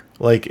feather.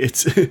 Like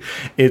it's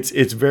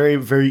very,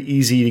 very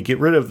easy to get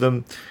rid of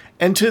them.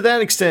 And to that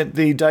extent,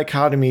 the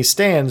dichotomy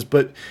stands,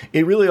 but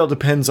it really all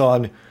depends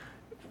on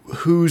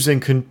who's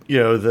in,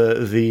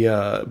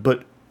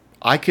 but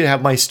I could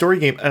have my story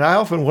game. And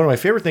one of my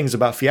favorite things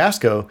about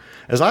Fiasco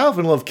is I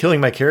often love killing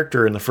my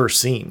character in the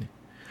first scene.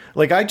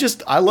 Like I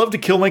love to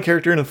kill my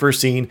character in the first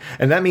scene.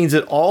 And that means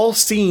that all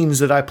scenes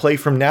that I play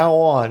from now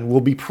on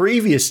will be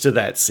previous to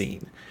that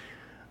scene,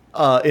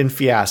 in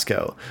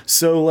Fiasco.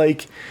 So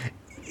like,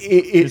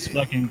 This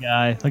fucking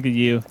guy. Look at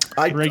you.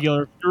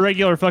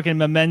 Regular fucking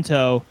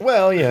Memento.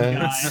 Well,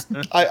 yeah,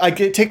 I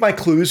take my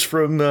clues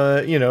from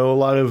a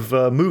lot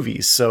of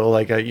movies. So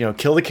like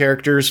kill the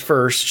characters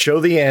first, show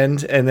the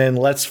end, and then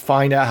let's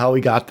find out how we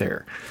got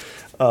there.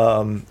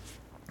 And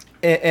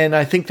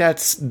I think I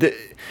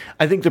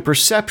think the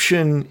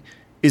perception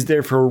is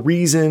there for a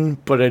reason,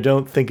 but I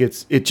don't think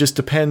it just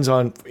depends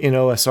on, in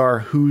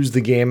OSR, who's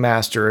the game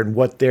master and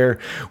what their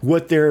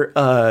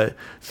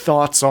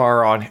thoughts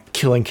are on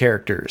killing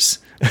characters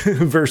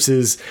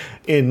versus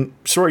in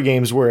story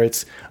games where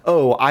it's,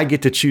 I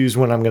get to choose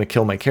when I'm going to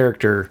kill my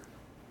character.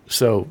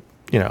 So,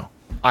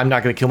 I'm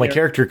not going to kill my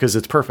character because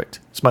it's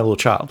perfect. It's my little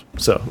child.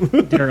 So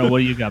Daryl, what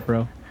do you got,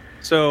 bro?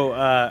 So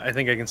I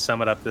think I can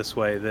sum it up this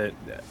way, that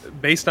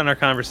based on our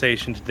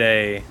conversation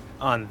today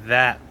on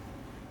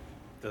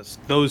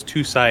those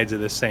two sides of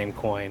the same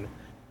coin,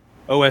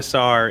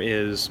 OSR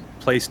is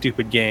play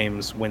stupid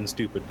games, win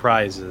stupid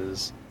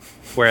prizes,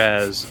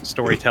 whereas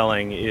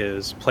storytelling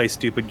is play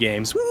stupid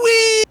games.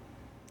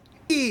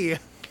 Whee!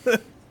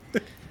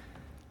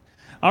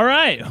 All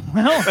right.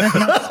 Well,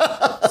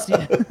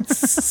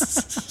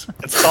 That's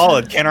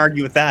solid. Can't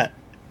argue with that.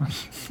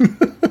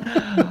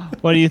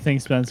 what do you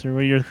think, Spencer? What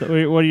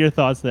are your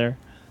thoughts there?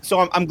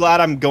 So I'm glad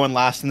I'm going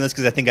last in this,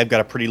 because I think I've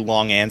got a pretty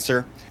long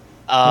answer.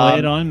 Lay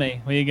it on me.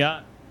 What you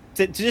got?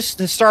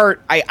 To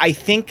start, I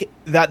think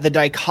that the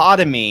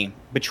dichotomy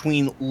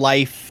between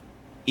life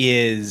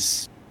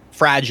is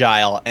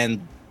fragile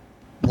and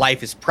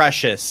life is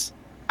precious,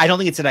 I don't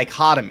think it's a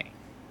dichotomy.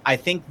 I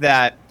think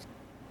that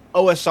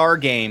OSR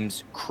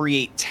games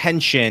create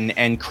tension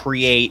and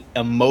create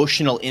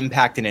emotional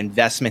impact and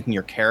investment in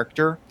your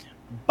character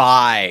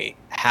by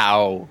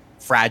how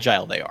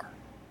fragile they are.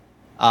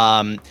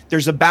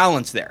 There's a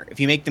balance there. If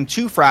you make them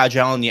too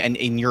fragile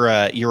and you're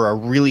a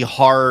really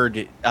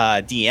hard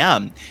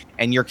DM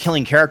and you're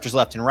killing characters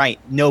left and right,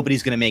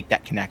 nobody's going to make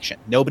that connection.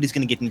 Nobody's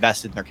going to get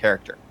invested in their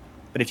character.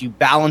 But if you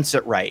balance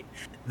it right,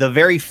 the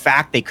very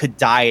fact they could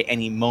die at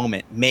any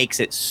moment makes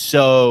it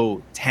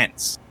so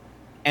tense.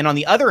 And on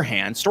the other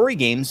hand, story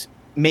games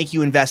make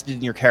you invested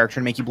in your character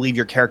and make you believe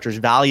your character is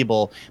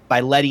valuable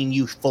by letting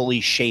you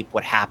fully shape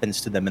what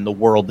happens to them in the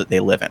world that they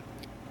live in.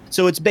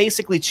 So it's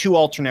basically two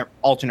alternate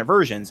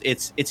versions.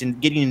 It's in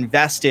getting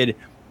invested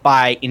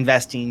by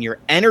investing your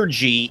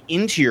energy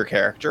into your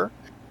character,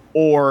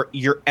 or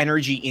your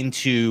energy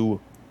into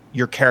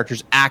your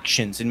character's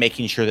actions and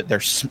making sure that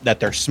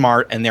they're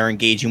smart and they're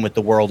engaging with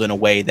the world in a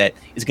way that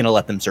is going to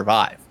let them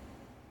survive.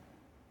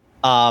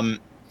 I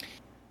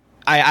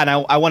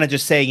want to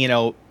just say, you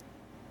know,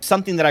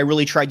 something that I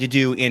really tried to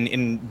do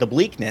in the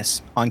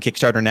Bleakness on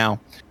Kickstarter now.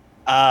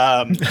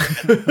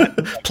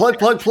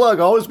 Plug.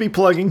 Always be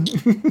plugging.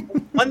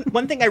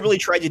 One thing I really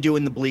tried to do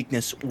in the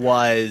Bleakness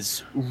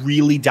was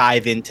really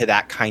dive into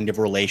that kind of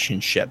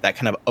relationship, that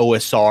kind of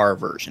OSR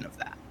version of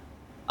that.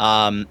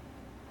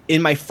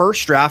 In my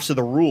first drafts of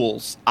the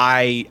rules,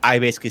 I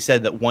basically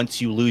said that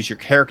once you lose your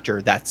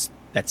character, that's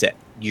it.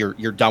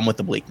 You're done with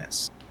the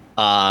Bleakness.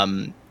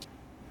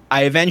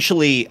 I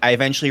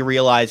eventually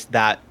realized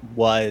that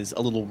was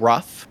a little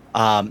rough.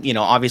 You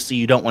know, obviously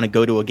you don't want to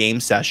go to a game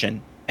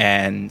session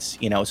and,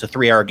 you know, it's a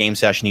 3-hour game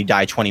session. You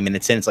die 20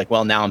 minutes in. It's like,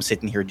 well, now I'm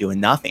sitting here doing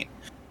nothing.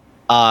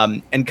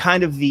 And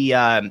kind of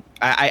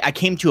I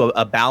came to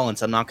a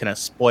balance. I'm not going to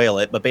spoil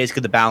it, but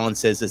basically the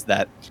balance is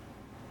that,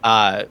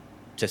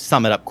 to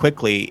sum it up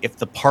quickly, if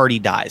the party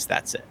dies,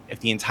 that's it. If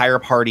the entire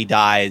party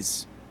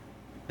dies,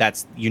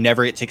 you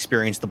never get to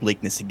experience the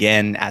Bleakness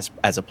again as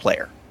a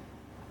player.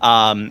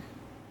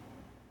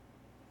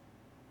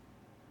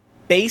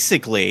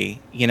 Basically,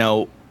 you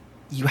know,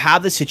 you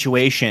have the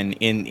situation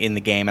in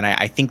the game, and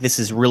I think this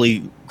is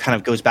really kind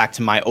of goes back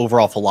to my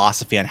overall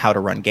philosophy on how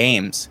to run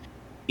games,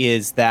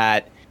 is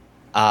that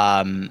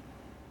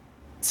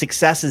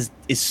success is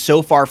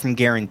so far from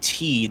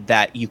guaranteed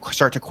that you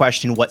start to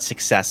question what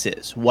success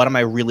is. What am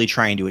I really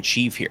trying to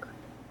achieve here?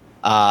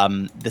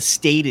 The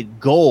stated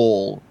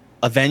goal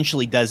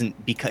eventually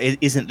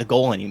isn't the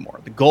goal anymore.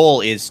 The goal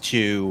is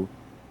to,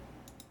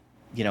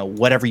 you know,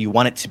 whatever you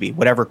want it to be,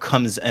 whatever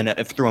comes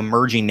through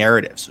emerging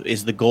narratives.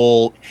 Is the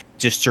goal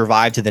to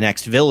survive to the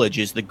next village?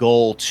 Is the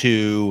goal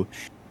to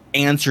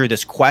answer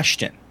this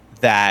question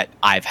that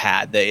I've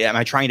had? Am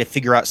I trying to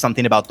figure out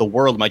something about the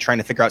world? Am I trying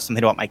to figure out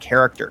something about my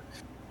character?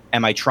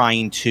 Am I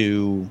trying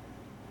to,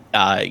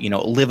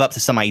 live up to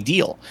some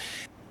ideal?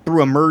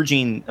 Through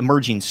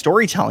emerging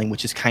storytelling,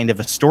 which is kind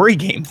of a story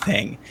game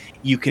thing,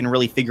 you can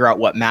really figure out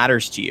what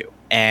matters to you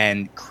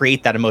and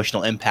create that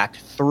emotional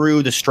impact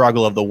through the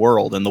struggle of the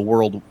world and the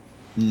world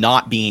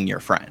not being your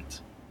friend.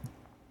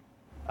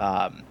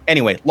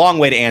 Anyway, long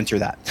way to answer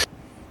that.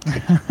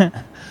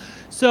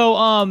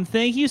 So,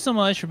 thank you so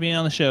much for being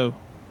on the show,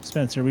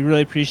 Spencer. We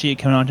really appreciate you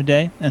coming on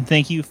today, and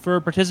thank you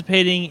for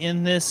participating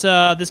in this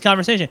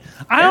conversation.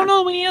 I don't know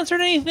that we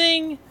answered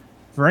anything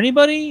for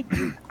anybody.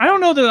 I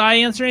don't know that I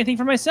answered anything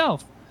for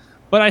myself,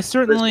 but I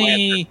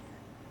certainly,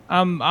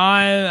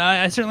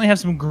 I certainly have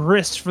some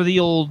grist for the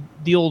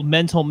old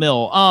mental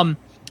mill.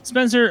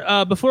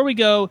 Spencer, before we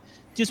go,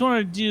 just want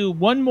to do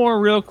one more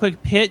real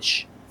quick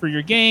pitch for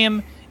your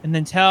game, and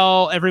then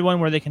tell everyone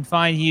where they can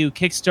find you,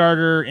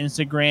 Kickstarter,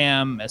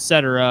 Instagram,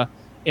 etc.,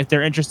 if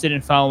they're interested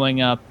in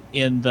following up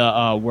in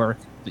the work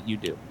that you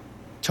do.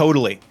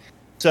 Totally.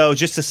 So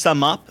just to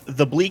sum up,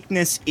 The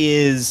Bleakness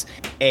is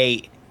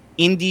a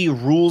indie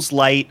rules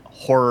light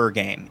horror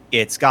game.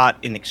 It's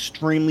got an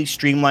extremely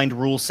streamlined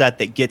rule set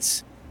that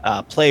gets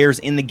players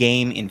in the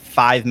game in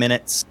 5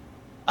 minutes.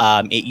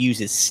 It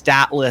uses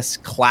statless,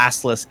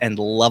 classless, and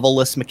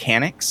levelless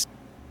mechanics.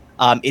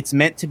 It's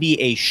meant to be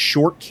a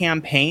short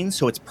campaign,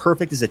 so it's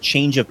perfect as a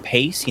change of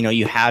pace. You know,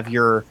 you have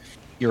your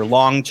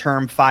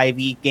long-term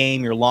 5e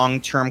game, your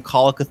long-term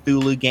Call of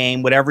Cthulhu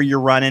game, whatever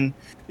you're running.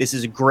 This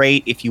is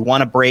great if you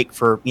want to break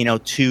for,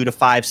 2 to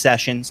 5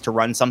 sessions to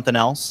run something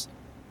else.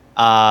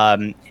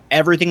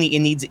 Everything that it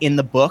needs in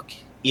the book.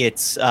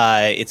 It's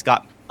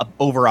got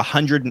over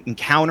 100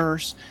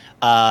 encounters,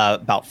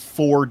 about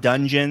 4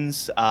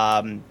 dungeons.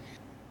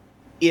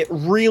 It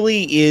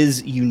really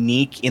is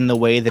unique in the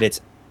way that it's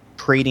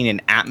creating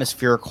an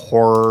atmospheric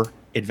horror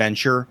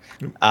adventure,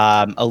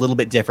 a little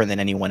bit different than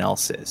anyone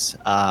else's.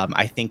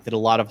 I think that a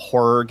lot of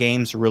horror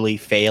games really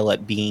fail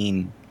at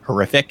being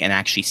horrific and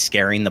actually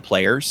scaring the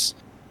players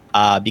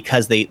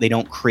because they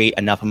don't create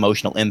enough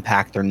emotional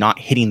impact. They're not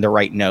hitting the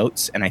right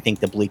notes, and I think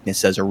The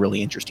Bleakness does a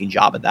really interesting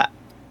job of that.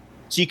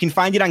 So you can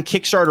find it on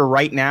Kickstarter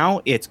right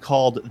now. It's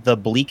called The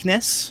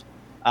Bleakness.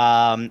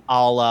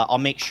 I'll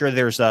make sure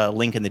there's a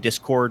link in the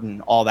Discord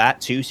and all that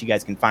too, so you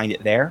guys can find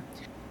it there.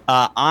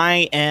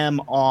 I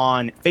am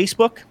on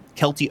Facebook,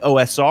 Kelty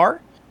OSR.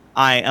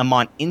 I am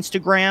on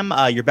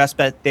Instagram. Your best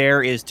bet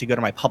there is to go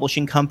to my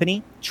publishing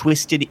company,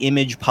 Twisted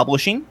Image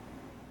Publishing,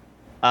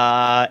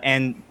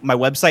 and my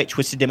website,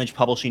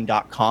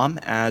 twistedimagepublishing.com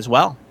as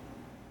well.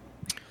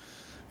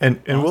 And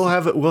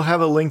awesome. we'll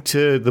have a link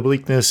to the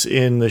Bleakness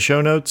in the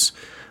show notes.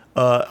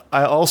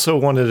 I also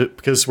wanted to,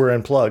 because we're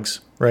in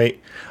plugs,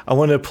 right? I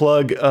want to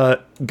plug go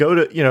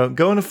into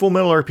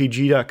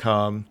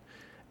fullmetalrpg.com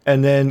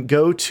and then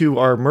go to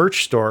our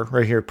merch store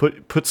right here.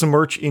 Put some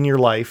merch in your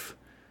life.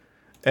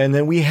 And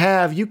then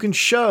you can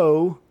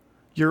show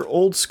your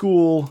old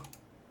school,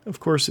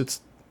 of course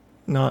it's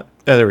not,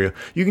 there we go.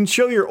 You can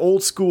show your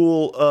old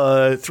school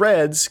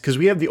threads, because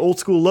we have the old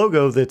school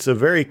logo that's a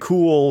very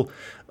cool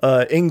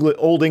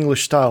old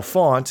English style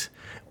font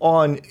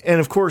on, and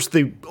of course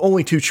the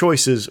only two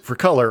choices for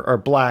color are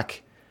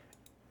black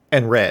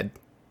and red.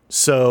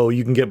 So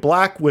you can get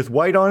black with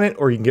white on it,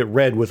 or you can get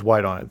red with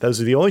white on it. Those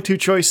are the only two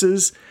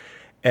choices,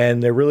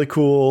 and they're really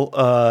cool.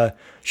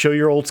 Show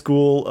your old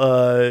school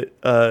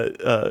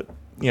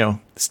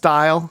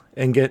style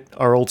and get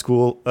our old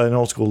school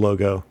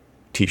logo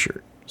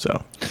t-shirt.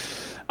 So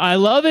I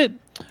love it.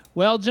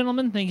 Well,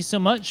 gentlemen, thank you so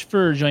much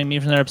for joining me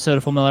for another episode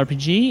of Full Metal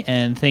RPG,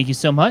 and thank you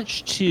so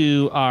much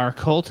to our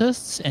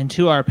cultists and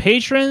to our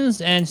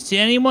patrons and to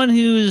anyone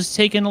who's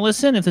taken a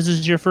listen. If this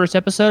is your first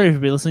episode, or if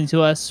you've been listening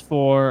to us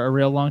for a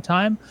real long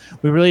time,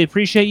 we really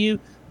appreciate you.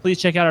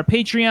 Please check out our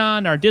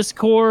Patreon, our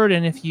Discord,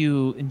 and if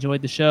you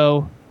enjoyed the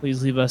show,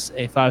 please leave us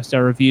a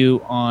 5-star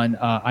review on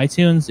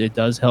iTunes. It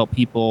does help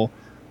people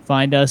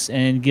find us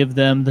and give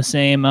them the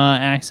same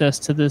access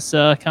to this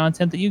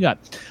content that you got.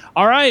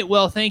 All right.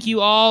 Well, thank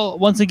you all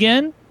once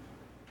again.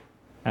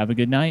 Have a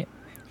good night.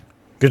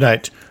 Good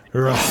night.